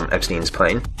Express from Epstein's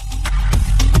plane.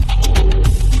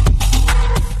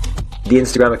 The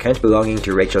Instagram account belonging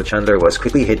to Rachel Chandler was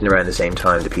quickly hidden around the same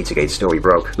time the Pizzagate story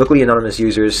broke. Luckily, anonymous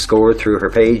users scored through her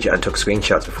page and took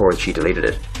screenshots before she deleted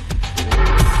it.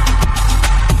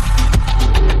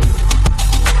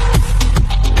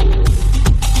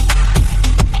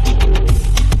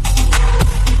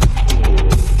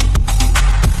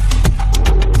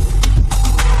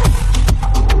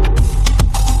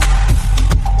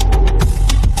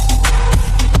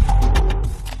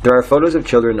 There are photos of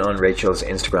children on Rachel's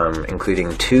Instagram,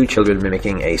 including 2 children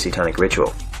mimicking a satanic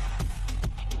ritual.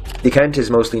 The account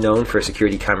is mostly known for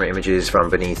security camera images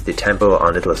from beneath the temple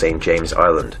on Little St. James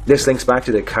Island. This links back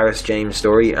to the Karis James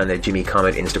story and the Jimmy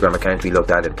Comet Instagram account we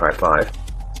looked at in part 5.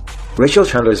 Rachel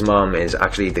Chandler's mom is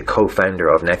actually the co-founder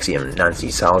of Nexium, Nancy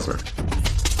Salzman.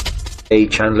 A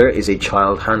Chandler is a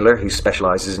child handler who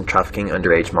specializes in trafficking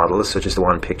underage models, such as the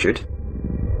one pictured.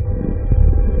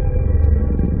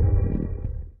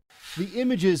 The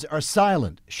images are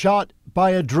silent, shot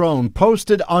by a drone,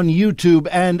 posted on YouTube,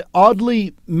 and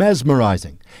oddly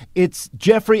mesmerizing. It's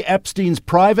Jeffrey Epstein's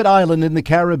private island in the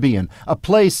Caribbean, a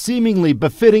place seemingly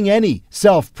befitting any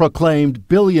self-proclaimed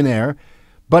billionaire,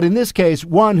 but in this case,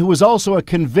 one who was also a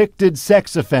convicted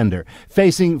sex offender,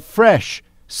 facing fresh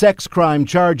sex crime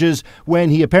charges when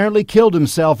he apparently killed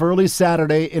himself early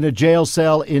Saturday in a jail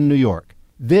cell in New York.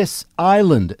 This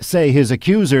island, say his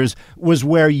accusers, was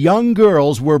where young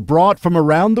girls were brought from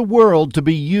around the world to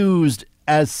be used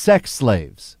as sex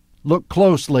slaves. Look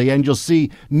closely and you'll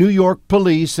see New York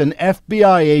police and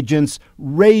FBI agents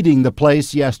raiding the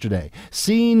place yesterday.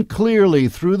 Seen clearly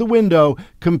through the window,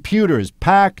 computers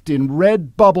packed in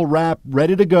red bubble wrap,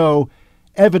 ready to go,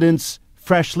 evidence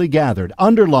freshly gathered,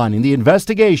 underlining the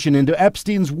investigation into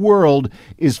Epstein's world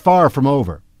is far from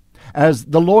over. As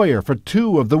the lawyer for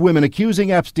 2 of the women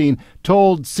accusing Epstein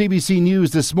told CBC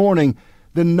News this morning,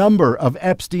 the number of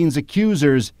Epstein's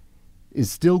accusers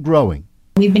is still growing.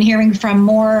 We've been hearing from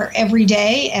more every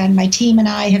day, and my team and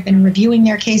I have been reviewing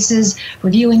their cases,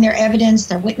 reviewing their evidence,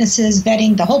 their witnesses,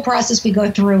 vetting, the whole process we go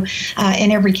through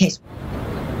in every case.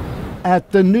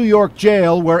 At the New York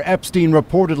jail where Epstein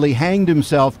reportedly hanged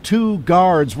himself, 2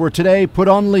 guards were today put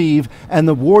on leave and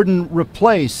the warden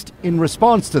replaced in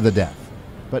response to the death.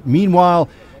 But meanwhile,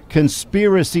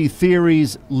 conspiracy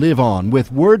theories live on.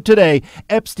 With word today,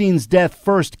 Epstein's death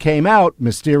first came out,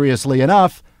 mysteriously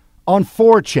enough, on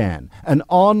 4chan, an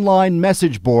online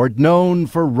message board known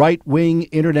for right-wing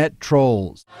internet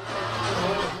trolls.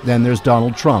 Then there's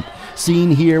Donald Trump,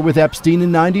 seen here with Epstein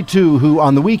in '92, who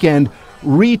on the weekend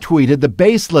retweeted the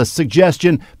baseless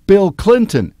suggestion Bill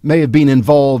Clinton may have been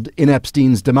involved in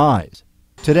Epstein's demise.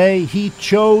 Today, he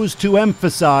chose to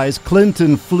emphasize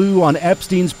Clinton flew on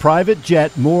Epstein's private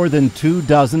jet more than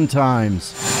 24 times.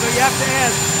 So you have to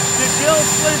ask, did Bill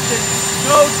Clinton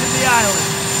go to the island?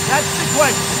 That's the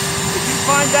question. If you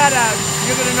find that out,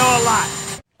 you're going to know a lot.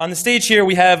 On the stage here,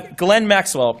 we have Ghislaine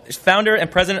Maxwell, founder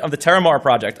and president of the Terramar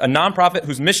Project, a nonprofit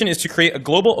whose mission is to create a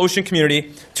global ocean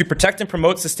community to protect and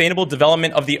promote sustainable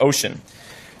development of the ocean.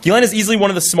 Ghislaine is easily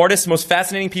one of the smartest, most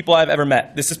fascinating people I've ever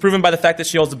met. This is proven by the fact that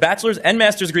she holds a bachelor's and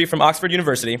master's degree from Oxford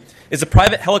University, is a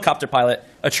private helicopter pilot,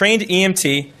 a trained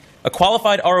EMT, a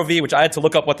qualified ROV, which I had to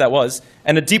look up what that was,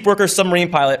 and a deep worker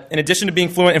submarine pilot, in addition to being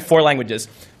fluent in 4 languages.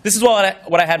 This is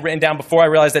what I had written down before I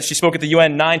realized that she spoke at the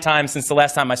UN 9 times since the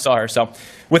last time I saw her. So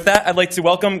with that, I'd like to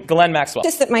welcome Ghislaine Maxwell.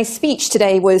 Just that my speech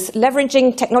today was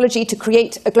leveraging technology to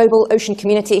create a global ocean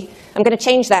community. I'm going to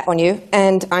change that on you,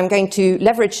 and I'm going to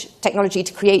leverage technology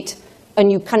to create a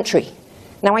new country.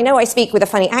 Now, I know I speak with a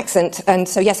funny accent, and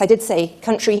so yes, I did say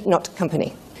country, not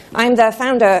company. I'm the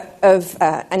founder of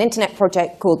an internet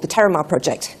project called the Terramar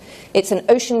Project. It's an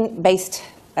ocean-based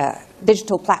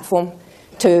digital platform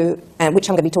which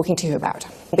I'm going to be talking to you about.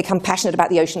 I've become passionate about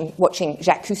the ocean watching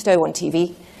Jacques Cousteau on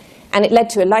TV, and it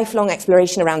led to a lifelong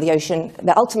exploration around the ocean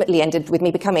that ultimately ended with me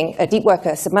becoming a deep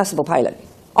worker submersible pilot.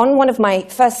 On one of my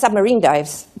first submarine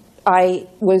dives, I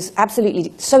was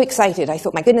absolutely so excited. I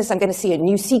thought, my goodness, I'm going to see a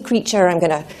new sea creature. And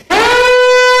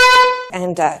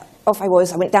off I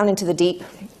was. I went down into the deep,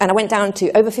 and I went down to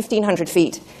over 1,500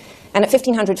 feet. And at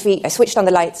 1,500 feet, I switched on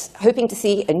the lights, hoping to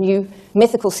see a new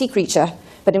mythical sea creature.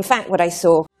 But in fact, what I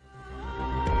saw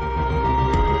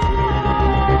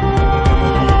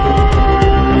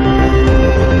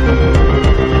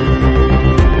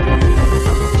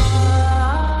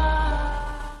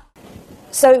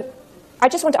So I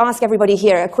just want to ask everybody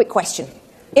here a quick question.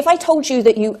 If I told you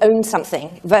that you own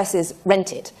something versus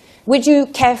rent it, would you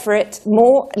care for it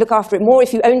more, look after it more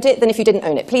if you owned it than if you didn't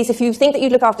own it? Please, if you think that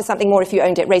you'd look after something more if you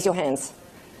owned it, raise your hands.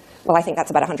 Well, I think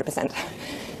that's about 100%.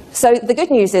 So the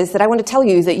good news is that I want to tell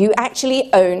you that you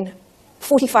actually own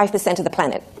 45% of the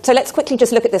planet. So let's quickly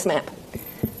just look at this map.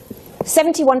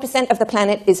 71% of the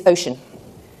planet is ocean.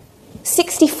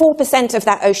 64% of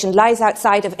that ocean lies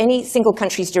outside of any single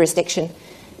country's jurisdiction.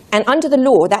 And under the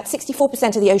law, that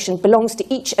 64% of the ocean belongs to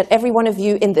each and every one of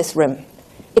you in this room.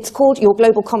 It's called your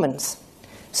global commons.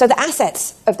 So the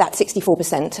assets of that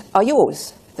 64% are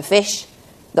yours. The fish,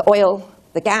 the oil,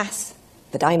 the gas,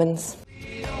 the diamonds.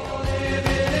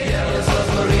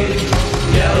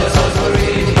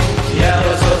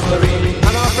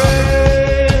 And our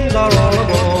friends are all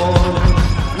aboard.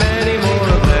 Many more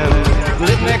of them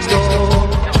live next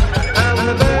door. And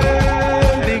the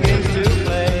band begins to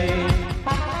play.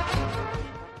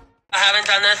 I haven't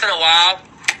done this in a while.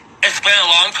 It's been a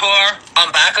long tour.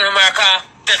 I'm back in America.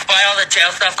 Despite all the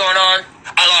jail stuff going on,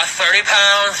 I lost 30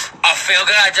 pounds. I feel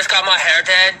good. I just got my hair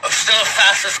did. I'm still the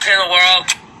fastest kid in the world.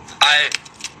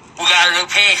 We got a new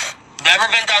piece. Never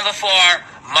been done before.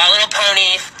 My Little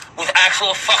Ponies with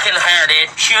actual fucking hair did.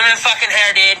 Human fucking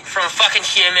hair did from fucking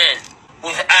human.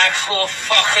 With actual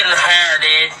fucking hair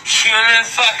did. Human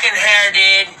fucking hair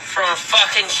did from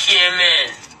fucking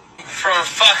human. From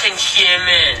fucking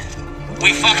human.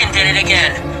 We fucking did it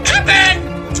again. Trippin'!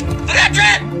 We got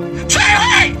drip! Try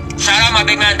away! Shout out my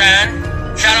big man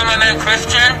Dan. Shout out my man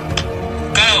Christian.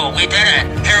 Go, we did it.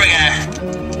 Here we go.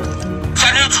 So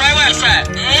do try away shit.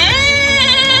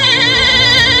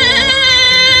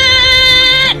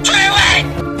 Try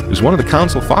away! He was one of the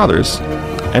Council Fathers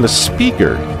and a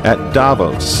speaker at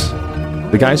Davos.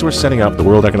 The guys who were setting up the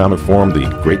World Economic Forum, the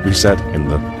Great Reset,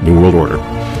 and the New World Order.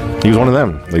 He was one of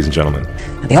them, ladies and gentlemen.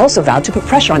 They also vowed to put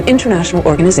pressure on international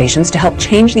organizations to help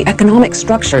change the economic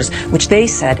structures which they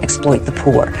said exploit the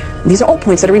poor. These are all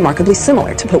points that are remarkably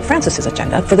similar to Pope Francis's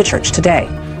agenda for the church today.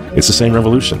 It's the same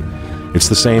revolution. It's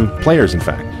the same players, in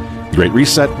fact. The Great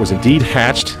Reset was indeed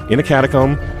hatched in a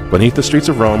catacomb beneath the streets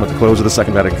of Rome at the close of the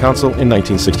Second Vatican Council in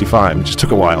 1965. It just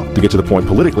took a while to get to the point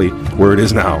politically where it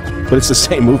is now. But it's the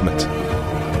same movement.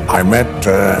 I met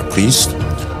a priest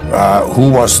who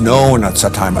was known at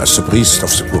that time as the priest of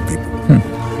the poor people.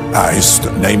 His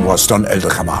name was Don Elder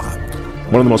Camara.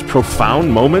 One of the most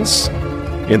profound moments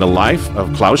in the life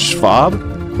of Klaus Schwab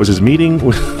was his meeting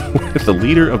with the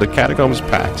leader of the Catacombs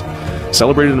Pact,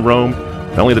 celebrated in Rome,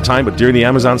 not only at the time, but during the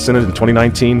Amazon Synod in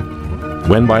 2019,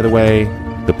 when, by the way,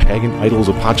 the pagan idols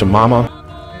of Pachamama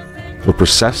were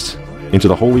processed into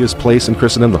the holiest place in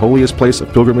Christendom, the holiest place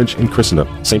of pilgrimage in Christendom,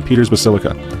 St. Peter's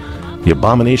Basilica. The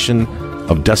abomination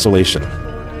of desolation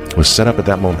was set up at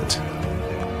that moment.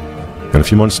 And a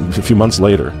few months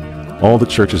later, all the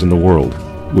churches in the world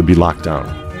would be locked down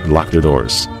and lock their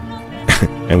doors.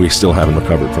 And we still haven't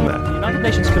recovered from that. The United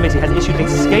Nations Committee has issued a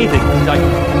scathing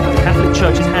indictment of the Catholic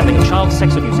Church's handling of child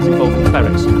sex abuses involving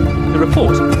clerics. The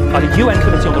report by the UN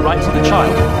Committee on the Rights of the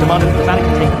Child demanded that the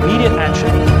Vatican take immediate action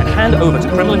and hand over to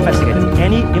criminal investigators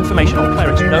any information on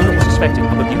clerics known or suspected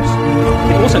of abuse.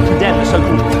 It also condemned the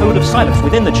so-called code of silence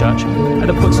within the Church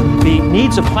that puts the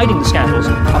needs of hiding the scandals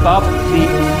above the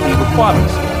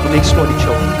requirements of the exploited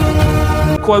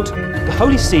children. Quote, "The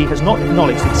Holy See has not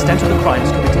acknowledged the extent of the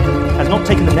crimes committed, has not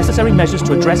taken the necessary measures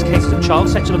to address cases of child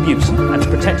sexual abuse and to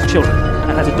protect children,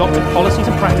 and has adopted policies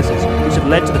and practices which have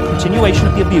led to the continuation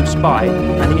of the abuse by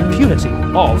and the impunity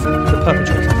of the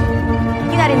perpetrators."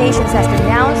 The United Nations has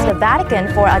denounced the Vatican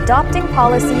for adopting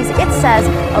policies it says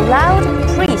allowed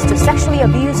priests to sexually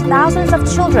abuse thousands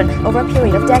of children over a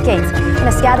period of decades. In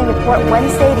a scathing report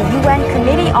Wednesday, the UN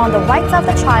Committee on the Rights of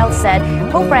the Child said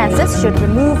Pope Francis should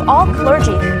remove all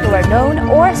clergy who are known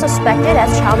or suspected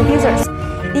as child abusers.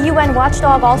 The UN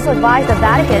watchdog also advised the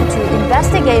Vatican to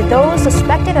investigate those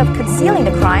suspected of concealing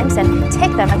the crimes and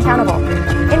take them accountable.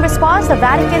 In response, the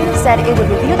Vatican said it would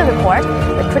review the report,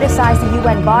 but criticized the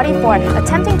UN body for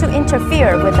attempting to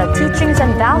interfere with the teachings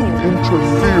and values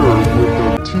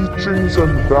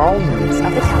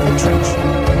of the Catholic Church.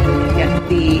 Get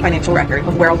the financial record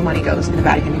of where all the money goes in the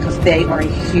Vatican, because they are a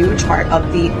huge part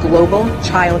of the global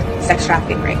child sex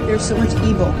trafficking ring. There's so much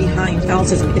evil behind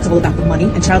Catholicism. It's all about the money,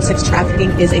 and child sex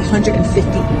trafficking is a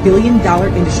 $150 billion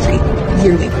industry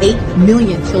yearly. 8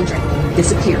 million children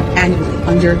disappear annually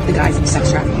under the guise of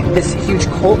sex trafficking. This huge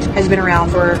cult has been around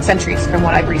for centuries. From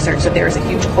what I've researched, that there is a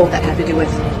huge cult that had to do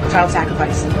with child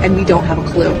sacrifice, and we don't have a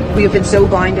clue. We have been so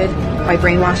blinded by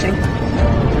brainwashing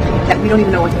that we don't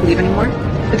even know what to believe anymore.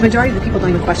 But the majority of the people don't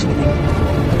even question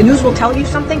anything. The news will tell you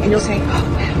something and you'll say, oh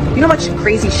wow, you know how much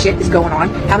crazy shit is going on?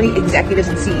 How many executives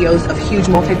and CEOs of huge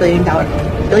billion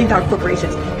dollar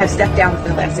corporations have stepped down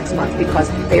within the last 6 months because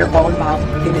they are all involved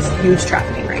in this huge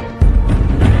trafficking ring?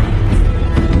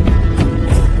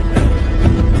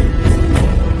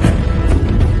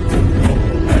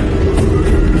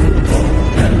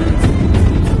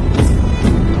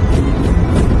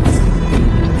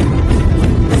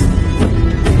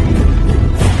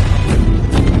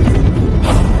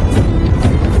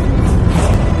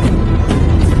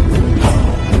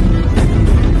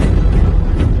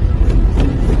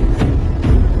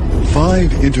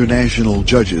 International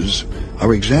judges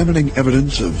are examining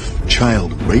evidence of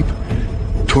child rape,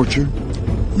 torture,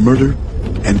 murder,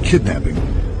 and kidnapping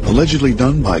allegedly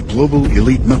done by global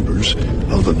elite members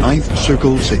of the Ninth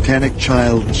Circle Satanic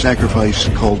Child Sacrifice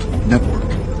Cult Network.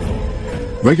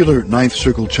 Regular Ninth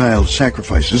Circle child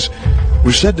sacrifices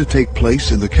were said to take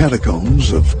place in the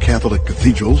catacombs of Catholic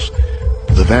cathedrals,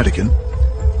 the Vatican,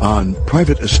 on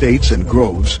private estates and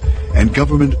groves, and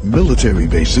government military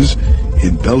bases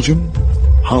in Belgium,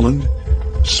 Holland,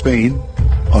 Spain,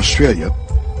 Australia,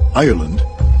 Ireland,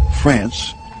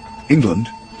 France, England,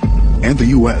 and the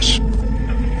U.S.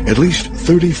 At least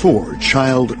 34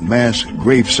 child mass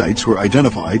grave sites were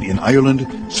identified in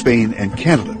Ireland, Spain, and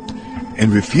Canada,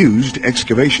 and refused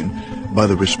excavation by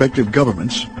the respective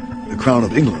governments, the Crown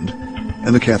of England,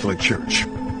 and the Catholic Church.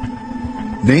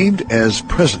 Named as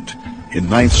present in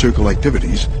Ninth Circle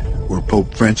activities were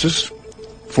Pope Francis,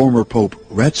 former Pope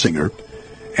Ratzinger,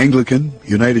 Anglican,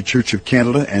 United Church of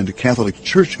Canada, and Catholic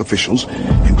Church officials,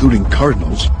 including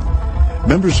cardinals,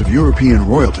 members of European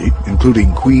royalty,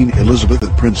 including Queen Elizabeth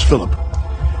and Prince Philip,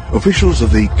 officials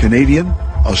of the Canadian,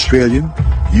 Australian,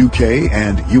 UK,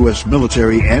 and US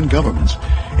military and governments,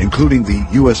 including the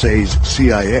USA's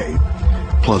CIA,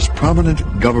 plus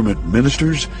prominent government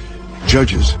ministers,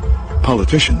 judges,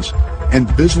 politicians,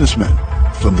 and businessmen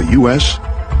from the US,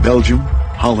 Belgium,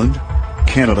 Holland,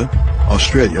 Canada,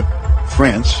 Australia,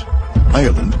 France,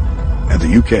 Ireland, and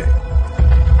the UK.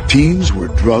 Teens were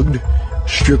drugged,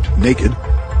 stripped naked,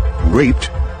 raped,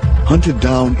 hunted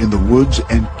down in the woods,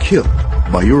 and killed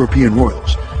by European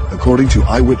royals, according to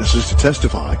eyewitnesses to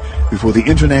testify before the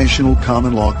International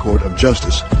Common Law Court of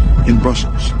Justice in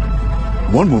Brussels.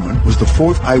 One woman was the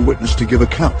fourth eyewitness to give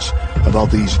accounts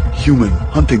about these human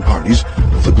hunting parties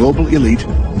of the global elite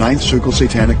Ninth Circle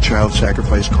Satanic Child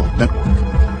Sacrifice Cult Network.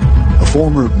 A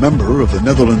former member of the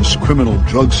Netherlands criminal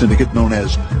drug syndicate known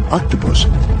as Octopus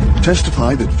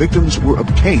testified that victims were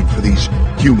obtained for these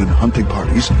human hunting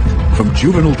parties from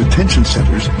juvenile detention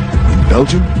centers in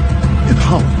Belgium and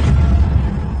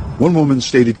Holland. One woman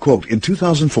stated, quote, "In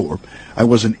 2004, I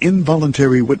was an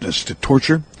involuntary witness to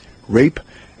torture, rape,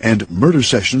 and murder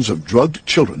sessions of drugged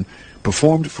children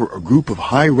performed for a group of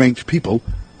high-ranked people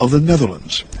of the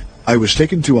Netherlands. I was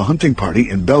taken to a hunting party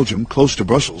in Belgium close to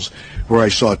Brussels where I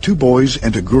saw 2 boys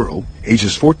and a girl,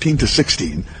 ages 14 to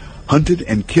 16, hunted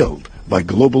and killed by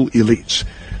global elites.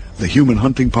 The human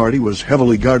hunting party was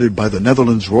heavily guarded by the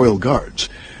Netherlands Royal Guards.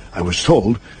 I was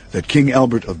told that King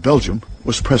Albert of Belgium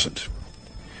was present."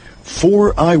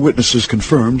 4 eyewitnesses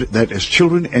confirmed that as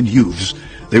children and youths,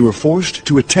 they were forced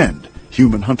to attend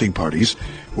human hunting parties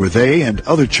where they and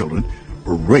other children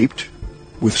were raped,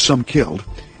 with some killed,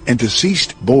 and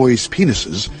deceased boys'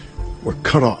 penises were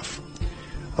cut off.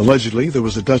 Allegedly, there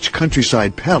was a Dutch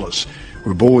countryside palace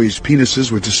where boys'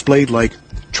 penises were displayed like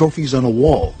trophies on a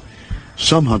wall.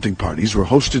 Some hunting parties were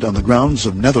hosted on the grounds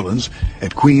of Netherlands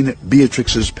at Queen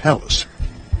Beatrix's palace.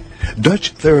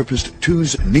 Dutch therapist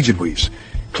Toos Nijenhuis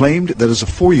claimed that as a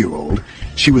 4-year-old,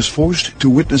 she was forced to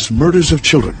witness murders of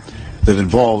children that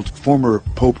involved former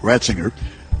Pope Ratzinger,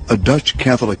 a Dutch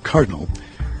Catholic cardinal,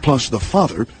 plus the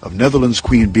father of Netherlands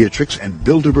Queen Beatrix and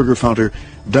Bilderberger founder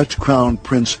Dutch Crown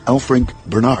Prince Elfrink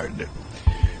Bernard.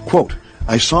 Quote,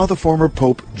 "I saw the former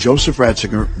Pope Joseph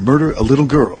Ratzinger murder a little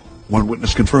girl." One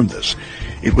witness confirmed this.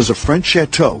 "It was a French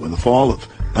chateau in the fall of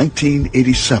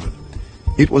 1987.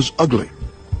 It was ugly,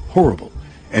 horrible,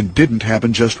 and didn't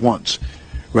happen just once.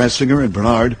 Ratzinger and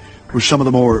Bernard were some of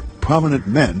the more prominent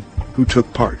men who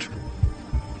took part."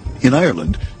 In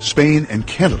Ireland, Spain, and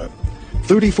Canada,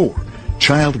 34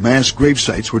 child mass grave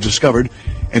sites were discovered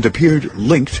and appeared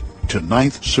linked to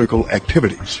Ninth Circle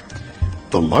activities.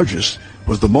 The largest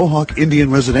was the Mohawk Indian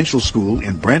Residential School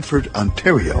in Brantford,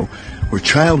 Ontario, where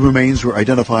child remains were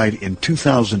identified in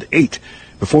 2008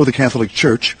 before the Catholic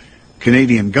Church,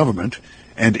 Canadian government,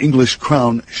 and English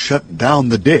Crown shut down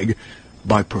the dig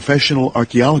by professional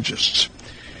archaeologists.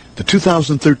 The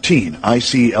 2013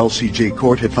 ICLCJ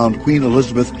court had found Queen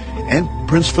Elizabeth and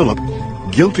Prince Philip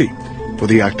guilty for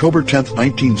the October 10,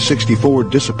 1964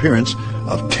 disappearance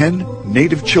of 10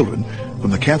 native children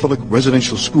from the Catholic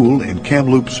residential school in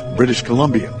Kamloops, British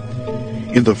Columbia.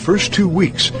 In the first 2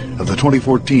 weeks of the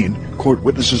 2014, court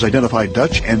witnesses identified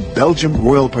Dutch and Belgian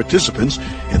royal participants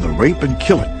in the rape and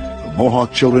killing of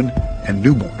Mohawk children and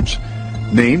newborns.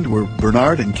 Named were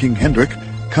Bernard and King Hendrik,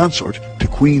 consort to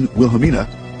Queen Wilhelmina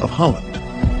of Holland.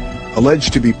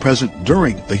 Alleged to be present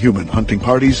during the human hunting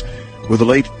parties were the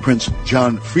late Prince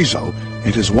John Friso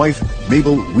and his wife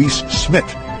Mabel Wies-Smit,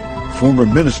 former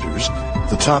ministers,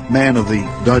 the top man of the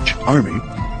Dutch army,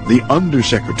 the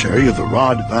Undersecretary of the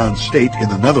Raad van State in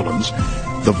the Netherlands,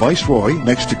 the Viceroy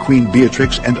next to Queen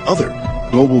Beatrix, and other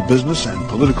global business and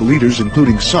political leaders,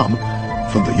 including some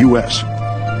from the U.S.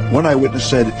 One eyewitness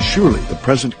said, surely the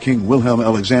present King Wilhelm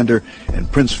Alexander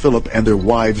and Prince Philip and their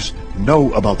wives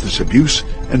know about this abuse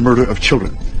and murder of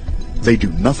children. They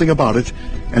do nothing about it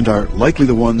and are likely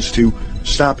the ones to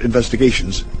stop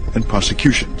investigations and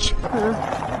prosecutions.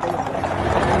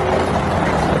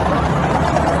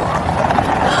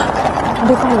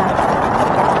 Du kollar.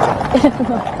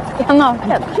 Är han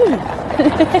naken?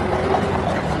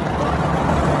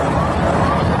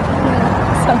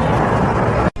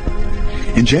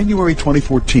 In January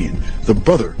 2014, the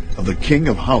brother of the King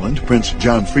of Holland, Prince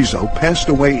John Friso, passed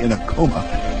away in a coma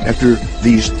after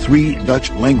these 3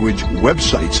 Dutch-language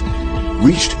websites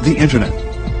reached the internet.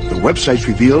 The websites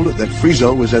revealed that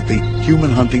Friso was at the human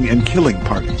hunting and killing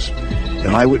parties.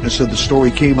 An eyewitness said the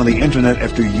story came on the internet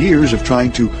after years of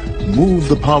trying to move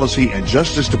the policy and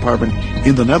justice department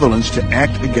in the Netherlands to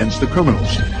act against the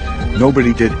criminals.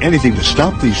 Nobody did anything to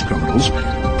stop these criminals,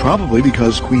 probably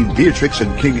because Queen Beatrix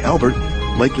and King Albert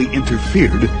likely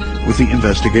interfered with the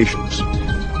investigations.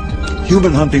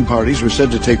 Human hunting parties were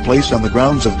said to take place on the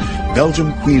grounds of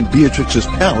Belgian Queen Beatrix's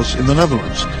palace in the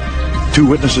Netherlands. 2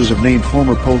 witnesses have named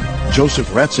former Pope Joseph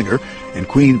Ratzinger and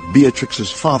Queen Beatrix's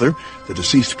father, the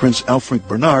deceased Prince Alfred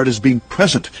Bernard, as being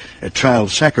present at child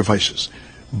sacrifices.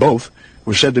 Both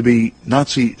were said to be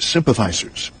Nazi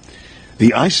sympathizers.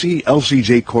 The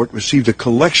ICLCJ court received a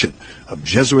collection of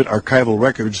Jesuit archival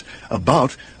records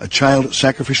about a child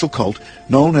sacrificial cult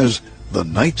known as the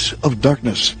Knights of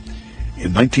Darkness.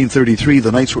 In 1933,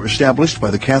 the Knights were established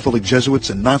by the Catholic Jesuits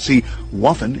and Nazi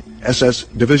Waffen SS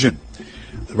division.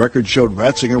 The record showed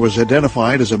Ratzinger was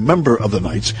identified as a member of the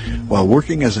Knights while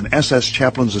working as an SS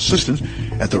chaplain's assistant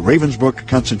at the Ravensbrück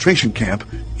concentration camp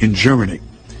in Germany.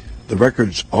 The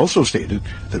records also stated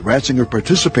that Ratzinger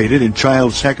participated in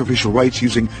child sacrificial rites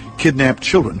using kidnapped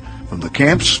children from the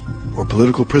camps or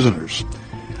political prisoners.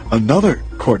 Another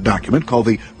court document called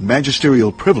the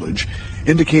Magisterial Privilege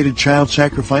indicated child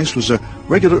sacrifice was a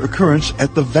regular occurrence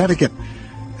at the Vatican.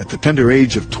 At the tender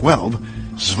age of 12,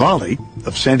 Svali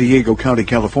of San Diego County,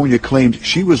 California, claimed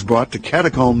she was brought to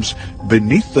catacombs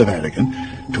beneath the Vatican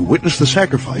to witness the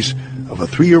sacrifice of a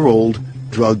 3-year-old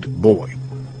drugged boy.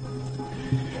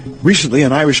 Recently,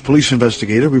 an Irish police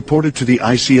investigator reported to the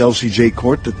ICLCJ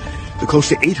court that the close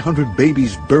to 800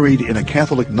 babies buried in a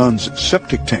Catholic nun's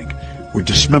septic tank were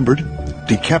dismembered,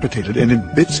 decapitated, and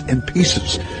in bits and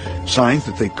pieces, signs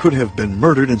that they could have been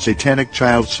murdered in satanic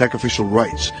child sacrificial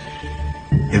rites.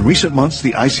 In recent months,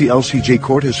 the ICLCJ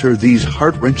court has heard these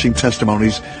heart-wrenching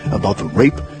testimonies about the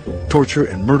rape, torture,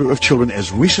 and murder of children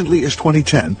as recently as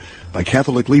 2010 by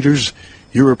Catholic leaders,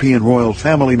 European royal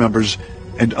family members,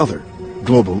 and other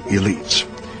global elites.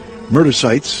 Murder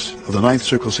sites of the Ninth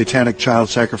Circle satanic child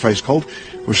sacrifice cult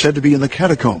were said to be in the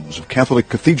catacombs of Catholic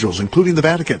cathedrals, including the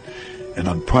Vatican, and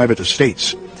on private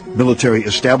estates, military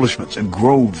establishments, and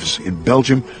groves in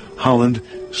Belgium, Holland,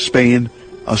 Spain,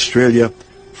 Australia,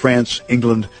 France,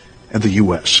 England, and the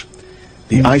U.S.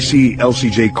 The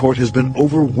ICLCJ court has been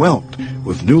overwhelmed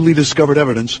with newly discovered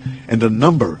evidence and a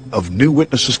number of new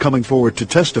witnesses coming forward to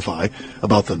testify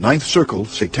about the Ninth Circle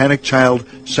satanic child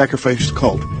sacrifice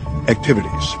cult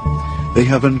activities. They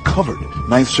have uncovered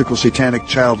Ninth Circle satanic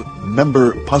child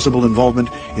member possible involvement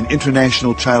in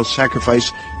international child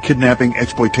sacrifice, kidnapping,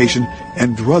 exploitation,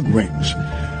 and drug rings.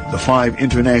 The 5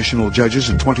 international judges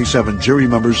and 27 jury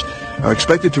members are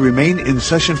expected to remain in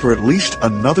session for at least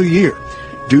another year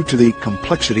due to the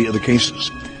complexity of the cases.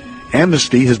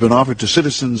 Amnesty has been offered to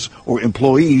citizens or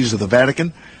employees of the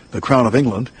Vatican, the Crown of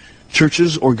England,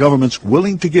 churches or governments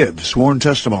willing to give sworn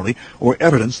testimony or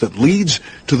evidence that leads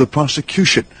to the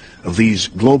prosecution of these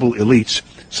global elites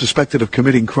suspected of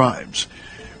committing crimes.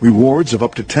 Rewards of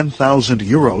up to 10,000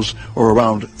 euros, or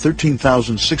around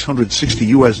 $13,660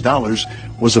 US,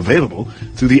 was available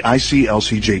through the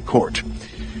ICLCJ court.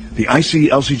 The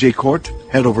ICLCJ court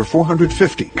had over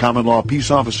 450 common law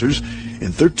peace officers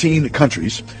in 13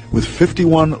 countries with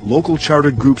 51 local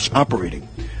chartered groups operating.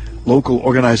 Local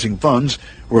organizing funds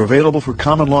were available for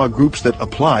common law groups that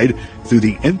applied through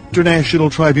the International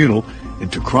Tribunal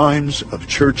into crimes of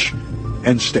church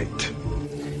and state.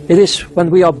 It is when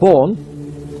we are born,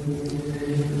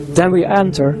 then we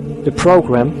enter the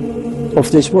program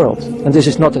of this world. And this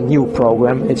is not a new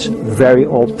program, it's a very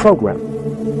old program.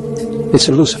 It's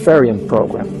a Luciferian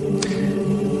program.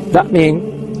 That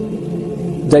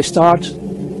means they start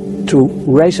to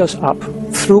raise us up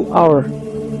through our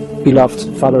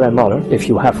beloved father and mother, if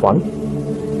you have one,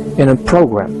 in a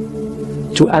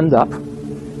program to end up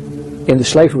in the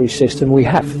slavery system we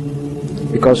have.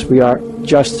 Because we are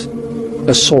just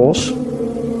a source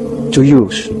to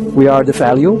use. We are the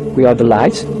value, we are the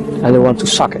light, and they want to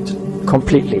suck it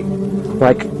completely.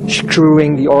 Like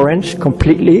screwing the orange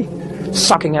completely,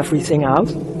 sucking everything out,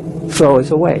 throw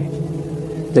it away.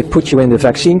 They put you in the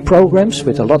vaccine programs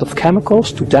with a lot of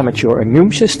chemicals to damage your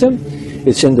immune system.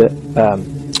 It's in the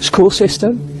school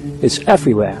system. It's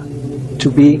everywhere to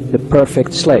be the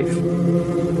perfect slave.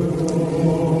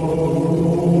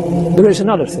 There is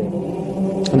another thing,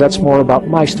 and that's more about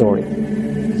my story.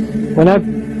 When I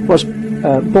was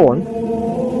born,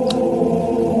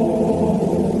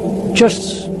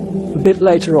 just a bit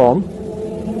later on,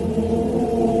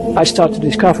 I started to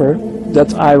discover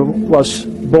that I was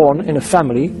born in a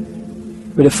family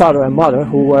with a father and mother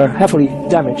who were heavily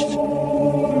damaged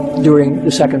during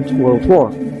the Second World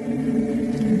War.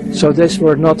 So these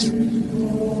were not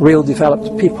real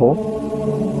developed people,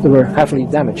 they were heavily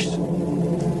damaged.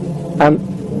 And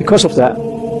because of that,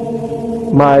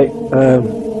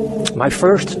 my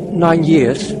first 9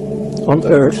 years on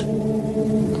Earth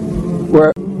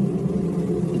were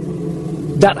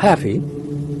that heavy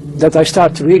that I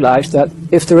started to realize that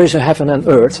if there is a heaven and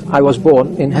earth, I was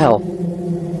born in hell.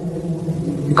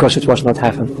 Because it was not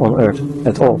heaven on earth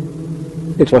at all.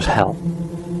 It was hell.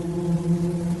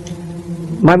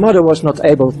 My mother was not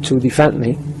able to defend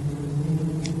me.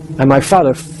 And my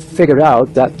father figured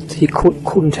out that he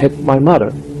couldn't hit my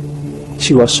mother.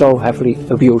 She was so heavily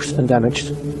abused and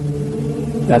damaged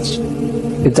that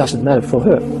it doesn't matter for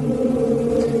her.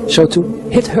 So to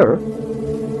hit her,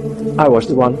 I was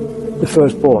the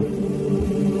firstborn.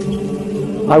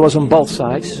 I was on both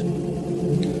sides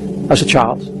as a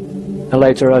child and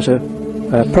later as a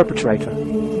perpetrator.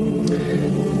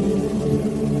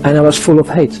 And I was full of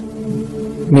hate,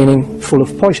 meaning full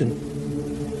of poison.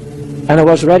 And I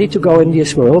was ready to go in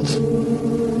this world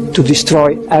to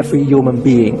destroy every human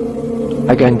being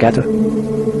I can get a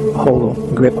hold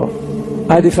of, grip on.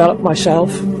 I developed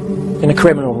myself in a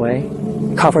criminal way,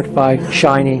 covered by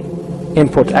shiny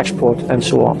import-export and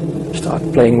so on.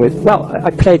 Started playing with, well,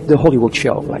 I played the Hollywood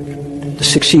show, like the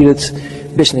succeeded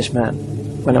businessman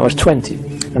when I was 20.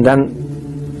 And then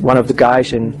one of the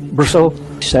guys in Brussels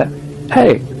said,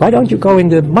 hey, why don't you go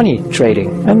into money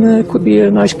trading? And it could be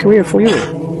a nice career for you.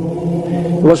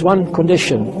 There was one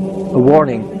condition, a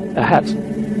warning ahead.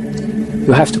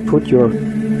 You have to put your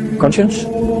conscience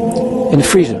in the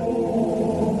freezer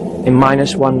in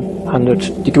minus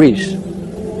 100 degrees.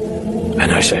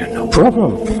 And I said, no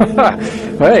problem.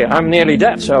 Hey, I'm nearly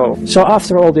dead. So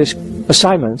after all these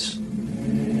assignments,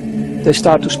 they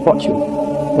start to spot you.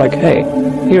 Like, hey,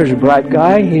 here's a bright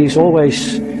guy. He's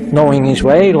always knowing his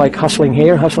way, like hustling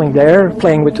here, hustling there,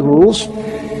 playing with the rules.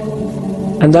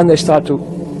 And then they start to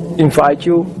invite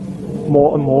you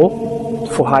more and more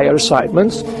for higher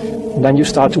assignments. And then you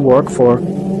start to work for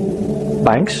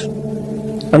banks,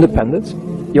 independent.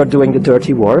 You're doing the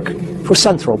dirty work for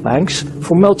central banks,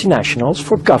 for multinationals,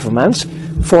 for governments,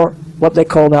 for what they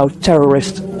call now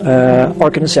terrorist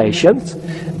organizations,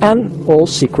 and all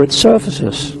secret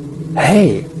services.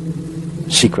 Hey,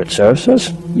 secret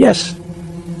services? Yes.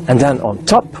 And then on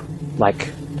top,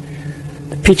 like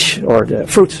the peach or the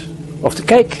fruit of the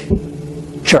cake,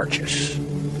 churches.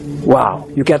 Wow,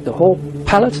 you get the whole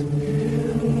palette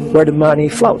where the money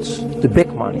floats, the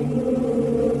big money.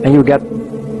 And you get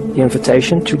the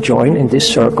invitation to join in these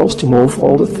circles to move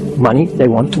all the money they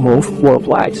want to move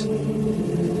worldwide.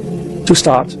 To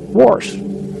start wars,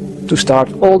 to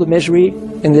start all the misery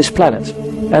in this planet.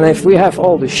 And if we have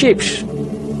all the ships,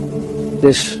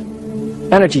 these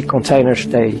energy containers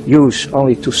they use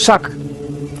only to suck,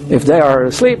 if they are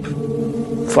asleep,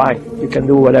 fine, you can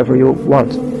do whatever you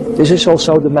want. This is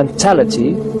also the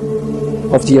mentality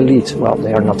of the elite. Well,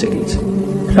 they are not elite.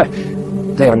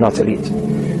 They are not elite.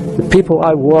 The people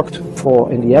I worked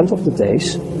for in the end of the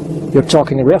days, you're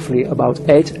talking roughly about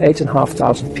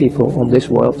 8,500 people on this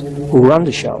world who run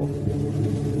the show.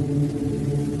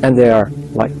 And they are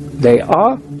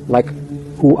like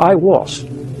who I was.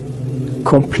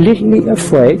 Completely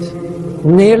afraid,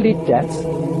 nearly dead,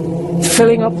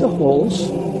 filling up the holes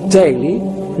daily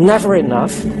never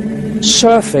enough,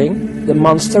 surfing the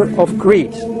monster of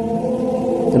greed,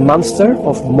 the monster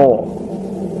of more.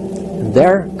 And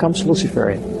there comes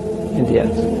Lucifer in the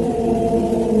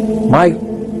end. My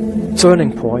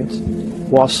turning point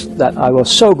was that I was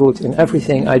so good in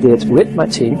everything I did with my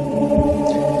team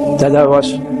that I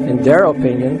was, in their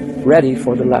opinion, ready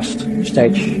for the last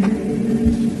stage,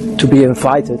 to be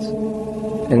invited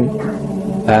in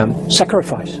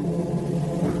sacrifice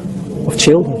of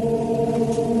children.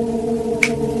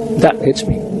 That hits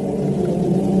me.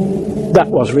 That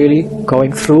was really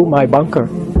going through my bunker.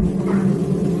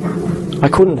 I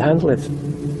couldn't handle it.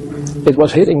 It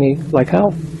was hitting me like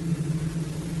hell.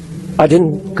 I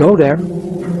didn't go there,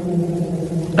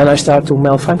 and I started to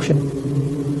malfunction.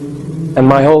 And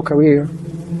my whole career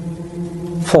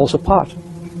falls apart.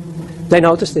 They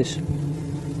notice this.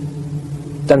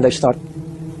 Then they start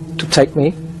to take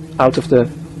me out of the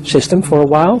system for a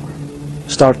while,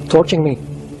 start torturing me.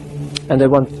 And they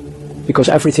want, because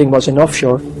everything was in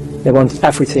offshore, they want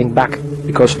everything back,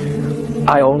 because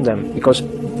I own them, because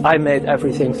I made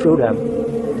everything through them.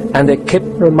 And they kept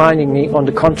reminding me on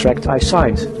the contract I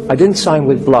signed. I didn't sign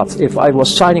with blood. If I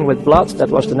was signing with blood, that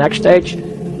was the next stage,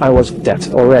 I was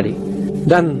dead already.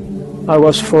 Then I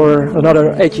was for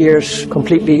another 8 years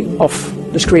completely off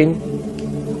the screen,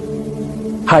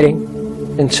 hiding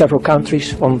in several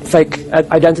countries on fake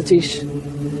identities.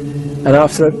 And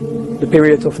after the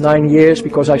period of 9 years,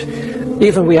 because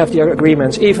even we have the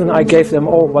agreements, even I gave them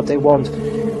all what they want,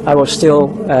 I was still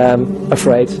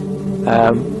afraid,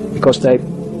 because they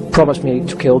promised me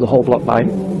to kill the whole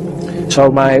bloodline. So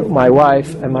my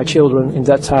wife and my children in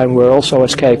that time were also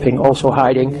escaping, also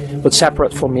hiding, but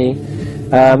separate from me.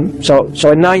 So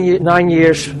in 9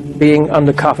 years being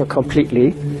undercover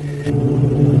completely.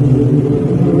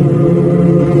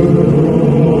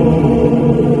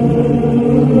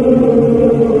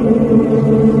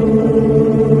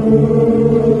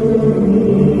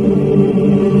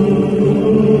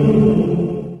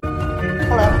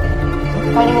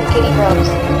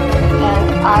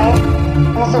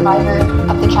 Survivor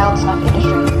of the child snuff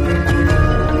industry.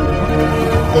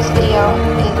 This video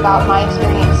is about my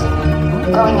experience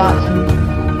growing up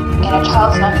in a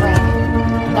child snuff ring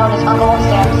known as Uncle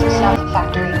Sam's Snuff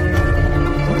Factory. This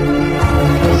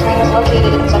ring is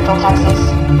located in Central Texas,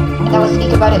 and I will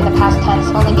speak about it in the past tense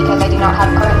only because I do not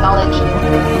have current knowledge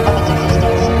of its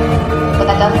existence, but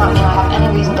that does not mean I have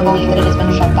any reason to believe that it has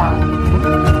been shut down.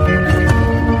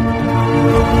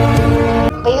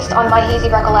 Based on my hazy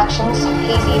recollections,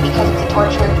 hazy because it's a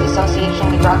torture,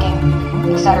 dissociation, drugging,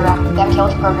 etc., that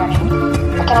killed programming.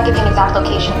 I cannot give you an exact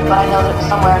location, but I know that it was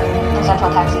somewhere in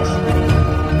Central Texas.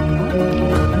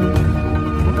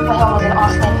 My home was in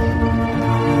Austin,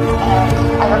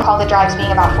 and I recall the drives being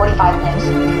about 45 minutes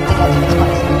to get to this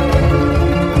place.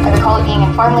 I recall it being in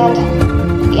farmland,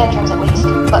 the entrance at least,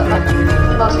 but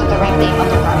most of the ring being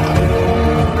underground.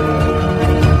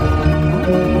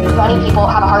 Many people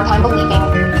have a hard time believing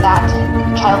that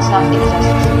child snuff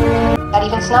exists, that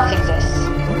even snuff exists,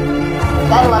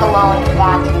 then let alone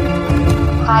that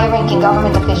high-ranking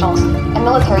government officials and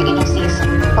military agencies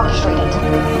orchestrate it.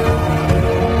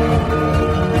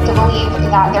 To believe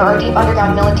that there are deep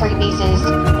underground military bases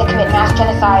that commit mass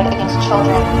genocide against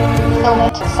children, film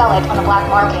it, and sell it on the black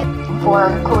market for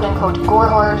quote-unquote gore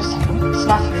whores,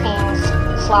 snuff fiends,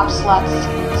 slop sluts,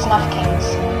 snuff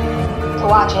kings. To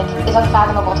watch it is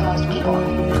unfathomable to most people.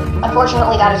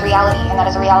 Unfortunately, that is reality, and that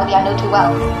is a reality I know too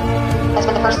well. I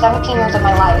spent the first 17 years of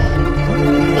my life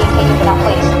being taken to that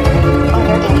place on a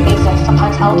very daily basis,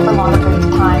 sometimes held for longer periods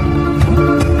of time,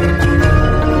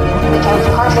 in which I was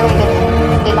incarcerated,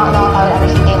 did not know if I would ever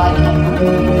see daylight again.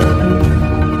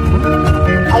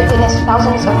 I witnessed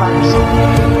thousands of murders,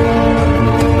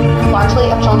 largely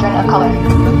of children of color,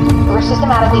 who were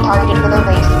systematically targeted for their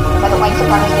race by the white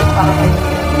supremacist government,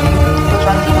 which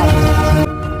runs the United States.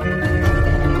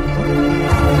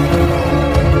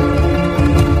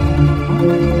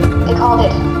 They called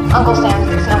it Uncle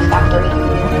Sam's Snuff Factory,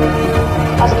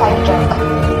 as a private joke.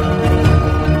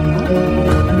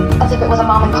 As if it was a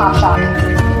mom and pop shop.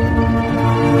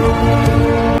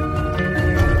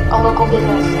 A local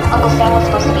business. Uncle Sam was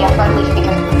supposed to be a friendly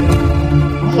figure. A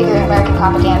figure in American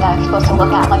propaganda you're supposed to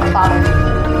look at like a father,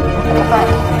 like a friend.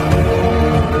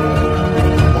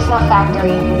 The Snuff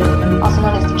Factory, also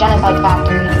known as the Genocide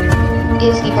Factory,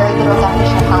 is the very literal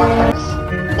definition of how it works.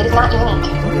 It is not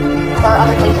unique. There are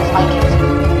other places like it,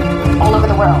 all over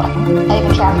the world, and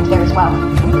even trafficked there as well.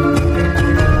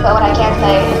 But what I can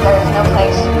say is there is no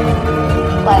place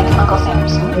like Uncle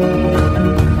Sam's.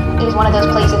 It is one of those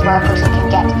places where a person can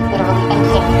get literally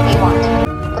anything they want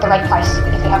for the right price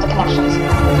if they have the connections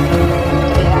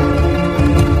to be there.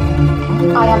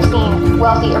 I have seen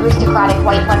wealthy, aristocratic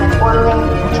white women ordering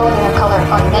children of color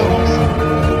on menus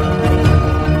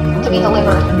to be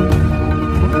delivered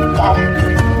dead,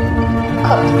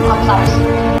 cooked on platters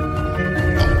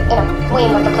in a wing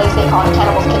of the place they call the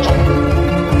Cannibal's Kitchen.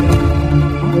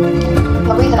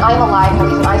 The reason I'm alive and the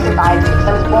reason I survived is because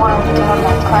I was born into an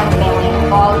organized crime family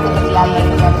involved with the CIA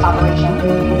who ran this operation.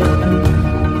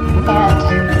 And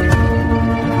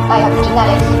I have the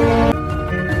genetics,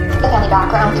 the family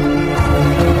background,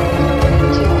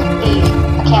 to be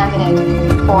a candidate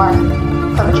for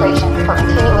perpetration, for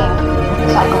continuing the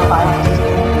cycle of violence,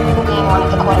 for being one of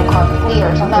the quote-unquote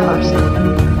leaders or members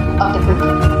of the group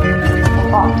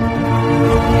involved.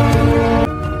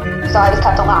 So I was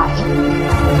kept alive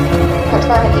for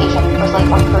experimentation, for slave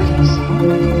work, for use.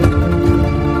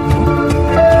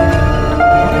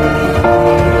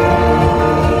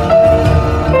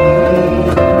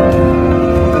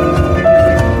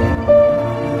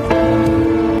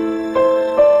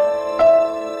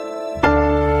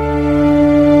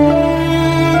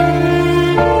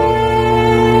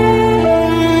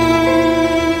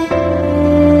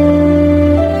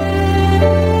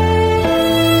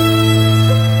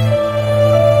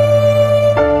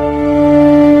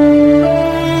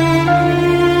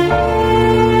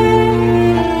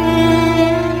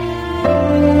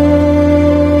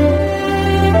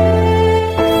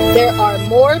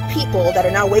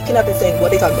 Waking up and saying, what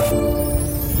are they talking about?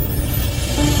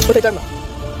 What are they talking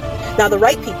about? Now the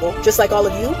right people, just like all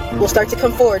of you, will start to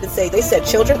come forward and say, they said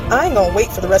children? I ain't gonna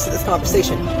wait for the rest of this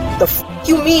conversation. The f***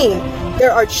 you mean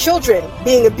there are children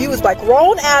being abused by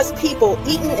grown-ass people,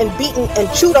 eaten and beaten and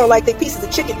chewed on like they pieces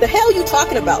of chicken? The hell you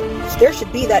talking about? There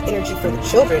should be that energy for the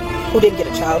children who didn't get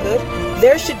a childhood.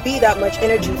 There should be that much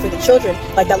energy for the children,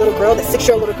 like that little girl, that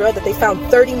 6-year-old little girl that they found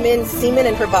 30 men's semen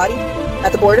in her body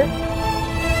at the border.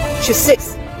 She was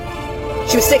 6.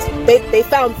 She was 6. They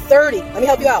found 30. Let me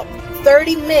help you out.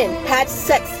 30 men had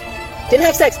sex. Didn't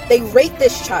have sex. They raped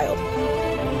this child.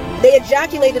 They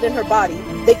ejaculated in her body.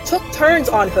 They took turns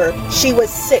on her. She was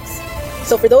 6.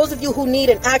 So for those of you who need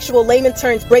an actual layman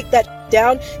terms break that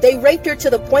down, they raped her to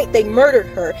the point they murdered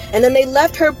her. And then they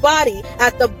left her body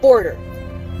at the border.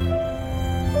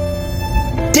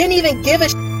 Didn't even give a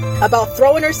shit about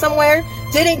throwing her somewhere.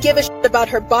 Didn't give a shit about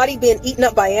her body being eaten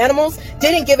up by animals.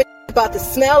 Didn't give a about the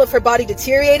smell of her body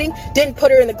deteriorating, didn't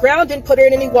put her in the ground, didn't put her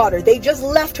in any water. They just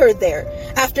left her there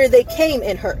after they came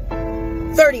in her.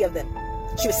 30 of them.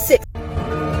 She was 6. I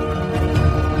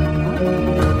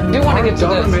do want to get to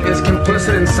this. Government is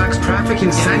complicit in sex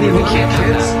trafficking, sending the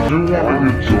kids.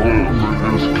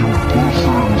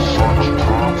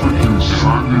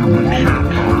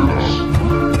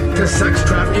 To sex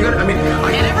trafficking. I mean,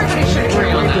 I never can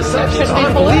agree on that. It's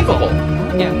unbelievable.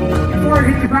 Yeah. Before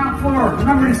he hit the ground floor,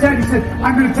 remember he said,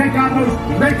 I'm going to take out those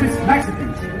racist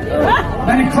Mexicans.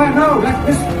 Then he claimed, no,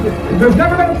 there's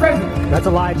never been a president. That's a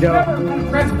lie, Joe. Never been a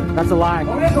president. That's a lie.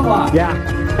 Oh, it is a lie. Yeah.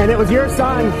 And it was your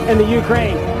son in the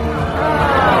Ukraine. All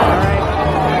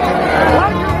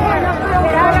right.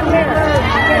 Get out of here.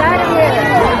 Get out of here.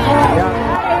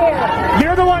 Yeah.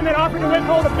 You're the one that offered to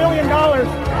withhold $1 billion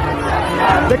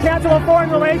to cancel a foreign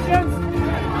relations.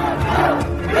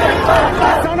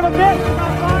 Son of a bitch.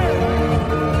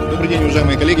 Добрый день,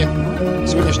 уважаемые коллеги.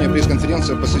 Сегодняшняя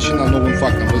пресс-конференция посвящена новым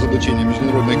фактам разоблачения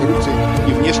международной коррупции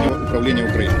и внешнего управления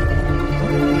Украиной.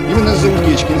 Именно из-за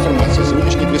утечки информации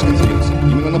сегодняшней пресс-конференции,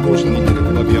 именно на прошлой неделе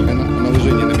было объявлено о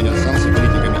наложении на меня санкций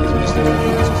политиками из Министерства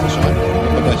финансов США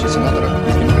по подаче сенаторов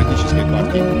из Демократической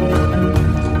партии.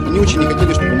 Они очень не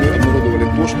хотели, чтобы мы обнародовали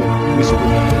то, что мы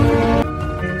сегодня.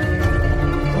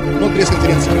 Но от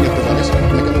пресс-конференции мы не отказались.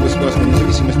 На кону государственная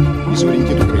независимость и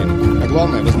суверенитет Украины. А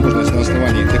главное, возможность на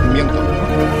основании документов,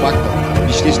 фактов,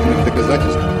 вещественных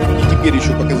доказательств и теперь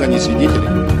еще показаний свидетелей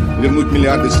вернуть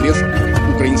миллиарды средств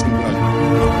украинским гражданам.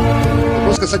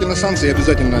 Вопрос касательно санкций я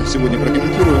обязательно сегодня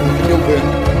прокомментирую, но хотел бы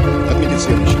отметить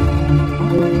следующее.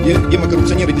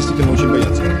 Демокоррупционеры действительно очень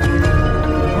боятся.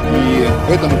 И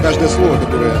поэтому каждое слово,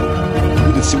 которое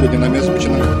будет сегодня нами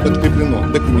озвучено, подкреплено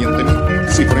документами,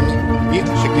 цифрами и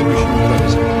шокирующими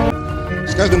записями.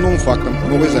 С каждым новым фактом,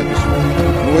 новой записью,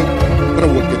 новой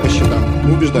проводкой по счетам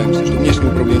мы убеждаемся, что внешнее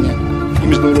управление и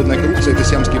международная коррупция – это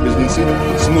сиамские близнецы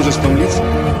с множеством лиц,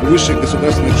 высших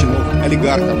государственных чинов,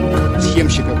 олигархов,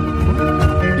 схемщиков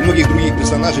и многих других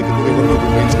персонажей, которые воруют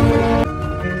украинского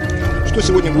народа. Что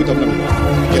сегодня будет обнародовано?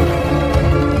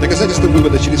 Первое. Доказательства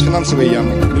вывода через финансовые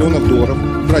ямы миллионов долларов,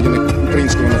 украденных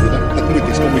украинского народа,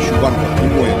 отмытых с помощью банков и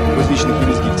моек в различных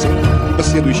юрисдикциях и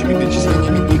последующими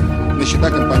перечислениями их на счета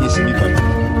компании семьи Байден.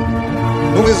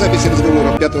 Новая запись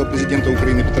разговора пятого президента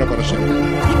Украины Петра Порошенко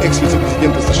и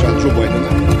экс-вице-президента США Джо Байдена,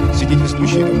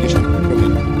 свидетельствующие о внешнем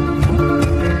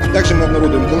управлении. Также мы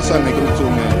обнародуем колоссальные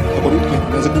коррупционные оборудки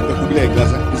на закупках угля и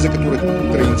газа, из-за которых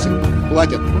украинцы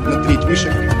платят на треть выше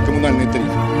коммунальные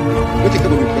тарифы. В этих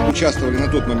оборудках участвовали на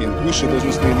тот момент высшие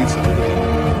должностные лица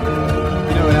Украины.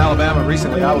 You know, in Alabama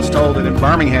recently, I was told that in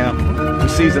Birmingham, we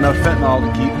seized enough fentanyl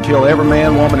to kill every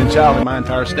man, woman, and child in my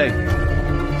entire state.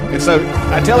 And so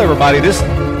I tell everybody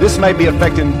this may be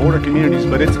affecting border communities,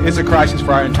 but it's a crisis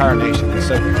for our entire nation. And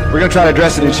so we're going to try to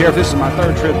address it. And Sheriff, this is my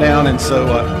third trip down, and so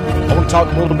I want to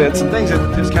talk a little bit. Some things that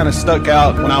just kind of stuck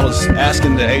out when I was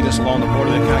asking the agents along the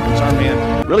border that kind of concerned me.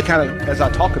 And really kind of, as I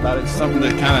talk about it, it's something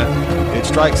that kind of, it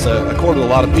strikes a chord with a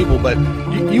lot of people. But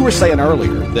you were saying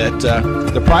earlier that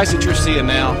the price that you're seeing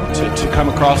now to come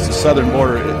across the southern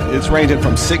border, it's ranging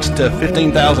from $6,000 to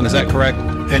 $15,000. Is that correct?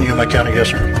 In Yuma County, yes,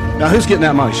 sir. Now, who's getting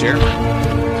that money, Sheriff?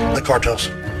 The cartels.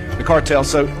 The cartels.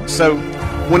 So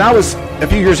when I was a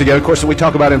few years ago, of course, we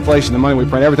talk about inflation, the money we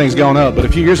print, everything's gone up. But a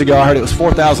few years ago, I heard it was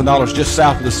 $4,000 just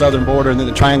south of the southern border, and then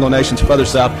the Triangle Nations further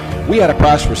south. We had a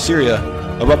price for Syria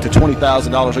of up to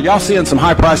 $20,000. Are y'all seeing some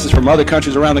high prices from other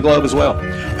countries around the globe as well?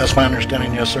 That's my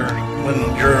understanding, yes, sir.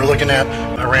 When you're looking at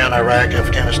Iran, Iraq,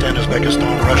 Afghanistan,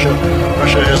 Uzbekistan,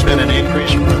 Russia has been an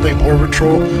increase. I think Border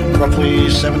Patrol, roughly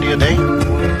 70 a day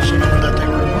was the number that they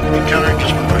were encountering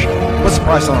just from Russia. What's the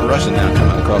price on a Russian now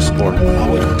coming across the border? I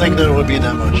wouldn't think that it would be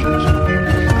that much.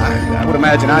 I would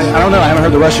imagine. I don't know. I haven't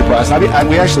heard the Russia price.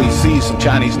 We actually see some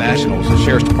Chinese nationals, the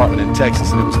Sheriff's Department in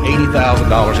Texas, and it was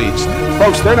 $80,000 each.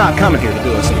 Folks, they're not coming here to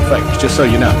do us any favors, just so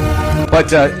you know. But,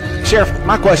 Sheriff,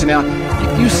 my question now,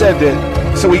 you said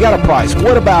that, so we got a price.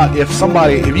 What about if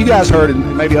you guys heard,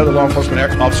 and maybe other law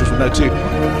enforcement officers would know too,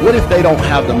 what if they don't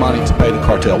have the money to pay the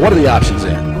cartel? What are the options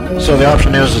then? So the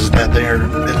option is that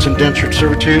it's indentured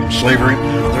servitude, slavery.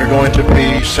 They're going to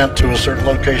be sent to a certain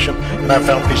location, and I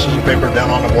found pieces of paper down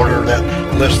on the border that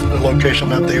lists the location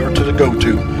that they were to go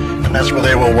to, and that's where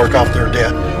they will work off their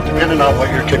debt, depending on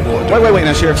what you're capable of doing. Wait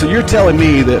now, Sheriff. So you're telling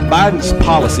me that Biden's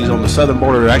policies on the southern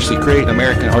border are actually creating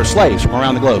American or slaves from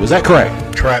around the globe? Is that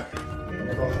correct? Correct.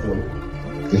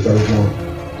 They started going,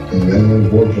 and then when the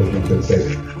border patrol couldn't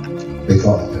save it, they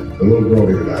caught it. The little girl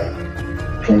here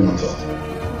died, 20 months old.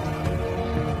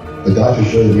 The doctor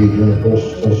showed me during the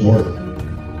post-mortem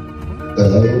that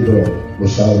little girl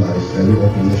was sodomized every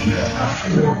opening that she had.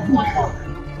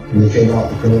 When they came out,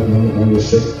 the criminal number was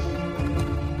 6.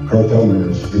 Cartel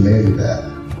members demanded that.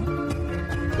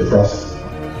 The process.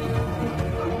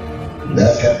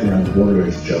 That's happening around the border,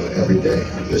 ladies and gentlemen, every day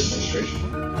under this administration.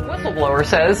 Whistleblower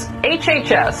says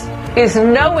HHS is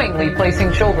knowingly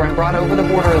placing children brought over the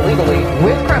border illegally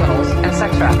with criminals and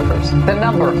sex traffickers. The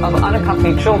number of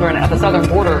unaccompanied children at the southern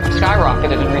border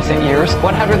skyrocketed in recent years,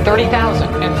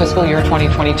 130,000 in fiscal year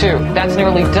 2022. That's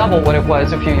nearly double what it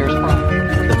was a few years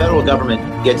prior. The federal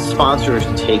government gets sponsors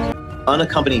to take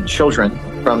unaccompanied children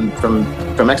from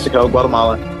Mexico,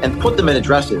 Guatemala, and put them in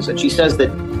addresses. And she says that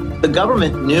the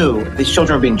government knew these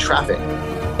children were being trafficked.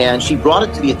 And she brought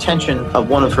it to the attention of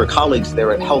one of her colleagues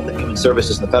there at Health and Human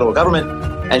Services in the federal government.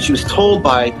 And she was told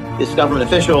by this government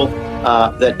official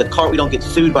that we don't get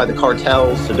sued by the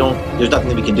cartels, so there's nothing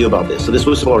that we can do about this. So this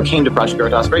whistleblower came to Project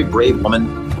Veritas, very brave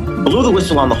woman, blew the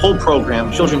whistle on the whole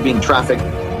program, children being trafficked.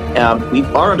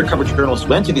 Our undercover journalists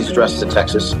went to these addresses in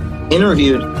Texas,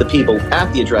 interviewed the people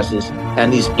at the addresses,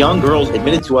 and these young girls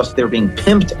admitted to us they were being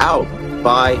pimped out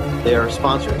by their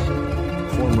sponsors.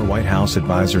 Former White House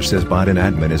advisor says Biden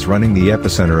admin is running the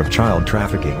epicenter of child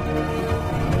trafficking.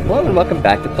 Hello and welcome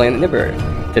back to Planet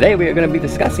Neighborhood. Today we are going to be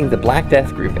discussing the Black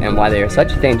Death Group and why they are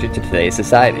such a danger to today's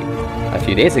society. A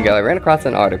few days ago I ran across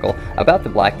an article about the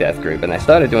Black Death Group and I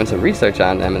started doing some research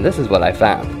on them, and this is what I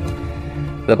found.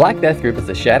 The Black Death Group is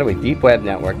a shadowy deep web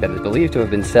network that is believed to have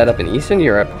been set up in Eastern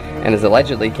Europe and is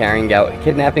allegedly carrying out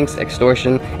kidnappings,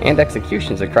 extortion, and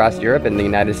executions across Europe and the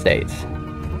United States.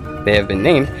 They have been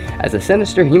named as a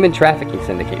sinister human trafficking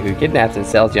syndicate who kidnaps and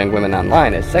sells young women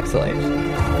online as sex slaves.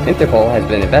 Interpol has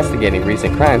been investigating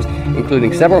recent crimes,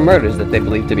 including several murders that they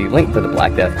believe to be linked to the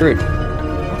Black Death Group.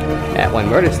 At one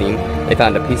murder scene, they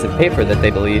found a piece of paper that they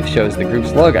believe shows the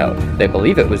group's logo. They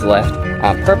believe it was left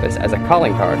on purpose as a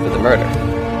calling card for the murder.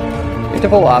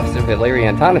 Interpol officer Valery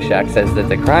Antonishak says that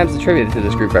the crimes attributed to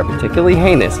this group are particularly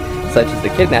heinous, such as the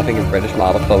kidnapping of British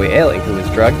model Chloe Ailing, who was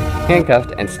drugged,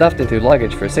 handcuffed, and stuffed into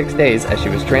luggage for 6 days as she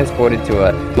was transported to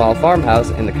a small farmhouse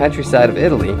in the countryside of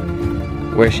Italy,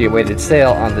 where she awaited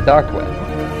sale on the dark web.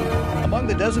 Among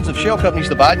the dozens of shell companies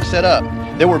the Biden set up,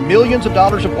 there were millions of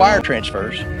dollars of wire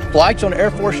transfers, flights on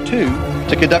Air Force Two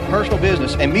to conduct personal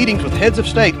business, and meetings with heads of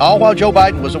state, all while Joe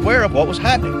Biden was aware of what was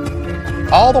happening.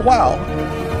 All the while,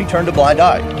 he turned a blind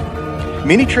eye.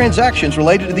 Many transactions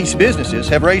related to these businesses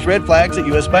have raised red flags at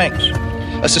U.S. banks.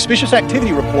 A suspicious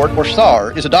activity report, or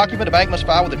SAR, is a document a bank must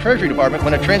file with the Treasury Department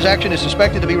when a transaction is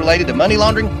suspected to be related to money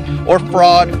laundering or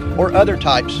fraud or other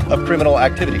types of criminal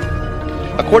activity.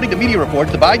 According to media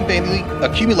reports, the Biden family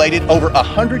accumulated over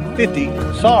 150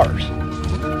 SARs.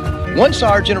 One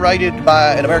SAR generated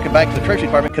by an American bank to the Treasury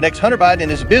Department connects Hunter Biden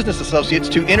and his business associates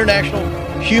to international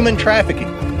human trafficking,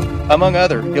 among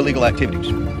other illegal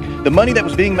activities. The money that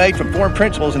was being made from foreign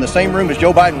principals in the same room as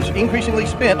Joe Biden was increasingly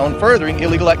spent on furthering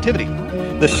illegal activity.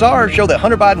 The SARs show that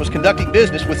Hunter Biden was conducting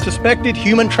business with suspected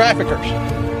human traffickers.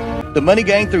 The money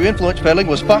gained through influence peddling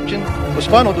was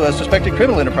funneled to a suspected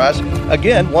criminal enterprise,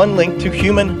 again, one linked to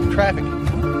human trafficking.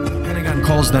 The Pentagon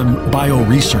calls them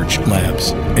bioresearch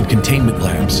labs and containment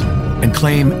labs and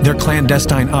claim their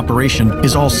clandestine operation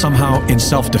is all somehow in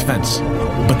self-defense.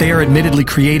 But they are admittedly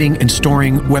creating and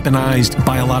storing weaponized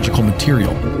biological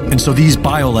material. And so these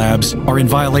biolabs are in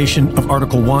violation of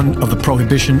Article 1 of the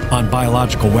Prohibition on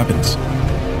Biological Weapons.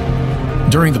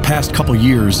 During the past couple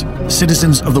years,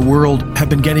 citizens of the world have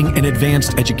been getting an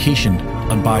advanced education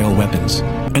on bioweapons.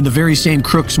 And the very same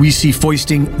crooks we see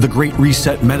foisting the Great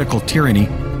Reset medical tyranny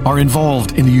are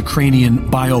involved in the Ukrainian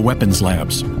bioweapons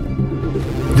labs.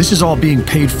 This is all being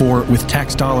paid for with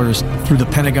tax dollars through the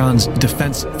Pentagon's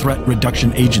Defense Threat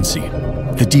Reduction Agency,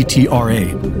 the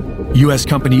DTRA. U.S.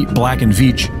 company Black &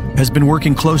 Veatch has been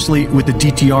working closely with the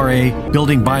DTRA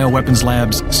building bioweapons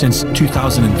labs since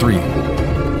 2003.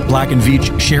 Black &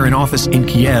 Veatch share an office in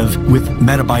Kiev with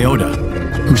Metabiota,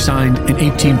 who signed an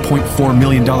 $18.4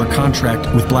 million contract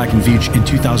with Black & Veatch in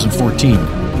 2014.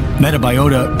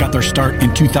 Metabiota got their start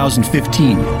in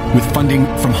 2015 with funding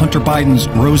from Hunter Biden's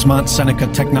Rosemont Seneca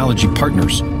Technology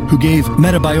Partners, who gave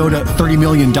Metabiota $30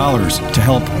 million to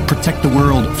help protect the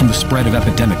world from the spread of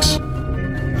epidemics.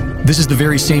 This is the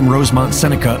very same Rosemont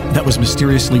Seneca that was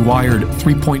mysteriously wired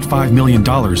 $3.5 million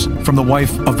from the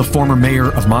wife of the former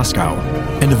mayor of Moscow,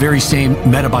 and the very same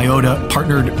Metabiota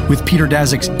partnered with Peter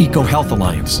Daszak's EcoHealth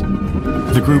Alliance,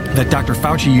 the group that Dr.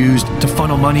 Fauci used to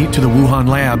funnel money to the Wuhan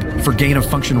lab for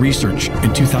gain-of-function research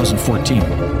in 2014.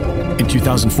 In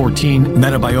 2014,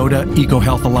 Metabiota,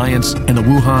 EcoHealth Alliance, and the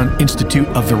Wuhan Institute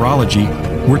of Virology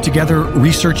were together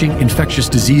researching infectious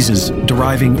diseases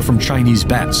deriving from Chinese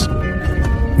bats.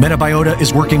 Metabiota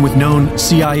is working with known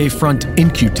CIA front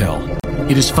In-Q-Tel.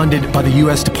 It is funded by the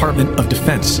U.S. Department of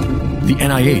Defense, the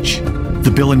NIH, the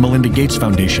Bill and Melinda Gates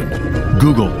Foundation,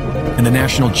 Google, and the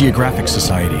National Geographic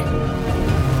Society.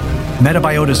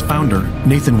 Metabiota's founder,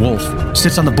 Nathan Wolfe,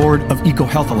 sits on the board of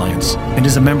EcoHealth Alliance and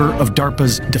is a member of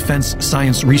DARPA's Defense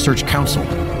Science Research Council.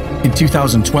 In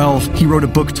 2012, he wrote a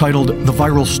book titled The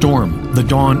Viral Storm, The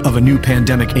Dawn of a New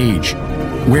Pandemic Age,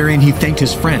 wherein he thanked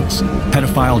his friends,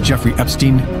 pedophile Jeffrey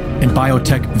Epstein and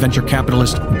biotech venture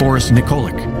capitalist Boris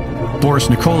Nikolic. Boris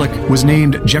Nikolic was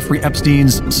named Jeffrey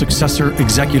Epstein's successor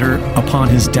executor upon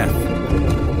his death.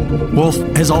 Wolfe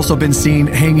has also been seen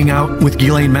hanging out with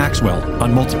Ghislaine Maxwell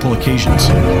on multiple occasions.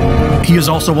 He is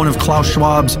also one of Klaus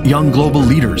Schwab's young global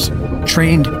leaders,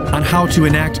 trained on how to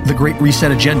enact the Great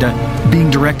Reset agenda being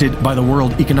directed by the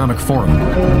World Economic Forum.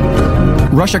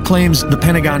 Russia claims the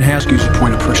Pentagon has... Excuse the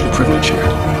point of personal privilege here.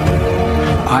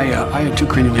 I had 2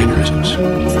 cranial aneurysms,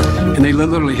 and they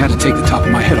literally had to take the top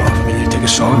of my head off. I mean, you take a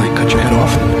saw and they cut your head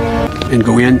off and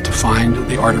go in to find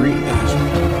the artery.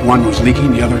 One was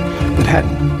leaking, the other that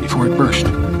hadn't before it burst.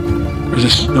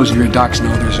 Those of your docs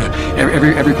know there's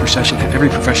every profession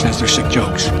has their sick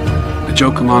jokes. The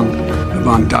joke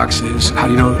among docs is, how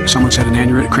do you know someone's had a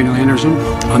cranial aneurysm?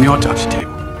 On the autopsy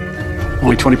table.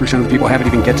 Only 20% of the people haven't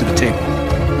even get to the table.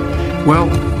 Well,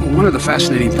 one of the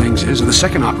fascinating things is, the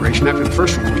second operation, after the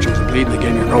first one, which was a bleed, and they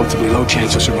gave me a relatively low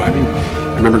chance of surviving.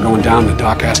 I remember going down to the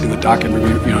doc, asking the doc,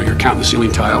 you're counting the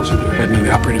ceiling tiles, and you're heading in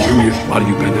the operating room. A lot of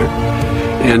you have been there.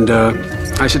 And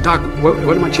I said, Doc, what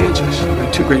are my chances? I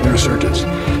had 2 great neurosurgeons.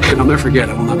 And I'll never forget,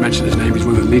 I will not mention his name, he's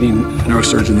one of the leading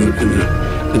neurosurgeons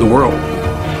in the world.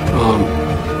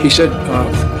 He said,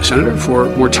 Senator, for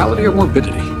mortality or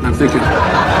morbidity? And I'm thinking,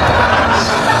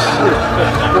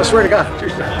 I swear to God.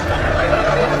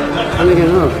 I'm thinking,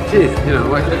 oh, gee,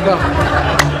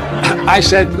 I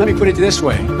said, let me put it this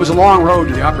way. It was a long road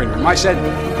to the operating room. I said,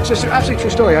 it's just an absolutely true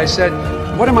story. I said,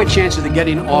 what are my chances of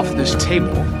getting off this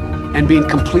table and being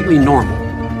completely normal?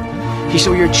 He said,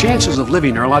 well, your chances of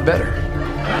living are a lot better.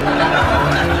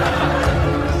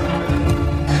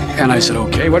 And I said,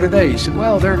 okay, what are they? He said,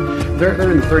 well, they're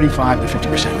in the 35 to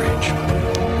 50% range.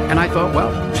 And I thought,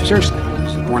 well, seriously, I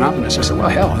was a born optimist. I said, well,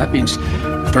 hell, that means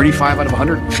 35 out of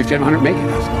 100, 50 out of 100 make it.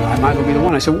 I said, well, I might as well be the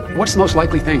one. I said, what's the most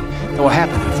likely thing that will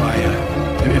happen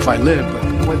if I live, but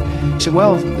He said,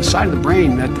 well, the side of the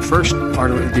brain that the first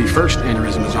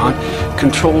aneurysm is on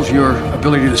controls your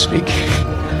ability to speak.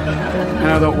 And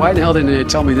I thought, why the hell didn't they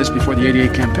tell me this before the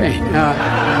 '88 campaign?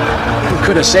 It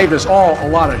could have saved us all a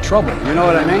lot of trouble. You know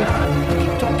what I mean?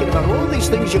 Talking about all these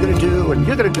things you're going to do, and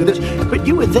you're going to do this, but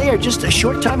you were there just a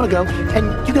short time ago,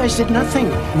 and you guys did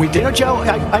nothing. We did. You know, Joe,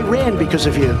 I ran because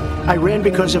of you. I ran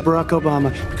because of Barack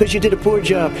Obama, because you did a poor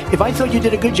job. If I thought you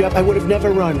did a good job, I would have never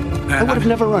run. I would have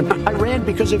never run. I ran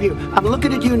because of you. I'm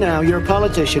looking at you now. You're a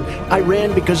politician. I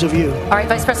ran because of you. All right,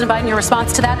 Vice President Biden, your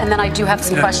response to that, and then I do have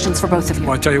some questions for both of you.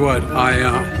 Well, I tell you what, I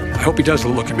hope he does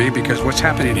look at me, because what's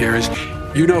happening here is,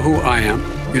 you know who I am,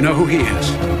 you know who he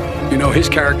is, you know his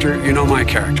character, you know my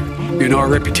character, you know our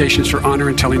reputations for honor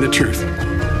and telling the truth.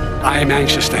 I am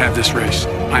anxious to have this race.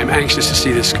 I am anxious to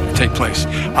see this take place.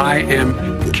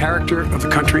 The character of the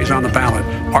country is on the ballot.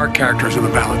 Our character is on the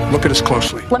ballot. Look at us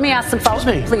closely. Let me ask some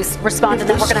follow-up. Please respond, and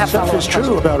then we're going to have follow-up. If this stuff is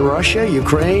true about Russia,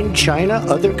 Ukraine, China,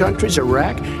 other countries,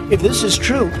 Iraq, if this is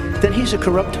true, then he's a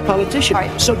corrupt politician.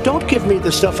 Right. So don't give me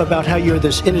the stuff about how you're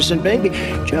this innocent baby.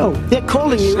 Joe, they're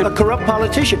calling you a corrupt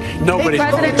politician. Nobody.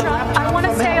 President Trump, I want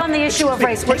to stay on the issue of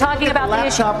race. We're talking about the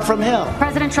issue. Laptop from hell.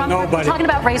 President Trump, we're talking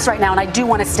about race right now, and I do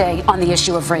want to stay on the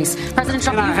issue of race. President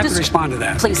Trump, I have to respond to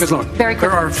that. Please, because look, very quickly.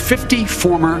 There are 50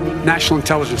 former national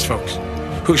intelligence folks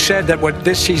who said that what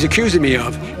he's accusing me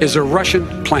of is a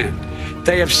Russian plan.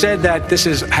 They have said that this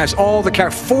has all the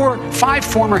 5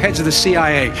 former heads of the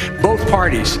CIA, both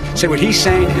parties, say what he's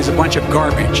saying is a bunch of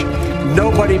garbage.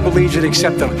 Nobody believes it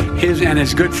except his and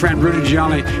his good friend Rudy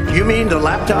Giuliani. You mean the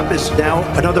laptop is now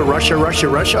another Russia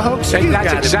hoax?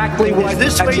 That's exactly what.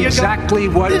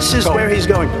 This is where he's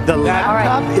going. The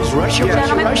laptop is Russia,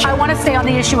 Gentlemen, Russia. I want to stay on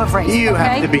the issue of race. You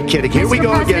have to be kidding. Here we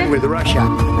go again with Russia.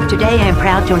 Today I am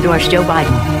proud to endorse Joe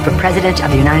Biden for President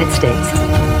of the United States.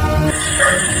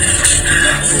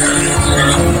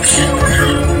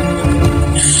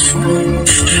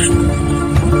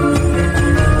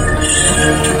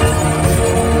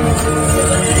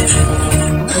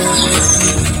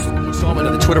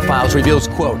 Of the Twitter files reveals,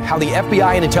 quote, how the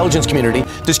FBI and intelligence community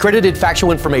discredited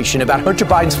factual information about Hunter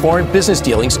Biden's foreign business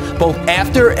dealings both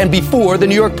after and before the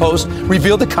New York Post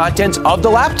revealed the contents of the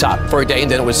laptop for a day,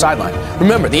 and then it was sidelined.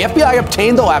 Remember, the FBI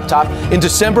obtained the laptop in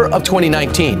December of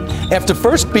 2019 after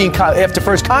first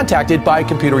contacted by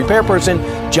computer repair person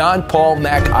John Paul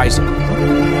Mac Isaac.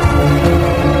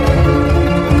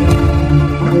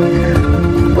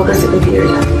 What does the computer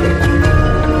have to do?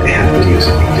 They have to use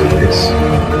it to do this.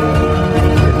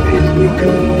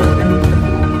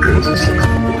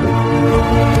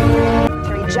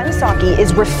 Jen Psaki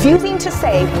is refusing to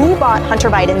say who bought Hunter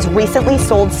Biden's recently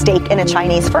sold stake in a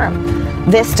Chinese firm.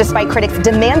 This despite critics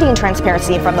demanding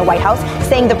transparency from the White House,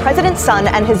 saying the president's son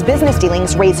and his business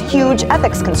dealings raise huge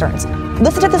ethics concerns.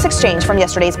 Listen to this exchange from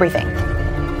yesterday's briefing.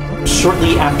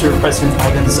 Shortly after President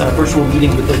Biden's virtual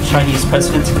meeting with the Chinese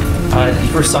president, the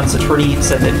first son's attorney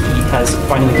said that he has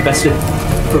finally divested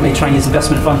from a Chinese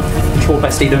investment fund controlled by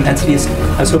state-owned entities.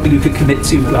 I was hoping you could commit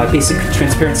to basic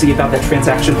transparency about that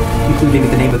transaction, including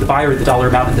the name of the buyer, the dollar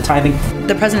amount, and the timing.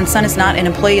 The president's son is not an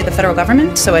employee of the federal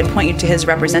government, so I'd point you to his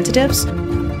representatives. The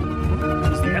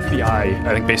FBI,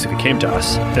 I think, basically came to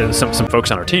us, some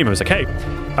folks on our team, and was like, hey,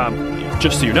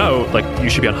 just so you know, like, you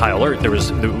should be on high alert.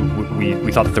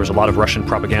 We thought that there was a lot of Russian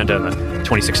propaganda in the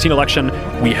 2016 election.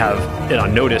 We have it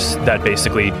on notice that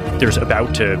basically there's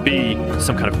about to be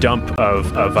some kind of dump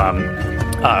of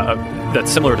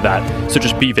that's similar to that. So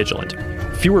just be vigilant.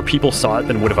 Fewer people saw it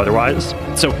than would have otherwise.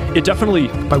 So it definitely.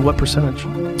 By what percentage?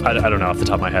 I don't know off the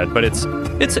top of my head, but it's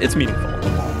meaningful.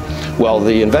 Well,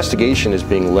 the investigation is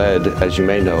being led, as you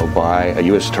may know, by a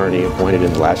U.S. attorney appointed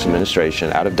in the last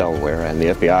administration out of Delaware, and the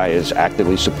FBI is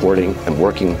actively supporting and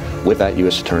working with that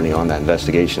U.S. attorney on that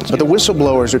investigation. But the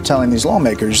whistleblowers are telling these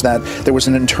lawmakers that there was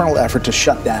an internal effort to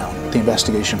shut down the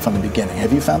investigation from the beginning.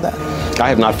 Have you found that? I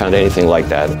have not found anything like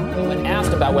that. When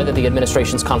asked about whether the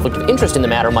administration's conflict of interest in the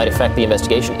matter might affect the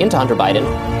investigation into Hunter Biden,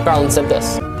 Garland said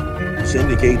this.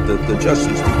 Indicate that the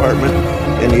Justice Department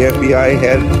and the FBI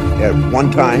had at one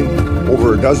time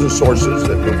over a dozen sources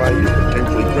that provided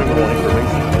potentially criminal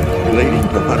information relating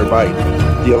to Hunter Biden.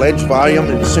 The alleged volume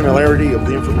and similarity of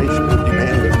the information would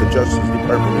demand that the Justice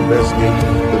Department investigate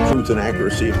the truth and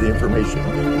accuracy of the information.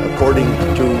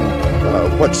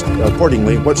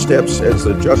 Accordingly, what steps has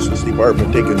the Justice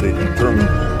Department taken to determine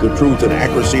the truth and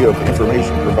accuracy of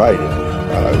information provided?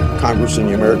 Congress and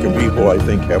the American people, I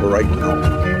think, have a right to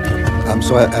know.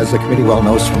 So as the committee well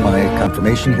knows from my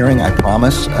confirmation hearing, I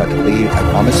promised to leave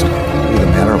the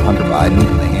matter of Hunter Biden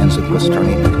in the hands of the U.S.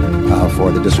 Attorney for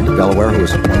the District of Delaware, who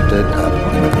was appointed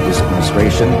in the previous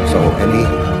administration. So any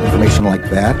Information like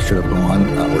that should have gone,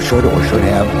 or should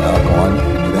have gone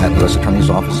to that U.S. Attorney's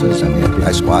offices and the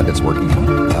FBI squad that's working with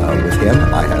him.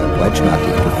 I have pledged not to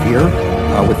interfere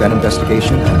with that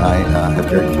investigation, and I have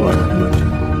carried through on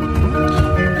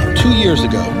that. 2 years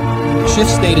ago, Schiff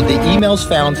stated the emails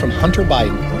found from Hunter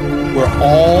Biden were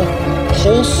the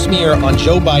whole smear on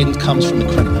Joe Biden comes from the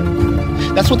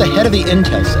Kremlin. That's what the head of the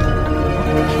intel said.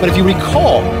 But if you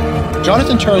recall,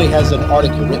 Jonathan Turley has an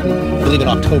article written, I believe in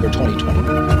October 2020,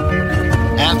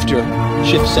 after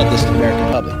Schiff said this to the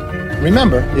American public.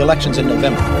 Remember, the election's in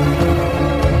November.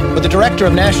 But the Director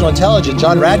of National Intelligence,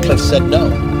 John Radcliffe, said no,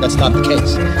 that's not the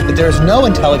case. That there is no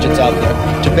intelligence out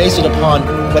there to base it upon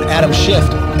what Adam Schiff,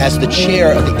 as the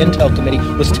chair of the Intel Committee,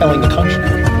 was telling the country.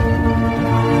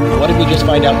 What did we just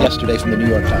find out yesterday from the New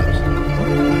York Times?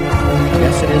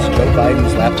 Yes, it is Joe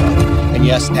Biden's laptop. And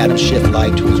yes, Adam Schiff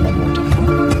lied to us one more time.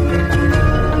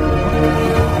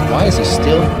 Why is he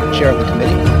still chair of the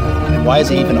committee? And why is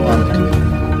he even on the committee?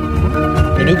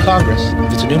 In a new Congress,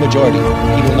 if it's a new majority,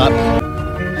 he will not be.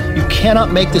 You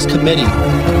cannot make this committee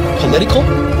political.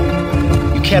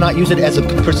 You cannot use it as a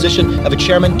position of a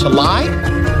chairman to lie.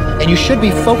 And you should be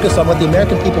focused on what the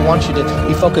American people want you to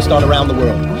be focused on around the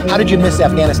world. How did you miss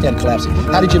Afghanistan collapsing?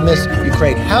 How did you miss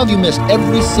Ukraine? How have you missed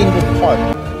every single part?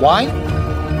 Why?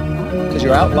 Because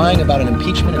you're out lying about an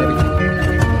impeachment and everything.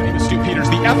 My name is Stu Peters.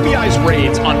 The FBI's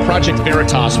raids on Project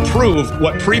Veritas prove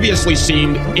what previously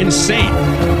seemed insane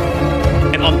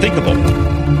and unthinkable.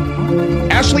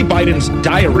 Ashley Biden's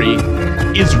diary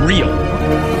is real.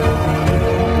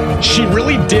 She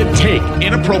really did take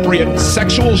inappropriate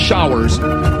sexual showers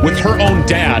with her own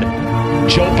dad,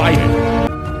 Joe Biden.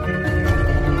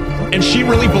 And she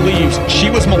really believes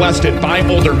she was molested by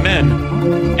older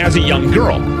men as a young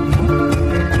girl.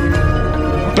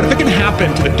 But if it can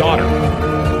happen to the daughter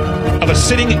of a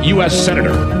sitting U.S.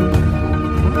 senator,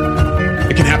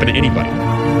 it can happen to anybody.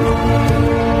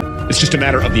 It's just a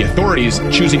matter of the authorities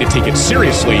choosing to take it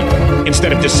seriously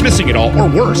instead of dismissing it all, or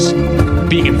worse,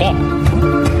 being involved.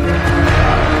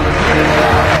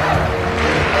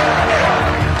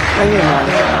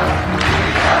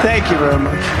 Thank you very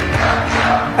much.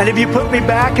 And if you put me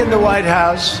back in the White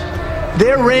House,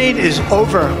 their reign is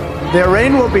over. Their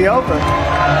reign will be over.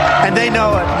 And they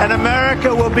know it. And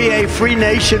America will be a free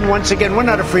nation once again. We're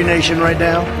not a free nation right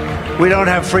now. We don't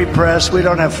have free press. We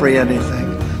don't have free anything.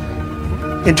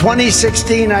 In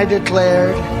 2016, I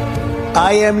declared,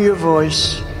 I am your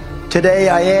voice. Today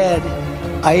I add,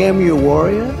 I am your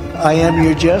warrior. I am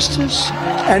your justice.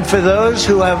 And for those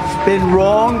who have been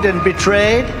wronged and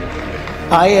betrayed,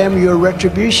 I am your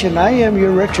retribution. I am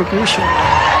your retribution.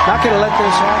 Not going to let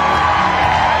this happen.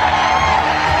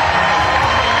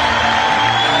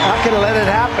 Not going to let it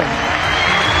happen.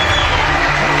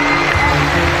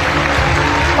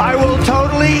 I will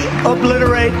totally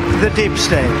obliterate the deep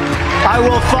state. I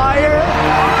will fire.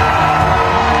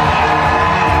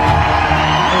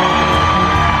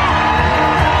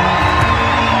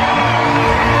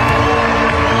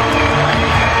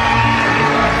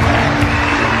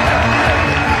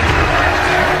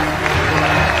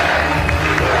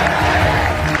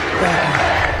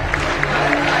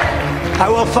 I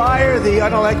will fire the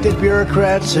unelected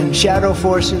bureaucrats and shadow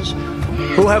forces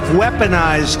who have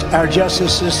weaponized our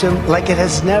justice system like it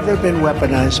has never been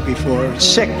weaponized before. It's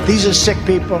sick. These are sick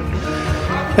people.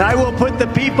 And I will put the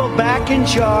people back in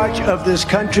charge of this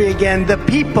country again. The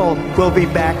people will be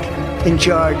back in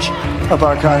charge of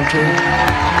our country.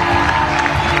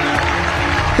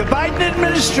 The Biden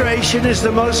administration is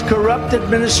the most corrupt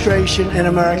administration in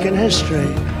American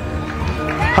history.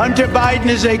 Hunter Biden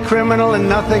is a criminal and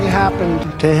nothing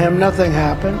happened to him. Nothing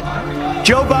happened.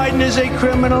 Joe Biden is a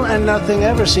criminal and nothing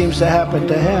ever seems to happen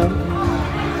to him.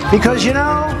 Because, you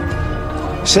know,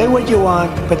 say what you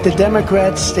want, but the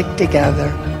Democrats stick together.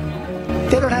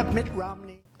 They don't have Mitt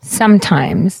Romney.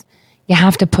 Sometimes you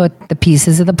have to put the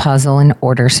pieces of the puzzle in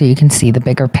order so you can see the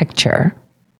bigger picture.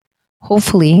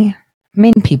 Hopefully,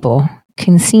 many people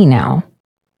can see now.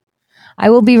 I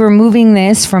will be removing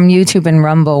this from YouTube and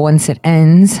Rumble once it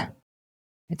ends.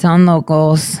 It's on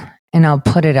locals, and I'll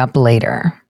put it up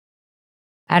later.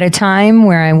 At a time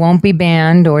where I won't be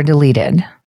banned or deleted.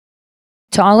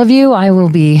 To all of you,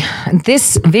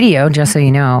 this video, just so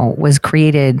you know, was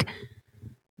created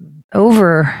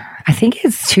over, I think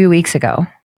it's 2 weeks ago.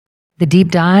 The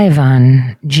deep dive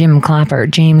on James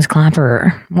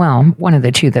Clapper, well, one of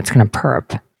the two that's going to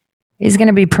perp, is going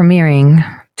to be premiering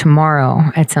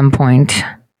tomorrow at some point.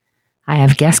 I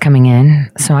have guests coming in,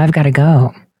 so I've got to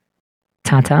go.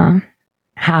 Ta-ta.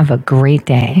 Have a great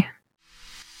day.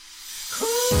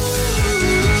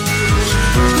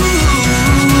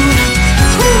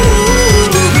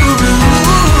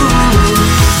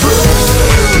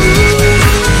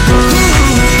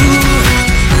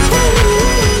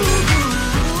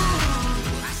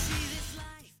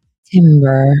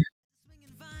 Timber.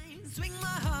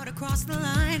 Across the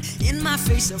line, in my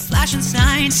face a flashing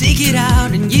sign. Take it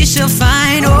out and you shall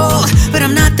find old, but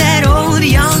I'm not that old.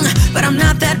 Young, but I'm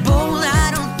not